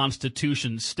the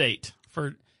Constitution state.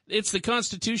 It's the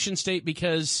Constitution state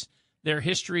because their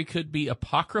history could be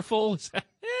apocryphal.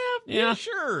 Yeah,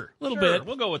 sure. A little bit.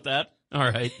 We'll go with that. All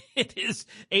right. It is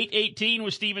 8:18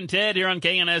 with Steve and Ted here on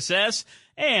KNSS.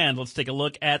 And let's take a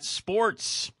look at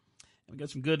sports. We got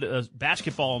some good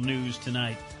basketball news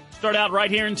tonight. Start out right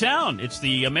here in town. It's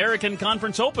the American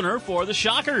Conference opener for the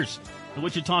Shockers. The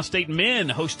Wichita State men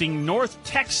hosting North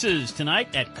Texas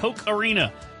tonight at Koch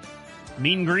Arena.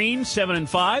 Mean Green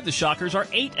 7-5. The Shockers are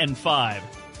 8-5.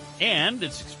 And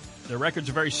their records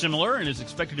are very similar and is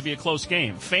expected to be a close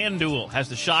game. FanDuel has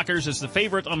the Shockers as the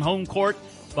favorite on home court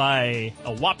by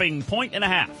a whopping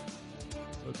 1.5.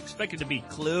 So it's expected to be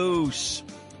close.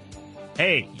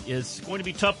 Hey, it's going to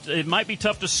be tough. It might be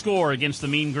tough to score against the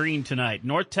Mean Green tonight.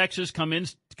 North Texas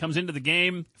comes into the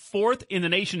game fourth in the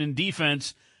nation in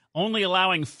defense, only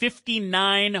allowing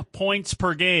 59 points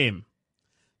per game.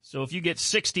 So if you get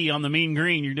 60 on the Mean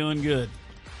Green, you're doing good.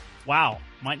 Wow.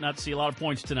 Might not see a lot of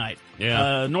points tonight.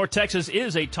 Yeah. North Texas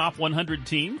is a top 100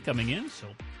 team coming in, so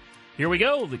Here we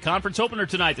go. The conference opener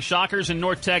tonight. The Shockers in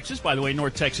North Texas. By the way,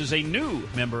 North Texas, a new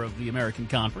member of the American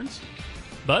Conference.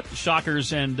 But the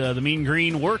Shockers and the Mean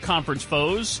Green were conference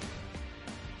foes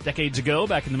decades ago,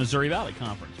 back in the Missouri Valley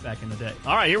Conference, back in the day.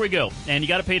 All right, here we go. And you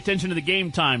got to pay attention to the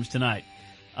game times tonight.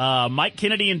 Mike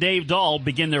Kennedy and Dave Dahl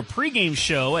begin their pregame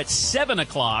show at 7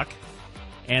 o'clock.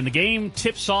 And the game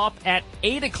tips off at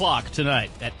 8 o'clock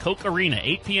tonight at Koch Arena.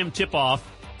 8 p.m. tip-off.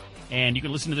 And you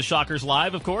can listen to the Shockers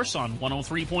live, of course, on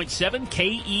 103.7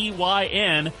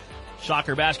 KEYN.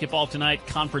 Shocker basketball tonight,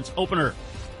 conference opener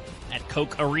at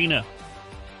Koch Arena.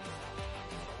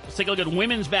 Let's take a look at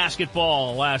women's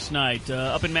basketball last night.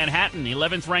 Up in Manhattan,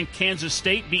 11th-ranked Kansas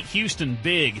State beat Houston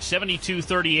big,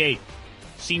 72-38.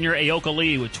 Senior Aoka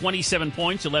Lee with 27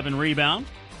 points, 11 rebounds.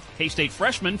 K-State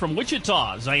freshman from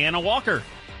Wichita, Ziana Walker,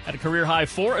 had a career-high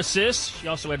 4 assists. She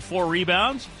also had 4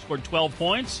 rebounds, scored 12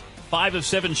 points, 5 of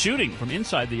 7 shooting from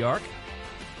inside the arc.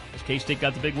 As K-State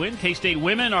got the big win. K-State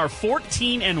women are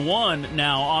 14-1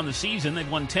 now on the season. They've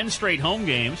won 10 straight home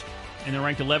games, and they're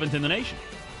ranked 11th in the nation.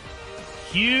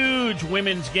 Huge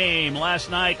women's game last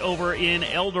night over in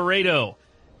El Dorado.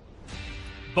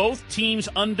 Both teams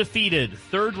undefeated.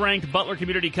 3rd-ranked Butler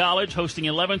Community College hosting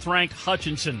 11th-ranked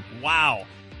Hutchinson. Wow.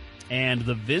 And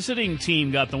the visiting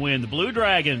team got the win. The Blue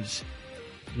Dragons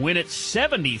win it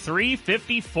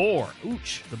 73-54.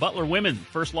 Ouch. The Butler women,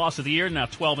 first loss of the year, now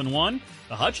 12-1.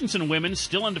 The Hutchinson women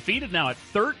still undefeated now at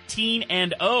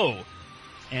 13-0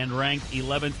 and ranked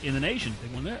 11th in the nation.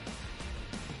 Big one there.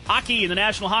 Hockey in the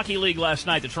National Hockey League last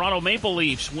night. The Toronto Maple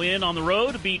Leafs win on the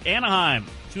road to beat Anaheim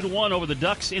 2-1 over the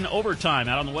Ducks in overtime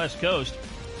out on the West Coast.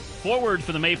 Forward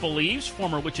for the Maple Leafs,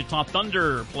 former Wichita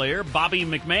Thunder player Bobby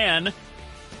McMahon,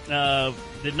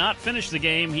 did not finish the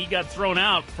game. He got thrown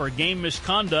out for a game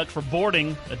misconduct for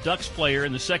boarding a Ducks player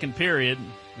in the second period.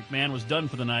 McMahon was done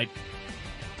for the night.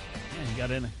 Yeah,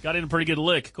 he got in a pretty good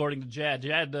lick, according to Jad.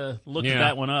 Jad looked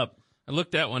that one up. I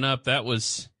looked that one up. That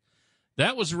was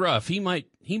rough. He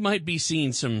might be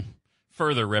seeing some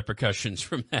further repercussions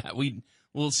from that.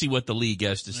 We'll see what the league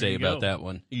has to say about that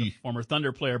one. The former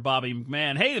Thunder player Bobby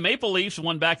McMahon. Hey, the Maple Leafs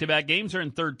won back-to-back games. They're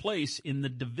in 3rd place in the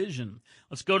division.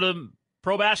 Let's go to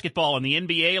pro basketball in the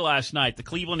NBA last night. The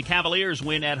Cleveland Cavaliers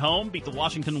win at home, beat the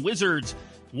Washington Wizards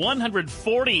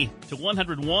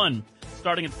 140-101.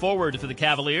 Starting at forward for the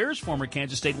Cavaliers, former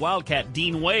Kansas State Wildcat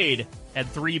Dean Wade had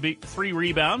three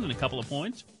rebounds and a couple of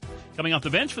points. Coming off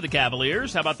the bench for the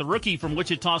Cavaliers, how about the rookie from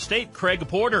Wichita State, Craig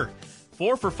Porter?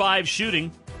 4 for 5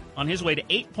 shooting on his way to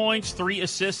 8 points, 3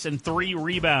 assists, and 3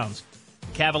 rebounds.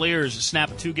 The Cavaliers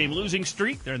snap a 2-game losing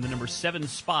streak. They're in the number 7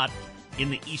 spot in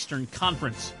the Eastern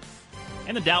Conference.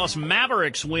 And the Dallas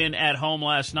Mavericks win at home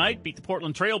last night, beat the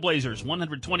Portland Trail Blazers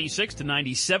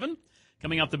 126-97.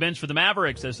 Coming off the bench for the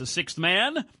Mavericks as the 6th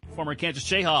man, former Kansas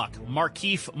Jayhawk,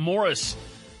 Markieff Morris.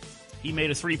 He made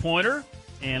a 3-pointer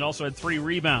and also had 3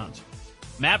 rebounds.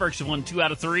 Mavericks have won 2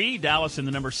 out of 3. Dallas in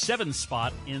the number 7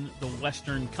 spot in the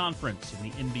Western Conference in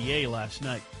the NBA last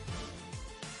night.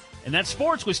 And that's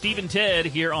sports with Steve and Ted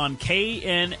here on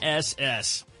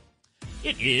KNSS.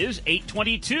 It is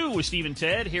 8:22 with Steve and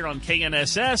Ted here on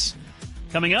KNSS.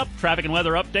 Coming up, traffic and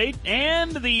weather update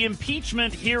and the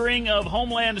impeachment hearing of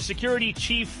Homeland Security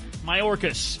Chief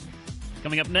Mayorkas.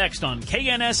 Coming up next on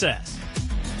KNSS.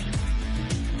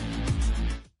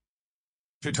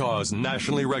 Wichita's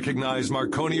nationally recognized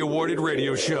Marconi awarded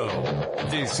radio show.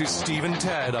 This is Steve and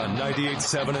Ted on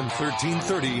 98.7 and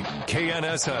 1330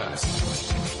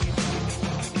 KNSS.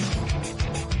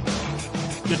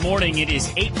 Good morning. It is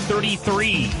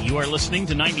 8:33. You are listening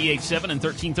to 98.7 and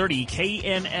 1330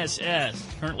 KNSS.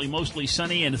 Currently mostly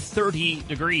sunny and 30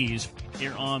 degrees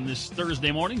here on this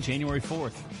Thursday morning, January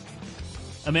 4th.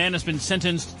 A man has been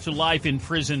sentenced to life in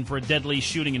prison for a deadly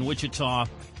shooting in Wichita.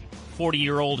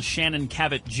 40-year-old Shannon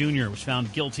Cavett Jr. was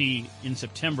found guilty in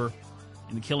September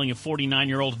in the killing of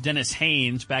 49-year-old Dennis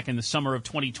Haynes back in the summer of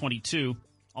 2022.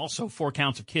 Also 4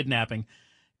 counts of kidnapping.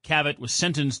 Cavett was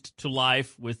sentenced to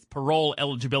life with parole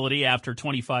eligibility after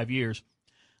 25 years.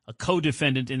 A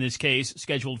co-defendant in this case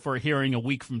scheduled for a hearing a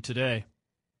week from today.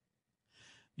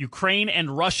 Ukraine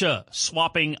and Russia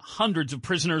swapping hundreds of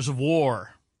prisoners of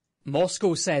war.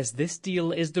 Moscow says this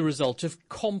deal is the result of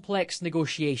complex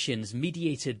negotiations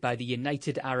mediated by the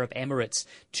United Arab Emirates.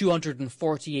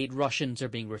 248 Russians are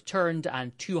being returned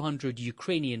and 200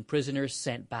 Ukrainian prisoners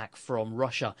sent back from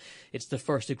Russia. It's the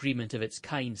first agreement of its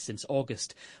kind since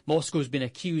August. Moscow's been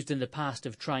accused in the past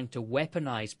of trying to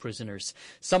weaponize prisoners.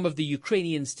 Some of the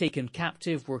Ukrainians taken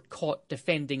captive were caught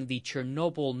defending the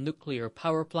Chernobyl nuclear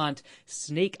power plant,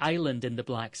 Snake Island in the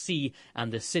Black Sea,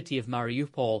 and the city of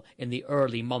Mariupol in the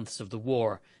early months of the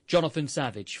war. Jonathan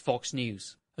Savage, Fox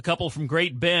News. A couple from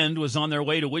Great Bend was on their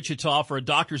way to Wichita for a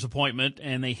doctor's appointment,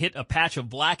 and they hit a patch of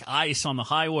black ice on the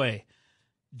highway.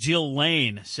 Jill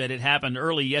Lane said it happened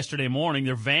early yesterday morning.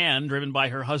 Their van, driven by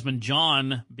her husband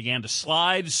John, began to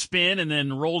slide, spin, and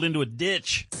then rolled into a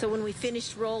ditch. So when we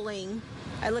finished rolling,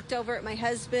 I looked over at my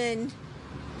husband.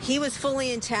 He was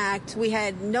fully intact. We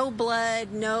had no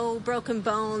blood, no broken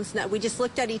bones. We just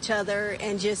looked at each other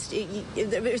and just, it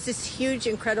was this huge,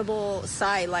 incredible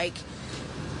sigh, like,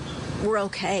 we're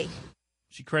okay.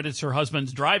 She credits her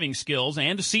husband's driving skills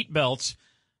and seat belts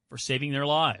for saving their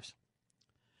lives.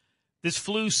 This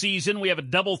flu season, we have a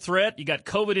double threat. You got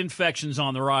COVID infections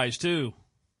on the rise, too.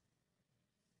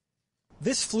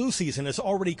 This flu season has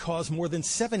already caused more than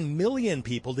 7 million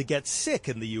people to get sick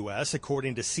in the U.S.,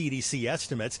 according to CDC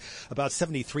estimates. About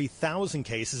 73,000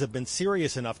 cases have been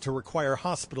serious enough to require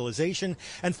hospitalization,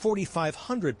 and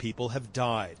 4,500 people have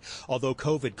died. Although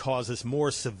COVID causes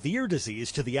more severe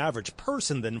disease to the average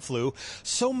person than flu,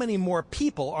 so many more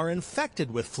people are infected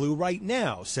with flu right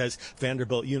now, says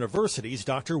Vanderbilt University's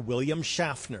Dr. William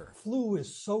Schaffner. Flu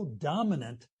is so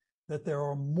dominant that there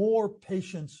are more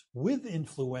patients with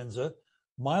influenza,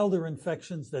 milder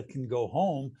infections that can go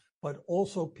home, but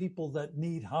also people that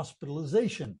need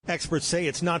hospitalization. Experts say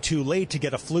it's not too late to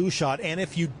get a flu shot, and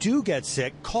if you do get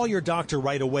sick, call your doctor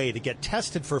right away to get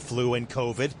tested for flu and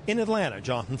COVID. In Atlanta,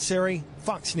 Jonathan Seri,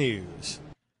 Fox News.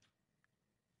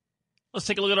 Let's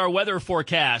take a look at our weather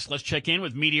forecast. Let's check in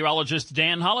with meteorologist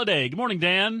Dan Holliday. Good morning,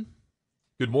 Dan.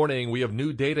 Good morning. We have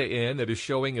new data in that is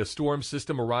showing a storm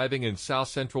system arriving in south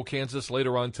central Kansas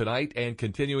later on tonight and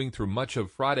continuing through much of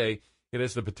Friday. It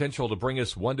has the potential to bring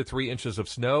us 1 to 3 inches of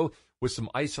snow with some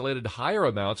isolated higher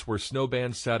amounts where snow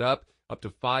bands set up to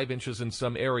 5 inches in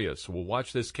some areas. So we'll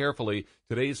watch this carefully.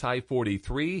 Today's high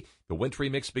 43. The wintry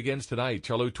mix begins tonight.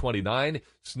 Low 29.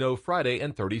 Snow Friday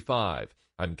and 35.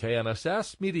 I'm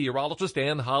KNSS meteorologist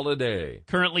Dan Holliday.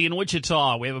 Currently in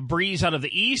Wichita, we have a breeze out of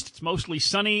the east. It's mostly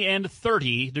sunny and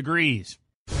 30 degrees.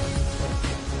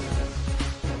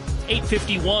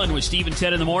 8:51 with Steve and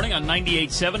Ted in the morning on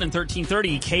 98.7 and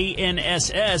 1330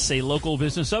 KNSS. A local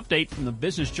business update from the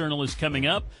Business Journal is coming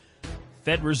up.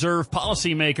 Fed Reserve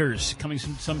policymakers coming to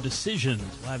some decisions.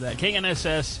 We'll have that.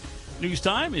 KNSS news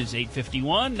time is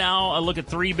 8:51. Now a look at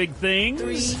three big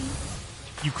things.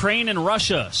 Ukraine and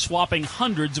Russia swapping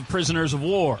hundreds of prisoners of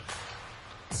war.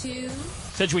 2.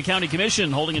 Sedgwick County Commission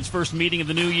holding its first meeting of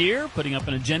the new year, putting up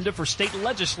an agenda for state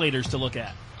legislators to look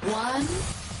at. 1.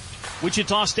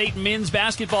 Wichita State men's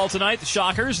basketball tonight. The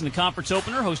Shockers in the conference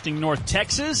opener hosting North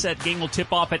Texas. That game will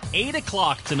tip off at 8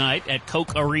 o'clock tonight at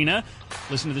Koch Arena.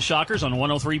 Listen to the Shockers on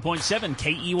 103.7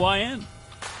 KEYN.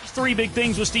 Three big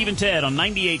things with Steve and Ted on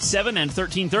 98.7 and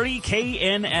 1330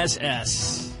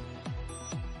 KNSS.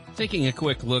 Taking a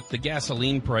quick look, the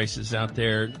gasoline prices out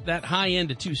there, that high end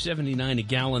of $2.79 a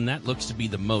gallon, that looks to be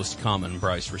the most common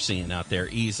price we're seeing out there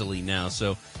easily now.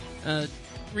 So,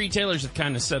 retailers have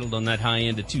kind of settled on that high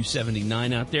end of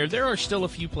 $2.79 out there. There are still a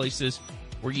few places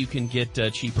where you can get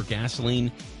cheaper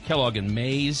gasoline. Kellogg and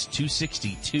Mays,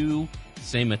 $2.62.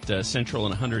 Same at Central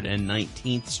and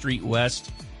 119th Street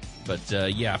West.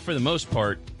 But, yeah, for the most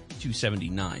part,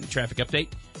 $2.79. Traffic update,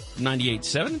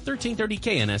 98.7, 1330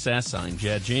 KNSS. I'm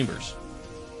Jad Chambers.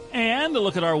 And a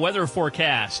look at our weather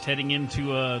forecast heading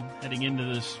into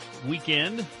this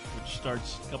weekend, which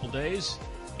starts a couple days.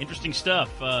 Interesting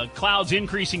stuff. Clouds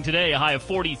increasing today, a high of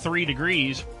 43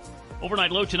 degrees.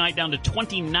 Overnight low tonight down to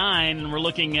 29, and we're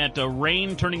looking at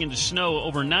rain turning into snow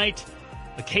overnight.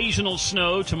 Occasional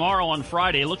snow tomorrow on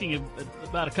Friday, looking at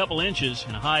about a couple inches,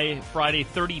 and a high Friday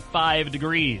 35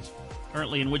 degrees.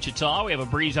 Currently in Wichita, we have a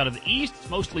breeze out of the east. It's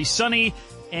mostly sunny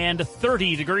and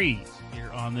 30 degrees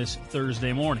here on this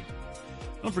Thursday morning.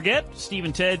 Don't forget, Steve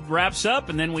and Ted wraps up,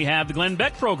 and then we have the Glenn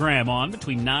Beck program on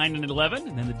between 9 and 11,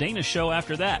 and then the Dana Show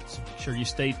after that. So make sure you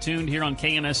stay tuned here on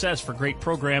KNSS for great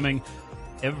programming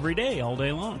every day, all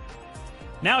day long.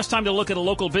 Now it's time to look at a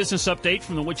local business update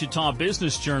from the Wichita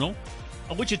Business Journal.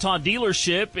 A Wichita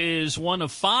dealership is one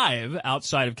of 5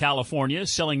 outside of California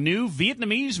selling new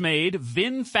Vietnamese-made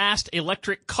VinFast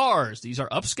electric cars. These are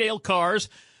upscale cars,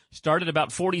 start at about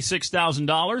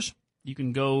 $46,000. You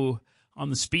can go on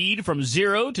the speed from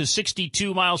 0 to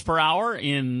 62 miles per hour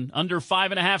in under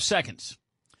 5.5 seconds.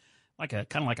 Kind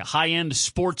of like a high-end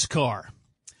sports car.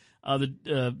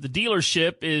 The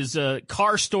dealership is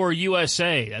Car Store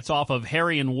USA. That's off of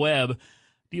Harry and Webb.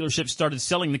 Dealership started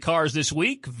selling the cars this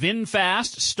week.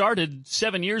 VinFast started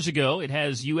 7 years ago. It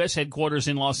has U.S. headquarters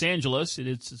in Los Angeles.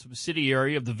 It's a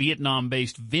subsidiary of the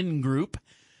Vietnam-based Vin Group.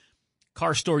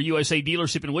 Car Store USA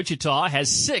dealership in Wichita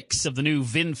has 6 of the new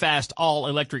VinFast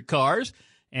all-electric cars,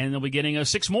 and they'll be getting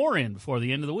 6 more in before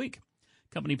the end of the week.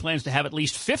 Company plans to have at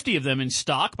least 50 of them in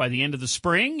stock by the end of the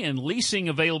spring, and leasing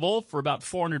available for about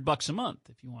 $400 a month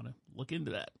if you want to look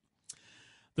into that.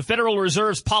 The Federal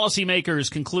Reserve's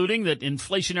policymakers concluding that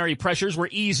inflationary pressures were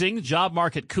easing, the job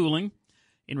market cooling.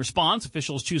 In response,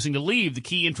 officials choosing to leave the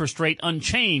key interest rate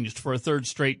unchanged for a third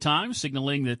straight time,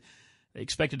 signaling that they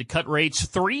expected to cut rates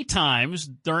 3 times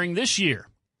during this year.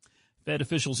 Fed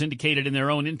officials indicated in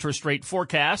their own interest rate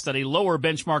forecast that a lower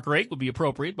benchmark rate would be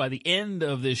appropriate by the end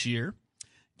of this year,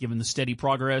 given the steady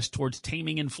progress towards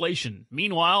taming inflation.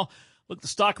 Meanwhile, look, the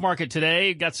stock market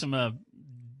today got some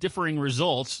differing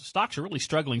results. Stocks are really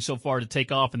struggling so far to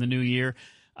take off in the new year.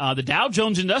 The Dow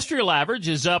Jones Industrial Average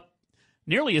is up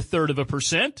nearly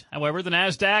 0.33%. However, the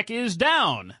NASDAQ is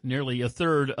down nearly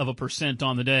 0.33%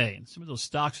 on the day. And some of those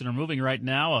stocks that are moving right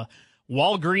now,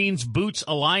 Walgreens Boots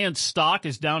Alliance stock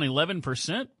is down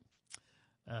 11%.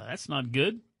 That's not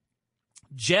good.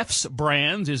 Jeff's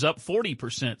Brands is up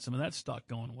 40%. Some of that stock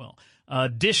going well.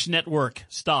 Dish Network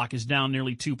stock is down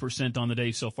nearly 2% on the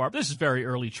day so far. But this is very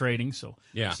early trading, so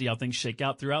we'll see how things shake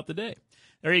out throughout the day.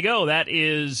 There you go. That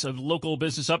is a local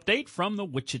business update from the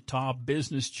Wichita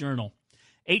Business Journal.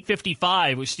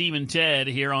 8:55 with Steve and Ted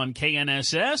here on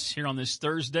KNSS here on this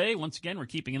Thursday. Once again, we're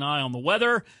keeping an eye on the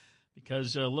weather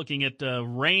because looking at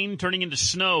rain turning into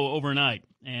snow overnight.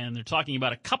 And they're talking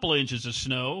about a couple of inches of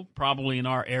snow probably in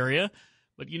our area.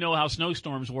 But you know how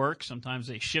snowstorms work. Sometimes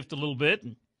they shift a little bit.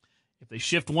 And if they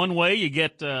shift one way, you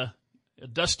get a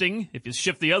dusting. If you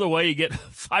shift the other way, you get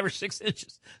 5 or 6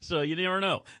 inches. So you never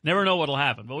know. Never know what will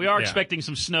happen. But we are expecting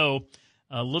some snow,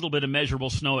 a little bit of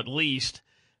measurable snow at least,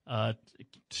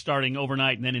 starting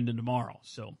overnight and then into tomorrow.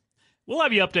 So we'll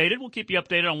have you updated. We'll keep you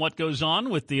updated on what goes on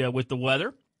with the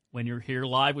weather when you're here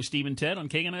live with Steve and Ted on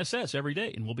KNSS every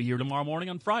day. And we'll be here tomorrow morning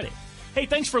on Friday. Hey,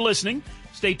 thanks for listening.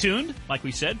 Stay tuned, like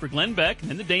we said, for Glenn Beck, and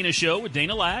then the Dana Show with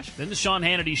Dana Lash, then the Sean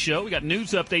Hannity Show. We got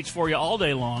news updates for you all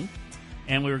day long.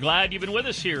 And we were glad you've been with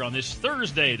us here on this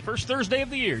Thursday, the first Thursday of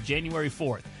the year, January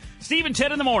 4th. Steve and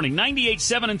Ted in the morning,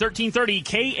 98.7 and 1330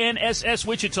 KNSS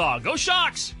Wichita. Go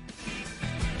Shocks!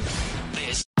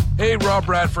 Hey, Rob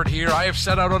Bradford here. I have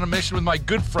set out on a mission with my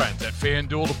good friends at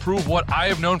FanDuel to prove what I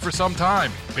have known for some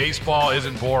time. Baseball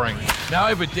isn't boring. Now I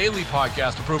have a daily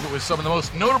podcast to prove it with some of the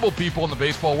most notable people in the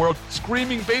baseball world,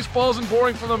 screaming baseball isn't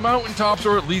boring from the mountaintops,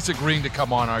 or at least agreeing to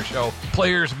come on our show.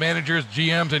 Players, managers,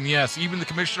 GMs, and yes, even the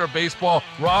commissioner of baseball,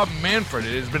 Rob Manfred.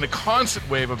 It has been a constant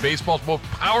wave of baseball's most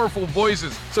powerful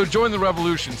voices. So join the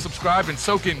revolution. Subscribe and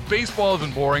soak in Baseball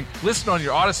Isn't Boring. Listen on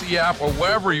your Odyssey app or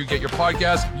wherever you get your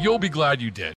podcasts. You'll be glad you did.